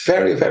it's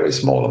very, very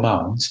small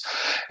amounts.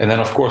 And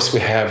then of course we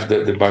have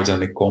the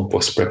biodynamic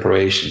compost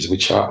preparations,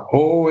 which are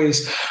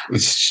always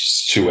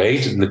to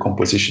aid the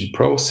composition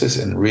process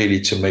and really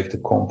to make the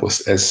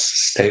compost as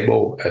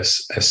stable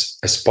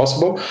as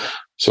possible.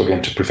 So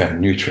again, to prevent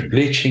nutrient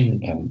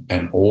leaching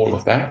and all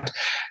of that.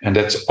 And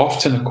that's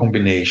often a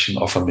combination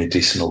of a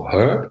medicinal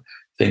herb,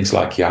 things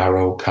like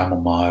yarrow,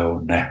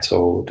 chamomile,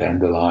 nettle,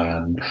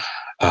 dandelion,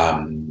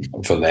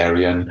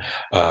 valerian,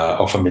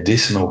 of a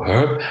medicinal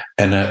herb,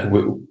 and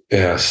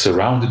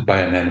surrounded by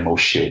an animal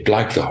shield,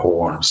 like the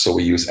horn. So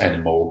we use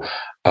animal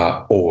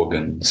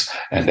organs,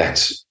 and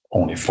that's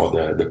only for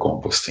the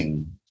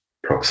composting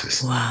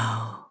process.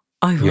 Wow.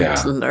 I want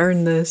to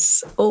learn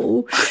this.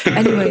 Oh,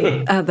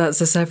 anyway,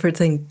 that's a separate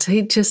thing.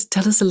 Just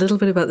tell us a little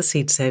bit about the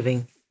seed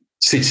saving.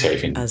 Seed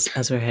saving.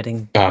 As we're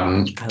heading.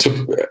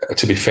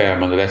 To be fair,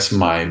 Amanda, that's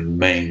my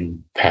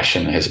main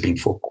passion, has been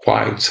for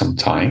quite some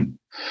time.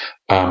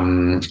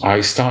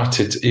 I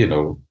started,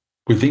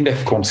 within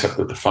that concept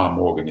of the farm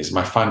organism,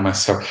 I find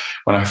myself,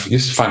 when I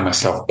used to find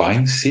myself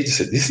buying seeds,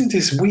 I said, isn't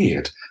this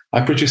weird?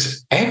 I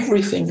produce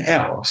everything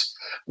else.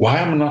 Why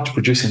am I not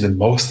producing the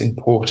most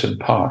important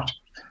part?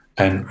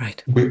 And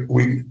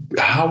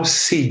how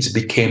seeds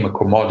became a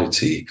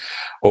commodity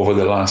over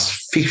the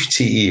last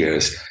 50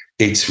 years,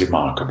 it's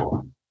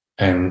remarkable.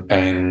 And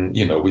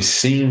we've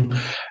seen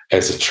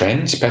as a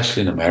trend,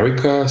 especially in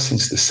America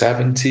since the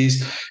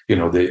 70s,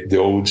 the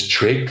old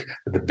trick,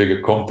 the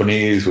bigger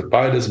companies would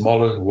buy the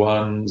smaller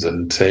ones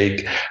and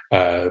take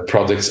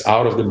products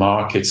out of the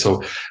market.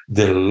 So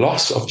the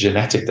loss of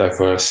genetic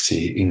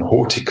diversity in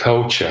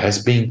horticulture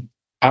has been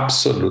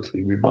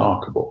absolutely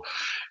remarkable.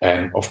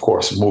 And of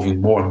course, moving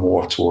more and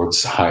more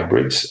towards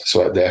hybrids,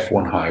 so the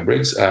F1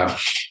 hybrids,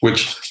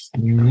 which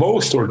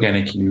most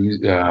organic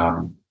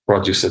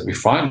produce that we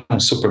find in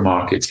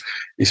supermarkets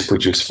is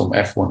produced from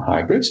F1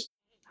 hybrids,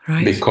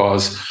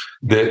 because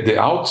the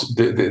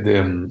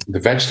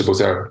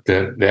vegetables are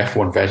the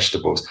F1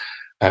 vegetables.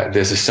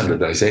 There's a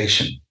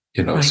standardization,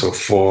 So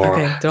for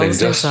they're all the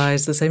same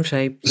size, the same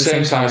shape,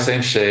 same size,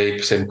 same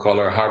shape, same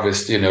color.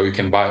 Harvest, you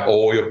can buy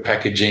all your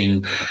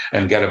packaging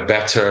and get a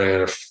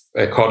better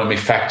economy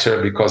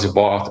factor because you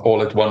bought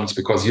all at once,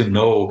 because your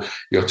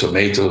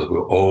tomatoes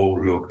will all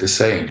look the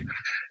same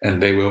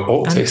and they will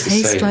all taste the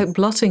same. Like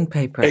blotting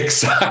paper.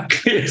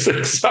 Exactly.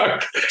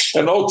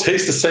 And all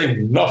taste the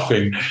same,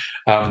 nothing.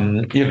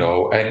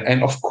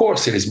 And of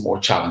course it is more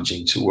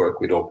challenging to work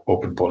with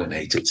open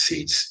pollinated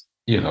seeds.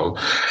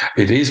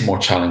 It is more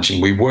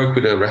challenging. We work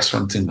with a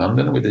restaurant in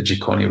London, with the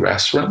Gicconi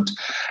restaurant,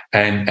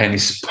 and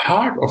it's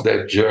part of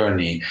that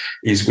journey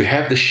is we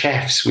have the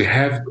chefs, we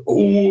have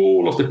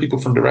all of the people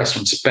from the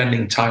restaurant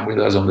spending time with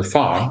us on the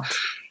farm,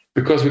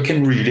 because we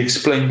can really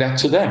explain that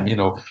to them,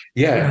 not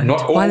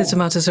all. Why the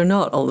tomatoes are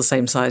not all the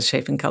same size,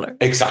 shape, and color.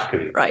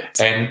 Exactly. Right.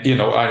 And,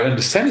 I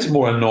understand it's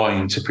more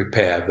annoying to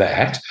prepare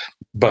that,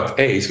 but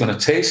it's going to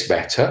taste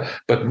better.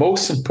 But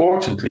most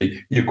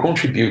importantly, you're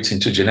contributing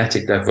to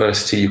genetic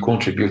diversity, you're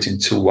contributing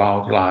to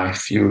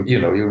wildlife, you're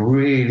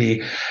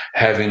really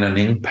having an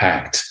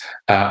impact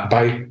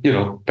by,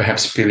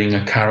 perhaps peeling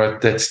a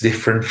carrot that's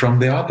different from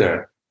the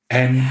other.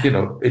 And,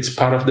 it's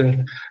part of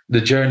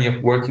the journey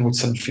of working with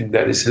something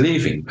that is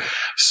living.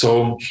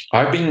 So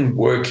I've been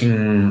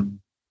working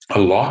a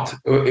lot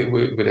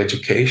with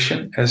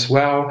education as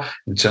well,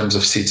 in terms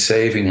of seed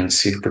saving and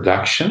seed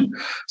production.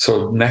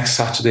 So next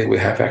Saturday, we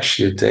have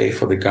actually a day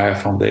for the Gaia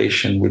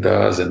Foundation with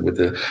us and with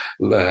the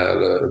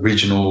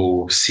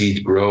regional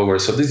seed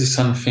growers. So this is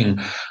something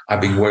I've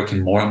been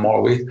working more and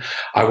more with.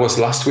 I was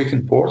last week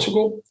in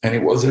Portugal, and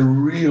it was a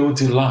real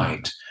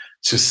delight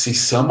to see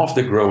some of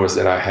the growers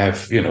that I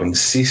have,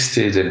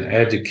 insisted and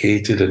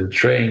educated and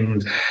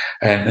trained,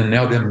 and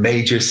now they're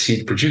major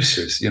seed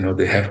producers.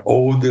 They have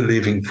all the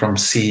living from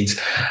seeds,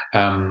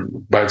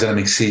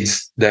 biodynamic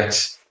seeds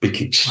that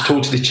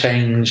totally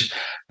change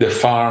their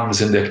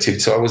farms and their activity.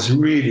 So I was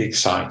really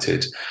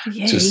excited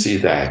to see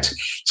that.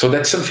 So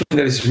that's something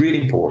that is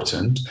really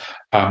important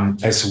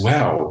as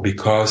well,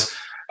 because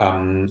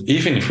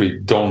even if we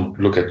don't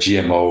look at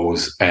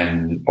GMOs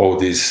and all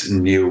these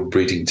new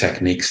breeding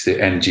techniques, the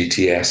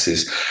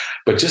NGTSs,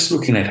 but just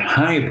looking at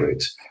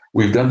hybrids,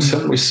 we've done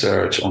some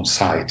research on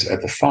site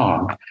at the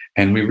farm,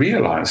 and we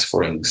realized,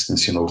 for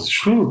instance,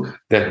 through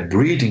that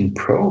breeding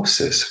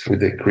process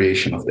with the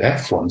creation of the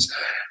F1s,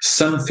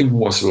 something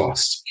was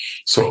lost.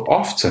 So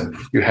often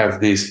you have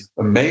these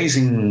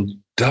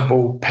amazing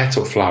double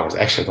petal flowers.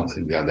 Actually, I don't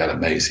think they are that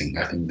amazing.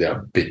 I think they're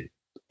a bit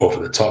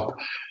over the top.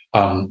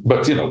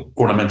 But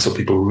ornamental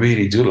people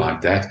really do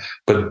like that,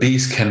 but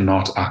bees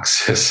cannot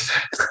access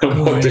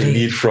what they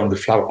need from the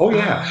flower.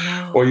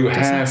 No. Or you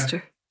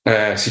Disaster.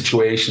 have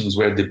situations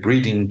where the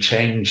breeding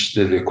changed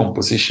the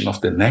composition of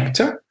the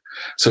nectar.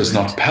 So it's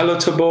not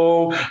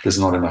palatable, there's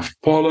not enough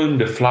pollen,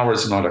 the flower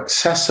is not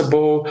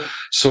accessible.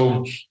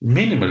 So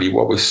minimally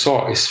what we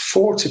saw is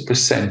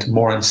 40%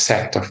 more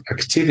insect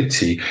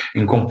activity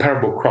in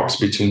comparable crops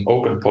between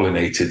open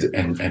pollinated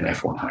and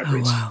F1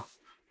 hybrids. Oh, wow.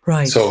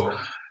 Right. So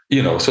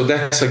so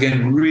that's,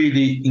 again,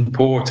 really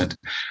important.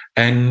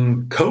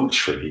 And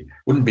culturally,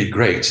 wouldn't it be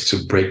great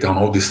to break down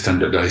all this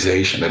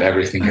standardization, that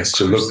everything has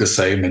to look the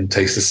same and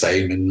taste the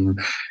same, and,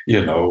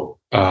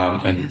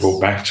 and go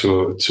back to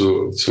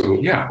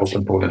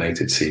open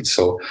pollinated seeds.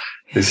 So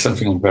this is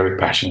something I'm very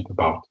passionate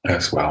about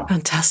as well.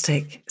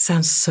 Fantastic.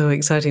 Sounds so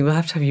exciting. We'll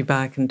have to have you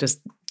back and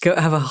just go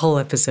have a whole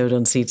episode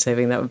on seed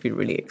saving. That would be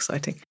really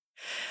exciting.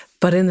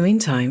 But in the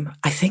meantime,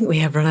 I think we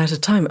have run out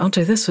of time.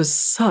 André, this was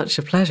such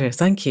a pleasure.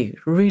 Thank you.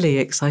 Really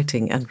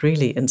exciting and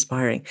really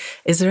inspiring.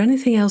 Is there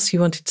anything else you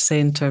wanted to say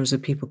in terms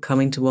of people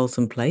coming to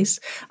Waltham Place?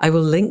 I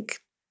will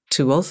link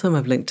to Waltham.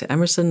 I've linked to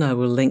Emerson. I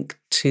will link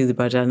to the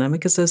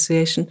Biodynamic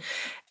Association.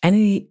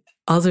 Any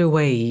other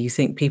way you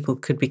think people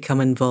could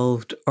become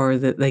involved or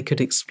that they could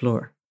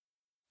explore?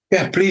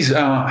 Yeah, please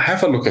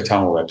have a look at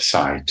our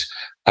website.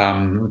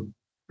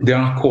 There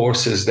are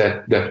courses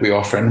that we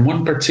offer, and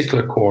one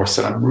particular course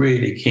that I'm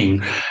really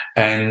keen,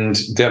 and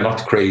they're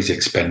not crazy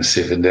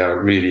expensive and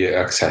they're really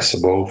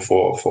accessible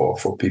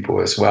for people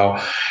as well,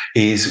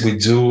 is we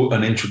do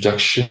an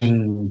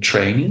introduction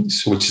training,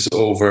 which is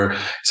over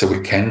a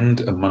weekend,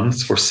 a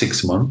month, for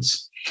 6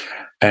 months.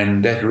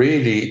 And that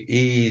really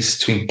is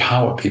to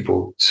empower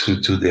people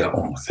to do their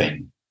own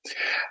thing.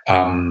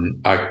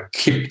 I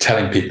keep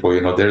telling people,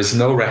 there is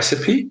no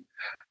recipe.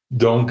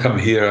 Don't come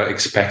here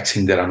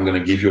expecting that I'm going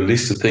to give you a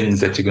list of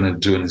things that you're going to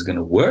do and it's going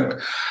to work.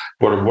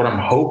 But what I'm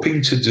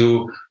hoping to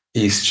do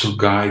is to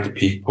guide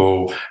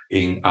people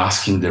in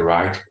asking the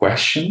right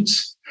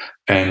questions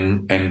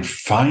and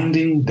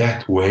finding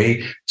that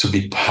way to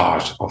be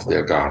part of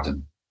their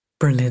garden.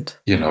 Brilliant.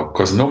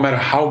 Because no matter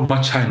how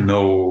much I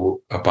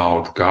know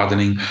about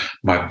gardening,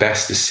 my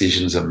best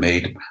decisions are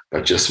made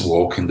by just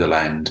walking the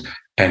land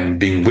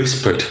and being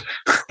whispered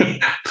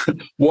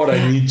what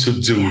I need to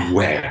do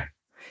where.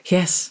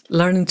 Yes,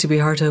 learning to be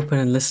heart open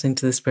and listening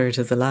to the spirit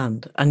of the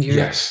land. And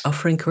you're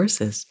offering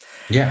courses.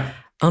 Yeah.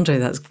 André,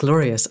 that's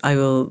glorious. I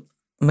will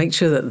make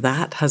sure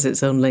that has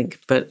its own link,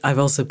 but I've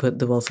also put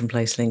the Waltham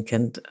Place link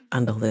and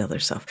all the other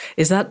stuff.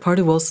 Is that part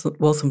of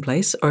Waltham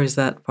Place, or is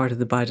that part of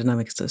the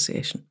Biodynamic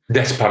Association?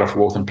 That's part of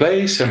Waltham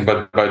Place,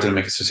 but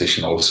Biodynamic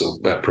Association also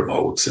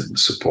promotes and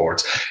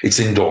supports. It's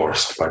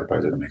endorsed by the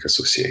Biodynamic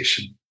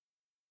Association.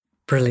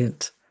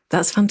 Brilliant.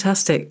 That's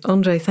fantastic.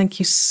 André, thank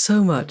you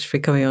so much for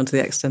coming on to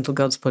the Accidental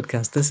Gods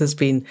podcast. This has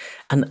been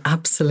an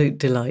absolute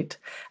delight,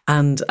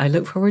 and I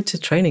look forward to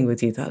training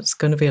with you. That's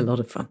going to be a lot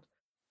of fun.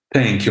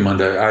 Thank you,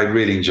 Manda. I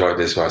really enjoyed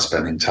this while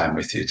spending time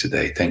with you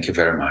today. Thank you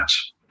very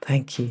much.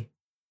 Thank you.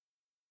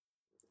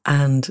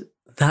 And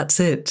that's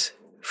it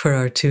for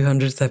our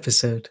 200th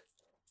episode.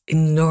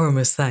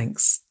 Enormous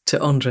thanks to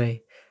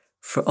André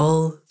for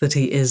all that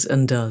he is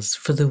and does,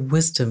 for the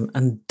wisdom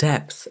and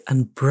depth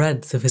and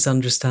breadth of his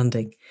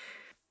understanding,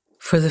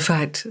 for the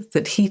fact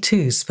that he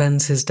too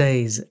spends his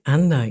days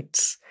and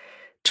nights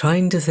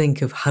trying to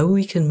think of how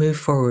we can move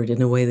forward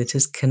in a way that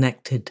is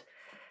connected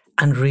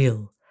and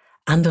real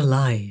and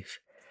alive,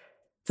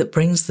 that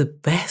brings the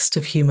best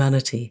of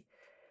humanity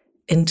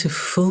into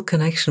full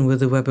connection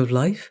with the web of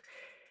life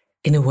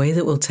in a way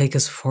that will take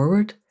us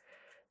forward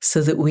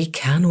so that we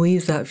can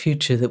weave that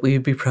future that we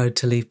would be proud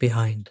to leave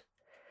behind.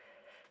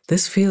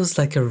 This feels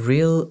like a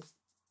real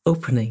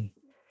opening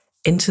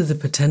into the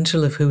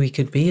potential of who we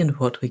could be and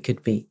what we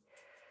could be.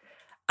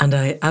 And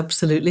I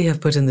absolutely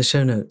have put in the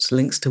show notes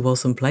links to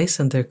Waltham Place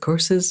and their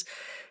courses,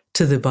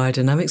 to the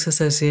Biodynamics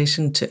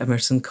Association, to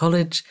Emerson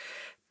College,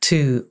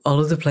 to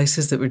all of the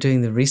places that we're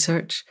doing the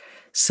research,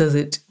 so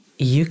that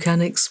you can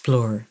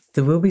explore.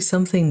 There will be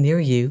something near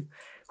you,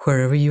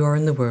 wherever you are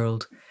in the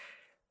world,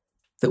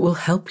 that will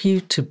help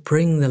you to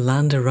bring the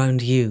land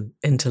around you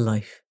into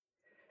life.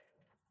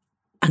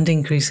 And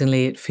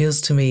increasingly, it feels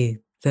to me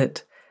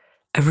that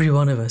every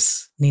one of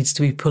us needs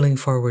to be pulling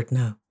forward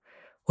now.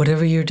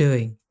 Whatever you're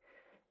doing,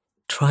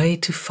 try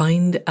to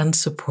find and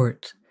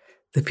support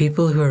the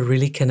people who are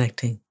really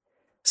connecting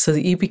so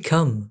that you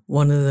become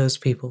one of those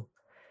people,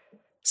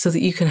 so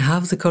that you can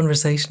have the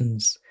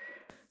conversations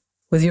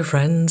with your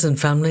friends and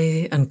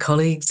family and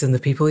colleagues and the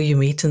people you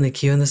meet in the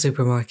queue in the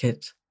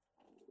supermarket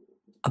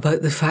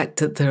about the fact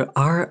that there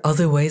are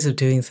other ways of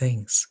doing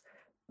things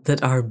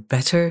that are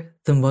better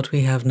than what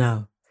we have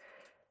now.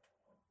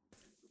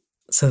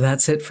 So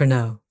that's it for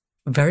now.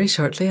 Very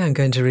shortly, I'm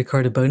going to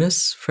record a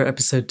bonus for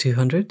episode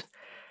 200,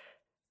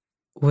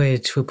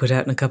 which we'll put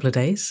out in a couple of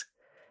days.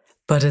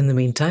 But in the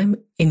meantime,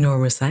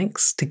 enormous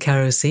thanks to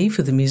Caro C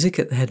for the music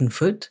at the head and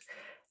foot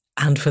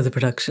and for the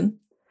production.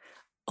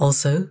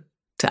 Also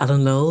to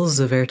Alan Lowles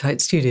of Airtight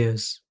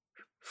Studios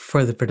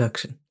for the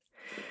production.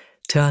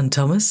 To Anne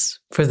Thomas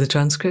for the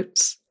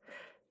transcripts.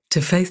 To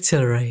Faith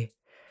Tilleray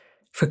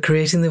for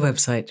creating the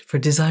website, for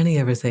designing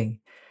everything,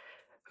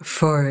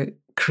 for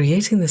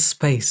creating this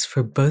space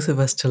for both of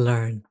us to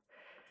learn,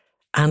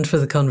 and for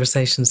the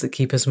conversations that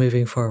keep us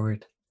moving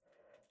forward.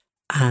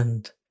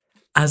 And,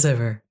 as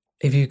ever,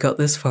 if you got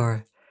this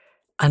far,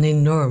 an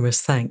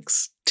enormous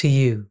thanks to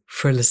you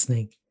for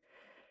listening.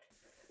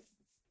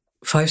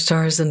 5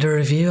 stars and a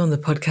review on the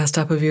podcast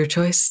app of your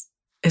choice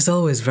is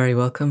always very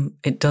welcome.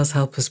 It does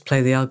help us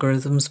play the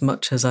algorithms,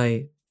 much as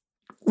I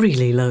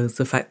really loathe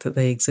the fact that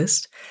they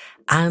exist.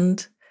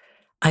 And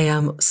I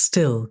am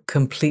still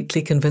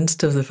completely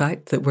convinced of the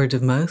fact that word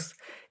of mouth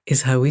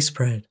is how we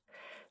spread.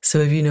 So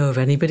if you know of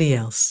anybody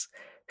else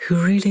who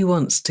really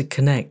wants to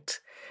connect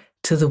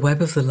to the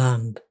web of the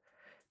land,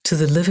 to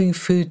the living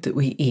food that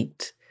we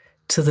eat,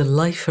 to the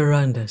life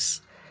around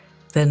us,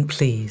 then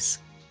please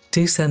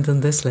do send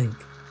them this link.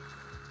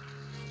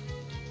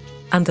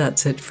 And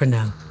that's it for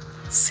now.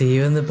 See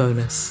you in the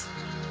bonus.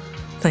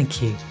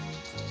 Thank you,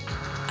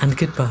 and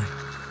goodbye.